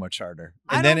 is so much harder.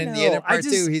 And then in the end of part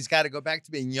 2, he's got to go back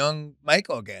to being young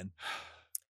Michael again.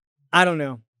 I don't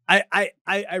know. I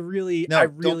really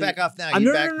don't back off now.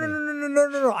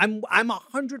 No. I'm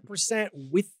 100%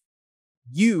 with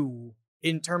you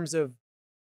in terms of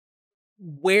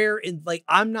where in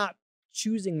I'm not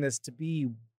choosing this to be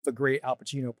the great Al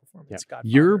Pacino performance. Yeah.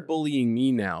 You're bullying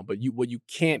me now, but what you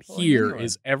can't hear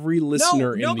is every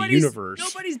listener in the universe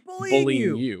nobody's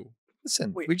bullying you.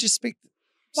 Listen, we just speak.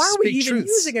 Why are we even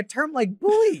using a term like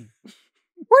bully?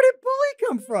 Where did bully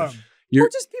come from? We're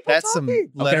just people that's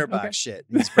talking. Some letterbox shit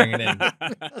he's bringing in.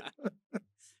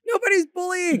 Nobody's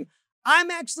bullying.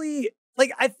 I'm actually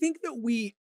I think that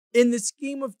we, in the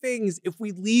scheme of things, if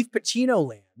we leave Pacino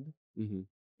land,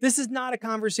 this is not a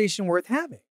conversation worth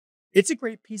having. It's a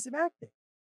great piece of acting.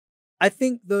 I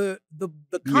think the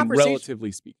conversation,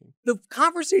 relatively speaking, the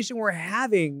conversation we're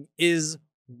having is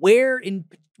where in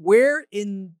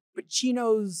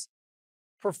Pacino's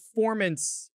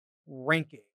performance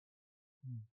ranking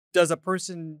does a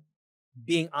person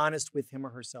being honest with him or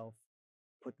herself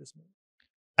put this movie?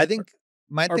 I think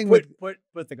my thing put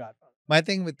The Godfather. My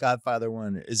thing with Godfather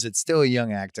 1 is it's still a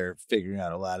young actor figuring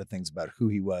out a lot of things about who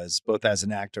he was, both as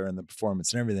an actor and the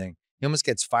performance and everything. He almost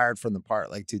gets fired from the part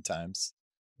 2 times.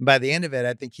 And by the end of it,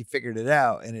 I think he figured it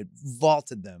out, and it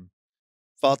vaulted him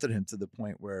to the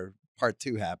point where part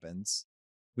 2 happens,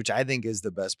 which I think is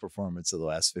the best performance of the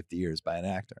last 50 years by an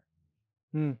actor.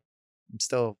 I'm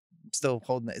still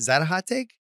holding it. Is that a hot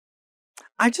take?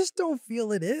 I just don't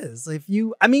feel it is.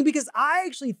 Because I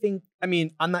actually think,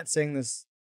 I'm not saying this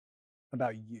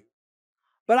about you,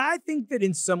 but I think that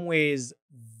in some ways,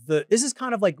 this is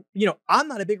kind of I'm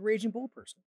not a big Raging Bull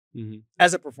person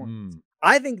as a performance.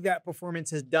 I think that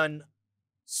performance has done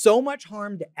so much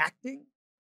harm to acting.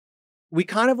 We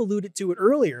kind of alluded to it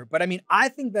earlier, but I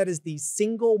think that is the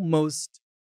single most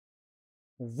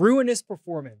ruinous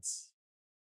performance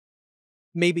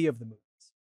maybe of the movies.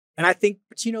 And I think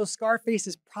Pacino's Scarface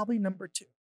is probably number 2.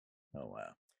 Oh,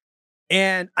 wow.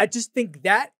 And I just think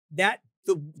that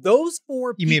those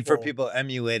 4 people. You mean for people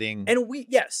emulating? And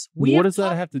what does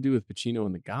that have to do with Pacino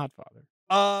and The Godfather?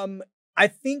 I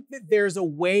think that there's a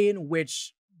way in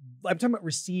which, I'm talking about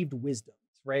received wisdoms,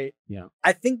 right? Yeah.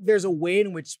 I think there's a way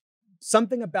in which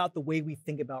something about the way we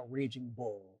think about Raging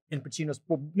Bull and Pacino's,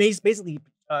 basically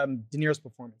De Niro's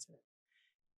performance in it.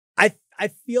 I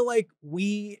feel like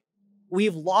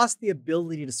we've lost the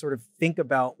ability to sort of think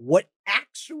about what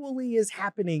actually is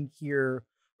happening here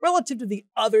relative to the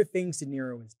other things De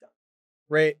Niro has done,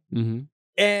 right?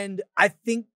 And I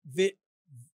think that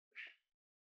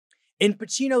in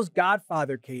Pacino's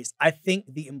Godfather case, I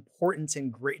think the importance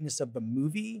and greatness of the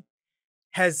movie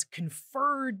has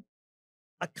conferred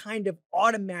a kind of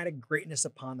automatic greatness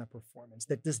upon the performance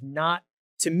that does not,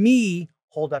 to me,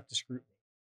 hold up to scrutiny.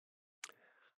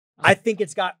 I think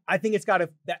it's got an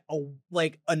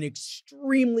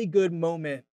extremely good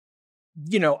moment.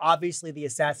 Obviously the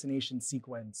assassination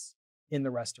sequence in the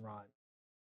restaurant.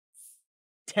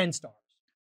 10 stars.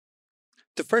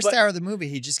 The first hour of the movie,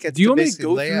 he just gets do you to want me to basically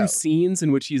go through out scenes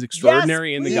in which he's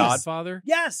extraordinary in The Godfather?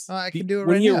 Yes. I can do it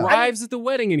when right he now. arrives at the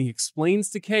wedding and he explains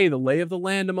to Kay the lay of the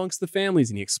land amongst the families,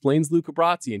 and he explains Luca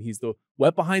Brasi, and he's the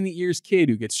wet behind the ears kid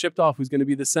who gets shipped off who's going to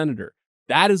be the senator.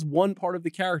 That is one part of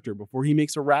the character before he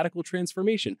makes a radical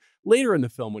transformation. Later in the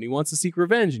film, when he wants to seek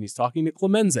revenge and he's talking to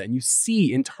Clemenza, and you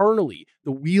see internally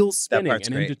the wheels spinning and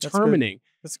him determining.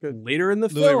 That's good. Later in the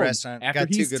Louis film, Restaurant.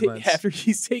 after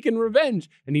he's taken revenge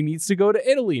and he needs to go to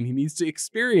Italy and he needs to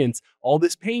experience all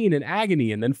this pain and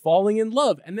agony and then falling in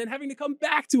love and then having to come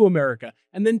back to America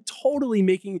and then totally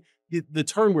making the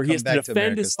turn where he has to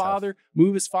defend his father,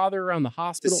 move his father around the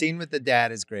hospital. The scene with the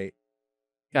dad is great.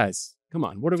 Guys, come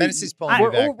on. What are Fennessey's pulling me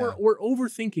back now. We're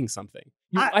overthinking something.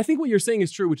 I think what you're saying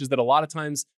is true, which is that a lot of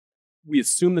times we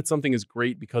assume that something is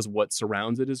great because what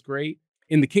surrounds it is great.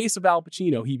 In the case of Al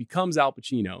Pacino, he becomes Al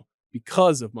Pacino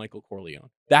because of Michael Corleone.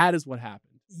 That is what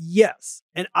happened. Yes.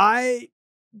 And the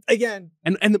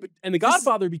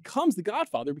Godfather becomes the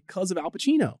Godfather because of Al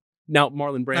Pacino. Now,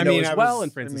 Marlon Brando as well,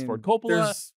 and Francis Ford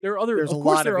Coppola. There are other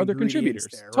contributors.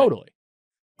 There, right? Totally.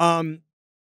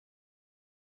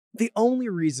 The only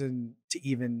reason to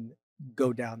even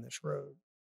go down this road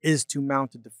is to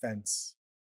mount a defense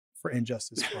for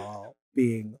Injustice for All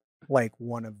being like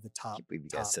one of the top. I can't believe you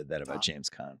guys said that about James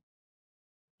Caan.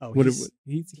 Oh, he's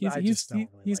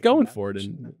going for it,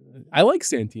 and I like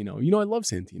Santino. You know, I love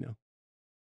Santino.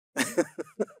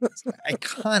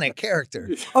 Iconic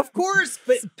character, of course,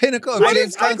 but pinnacle of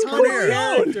James Caan's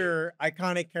career.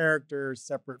 Iconic character,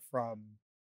 separate from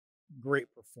great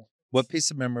performance. What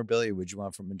piece of memorabilia would you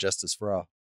want from Injustice for All?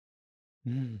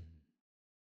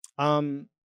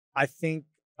 I think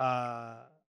the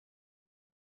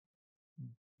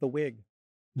wig.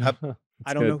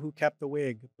 I don't know who kept the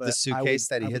wig, but the suitcase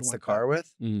that he hits the car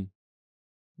with.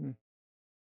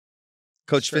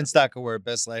 Coach Finstock award,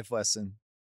 best life lesson: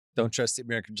 don't trust the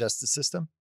American justice system.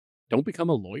 Don't become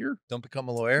a lawyer. Don't become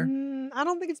a lawyer. I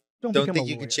don't think it's. Don't think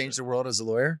you can change the world as a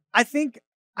lawyer. I think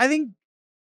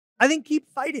keep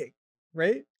fighting.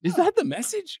 Right? Is that the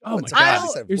message? Oh my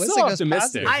God! You're so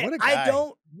optimistic. What a guy. I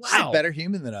don't. Wow. He's a better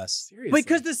human than us. Seriously.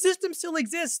 Because the system still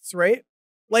exists, right?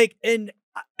 Like, and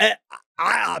I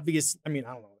obviously, I mean,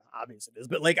 I don't know how obvious it is,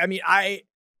 but like, I mean,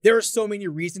 there are so many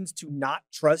reasons to not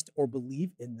trust or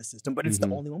believe in the system, but it's the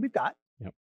only one we've got.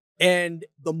 Yep. And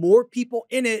the more people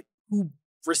in it who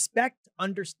respect,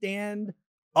 understand,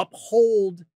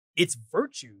 uphold its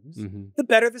virtues, the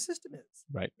better the system is.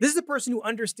 Right. This is a person who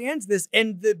understands this.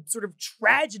 And the sort of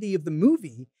tragedy of the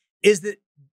movie is that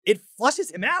it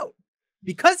flushes him out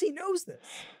because he knows this.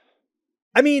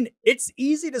 I mean, it's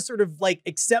easy to sort of like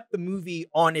accept the movie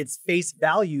on its face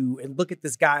value and look at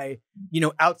this guy, you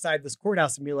know, outside this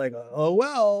courthouse and be like, oh,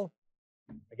 well,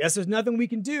 I guess there's nothing we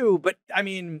can do. But I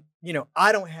mean, you know,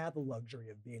 I don't have the luxury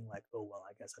of being like, oh, well,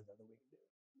 I guess there's nothing we can do.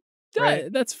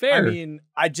 Right? That's fair. I mean,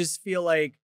 I just feel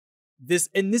like this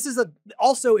is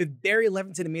also, if Barry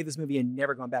Levinson had made this movie and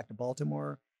never gone back to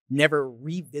Baltimore, never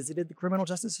revisited the criminal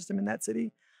justice system in that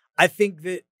city, I think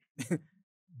that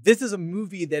this is a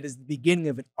movie that is the beginning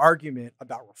of an argument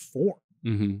about reform,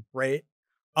 right?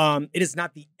 It is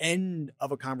not the end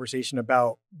of a conversation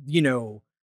about, you know,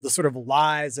 the sort of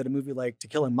lies that a movie like To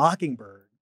Kill a Mockingbird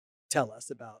tell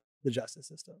us about the justice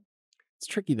system. It's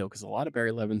tricky though, because a lot of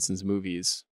Barry Levinson's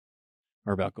movies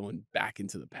are about going back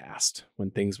into the past when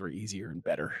things were easier and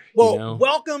better. Well, you know?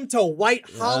 Welcome to White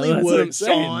Hollywood,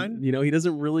 Sean. You know, he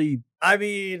doesn't really. I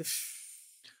mean,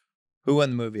 who won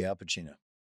the movie? Al Pacino.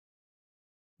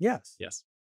 Yes.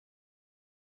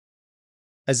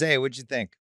 Isaiah, what'd you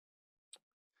think?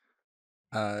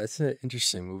 It's an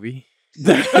interesting movie.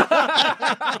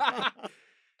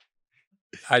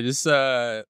 I just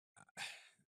how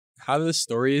the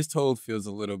story is told feels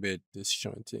a little bit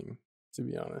disjointing, to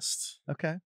be honest.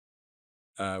 Okay.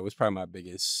 It was probably my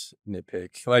biggest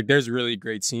nitpick. Like, there's really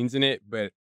great scenes in it,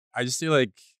 but I just feel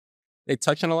like they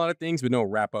touch on a lot of things, but don't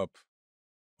wrap up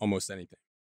almost anything.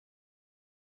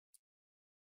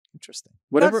 Interesting.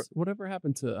 Whatever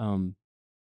happened to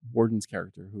Warden's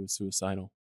character who was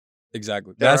suicidal?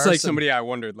 Exactly. That's like somebody I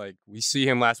wondered, like, we see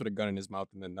him last with a gun in his mouth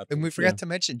and then nothing. And we forgot to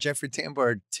mention Jeffrey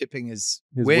Tambor tipping his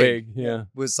wig.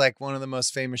 Was like one of the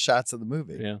most famous shots of the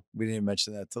movie. Yeah. We didn't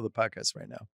mention that till the podcast right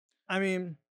now. I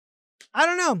mean, I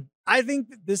don't know. I think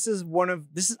that this is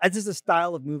a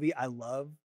style of movie I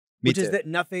love, which is that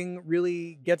nothing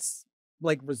really gets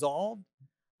like resolved.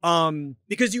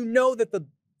 Because you know that the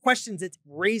questions it's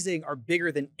raising are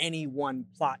bigger than any one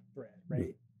plot thread,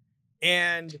 right?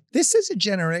 And this is a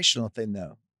generational thing,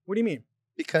 though. What do you mean?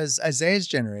 Because Isaiah's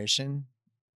generation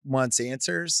wants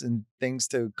answers and things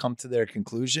to come to their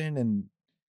conclusion. And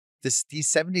these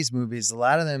 70s movies, a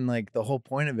lot of them, like the whole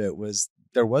point of it was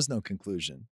there was no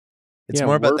conclusion. It's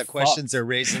more about the questions they're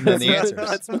raising than the answers.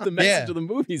 That's what the message of the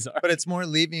movies are. But it's more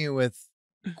leaving you with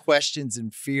questions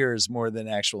and fears more than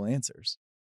actual answers.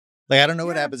 Like, I don't know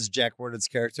what happens to Jack Warden's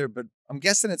character, but I'm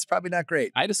guessing it's probably not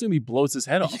great. I'd assume he blows his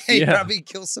head off. He probably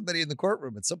kills somebody in the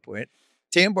courtroom at some point.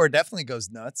 Tambor definitely goes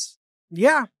nuts.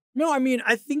 Yeah. No, I mean,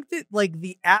 I think that like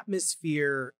the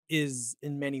atmosphere is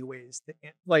in many ways,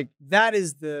 like that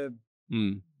is what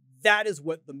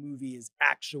the movie is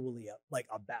actually like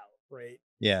about, right?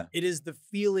 Yeah. It is the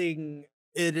feeling,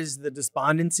 it is the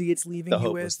despondency it's leaving the you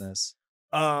hopelessness.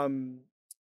 With.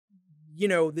 You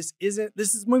know, this is a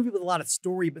movie with a lot of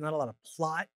story, but not a lot of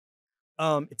plot.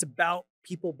 It's about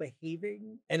people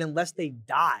behaving, and unless they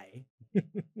die,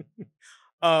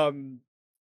 well,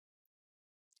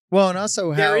 and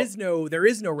also there is no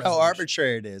resolution. How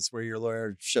arbitrary it is, where your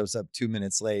lawyer shows up 2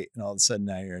 minutes late, and all of a sudden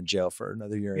now you're in jail for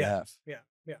another year and a half. Yeah.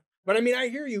 But I mean, I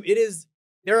hear you.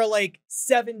 There are like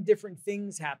 7 different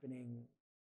things happening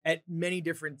at many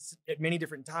different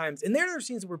times, and there are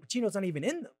scenes where Pacino's not even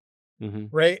in them.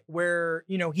 Right, where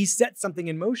you know he sets something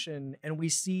in motion, and we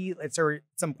see at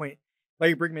some point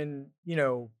Larry Brigman, you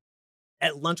know,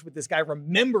 at lunch with this guy,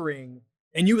 remembering,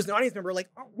 and you as an audience member,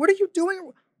 like, oh, what are you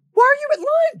doing? Why are you at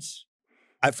lunch?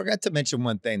 I forgot to mention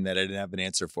one thing that I didn't have an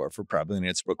answer for probably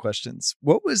unanswerable questions.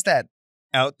 What was that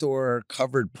outdoor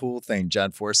covered pool thing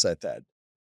John Forsythe had?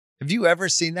 Have you ever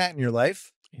seen that in your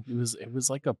life? It was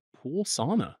like a pool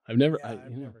sauna. I've never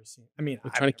seen. I mean,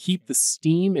 they're trying to keep the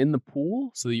steam in the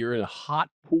pool so that you're in a hot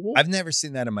pool. I've never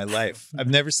seen that in my life. I've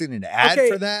never seen an ad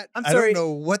for that. I'm I sorry. don't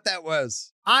know what that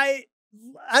was. I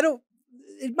don't.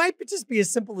 It might just be as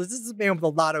simple as this is a man with a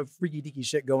lot of freaky deaky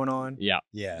shit going on. Yeah.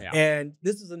 And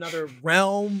this is another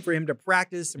realm for him to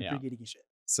practice some freaky deaky shit.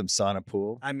 Some sauna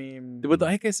pool. I mean, but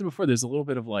like I said before, there's a little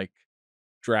bit of like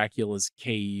Dracula's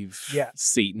cave,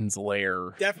 Satan's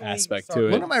lair aspect to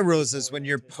it. One of my rules is when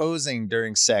you're posing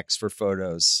during sex for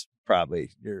photos,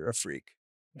 probably you're a freak.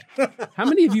 How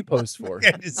many have you posed for?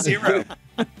 0.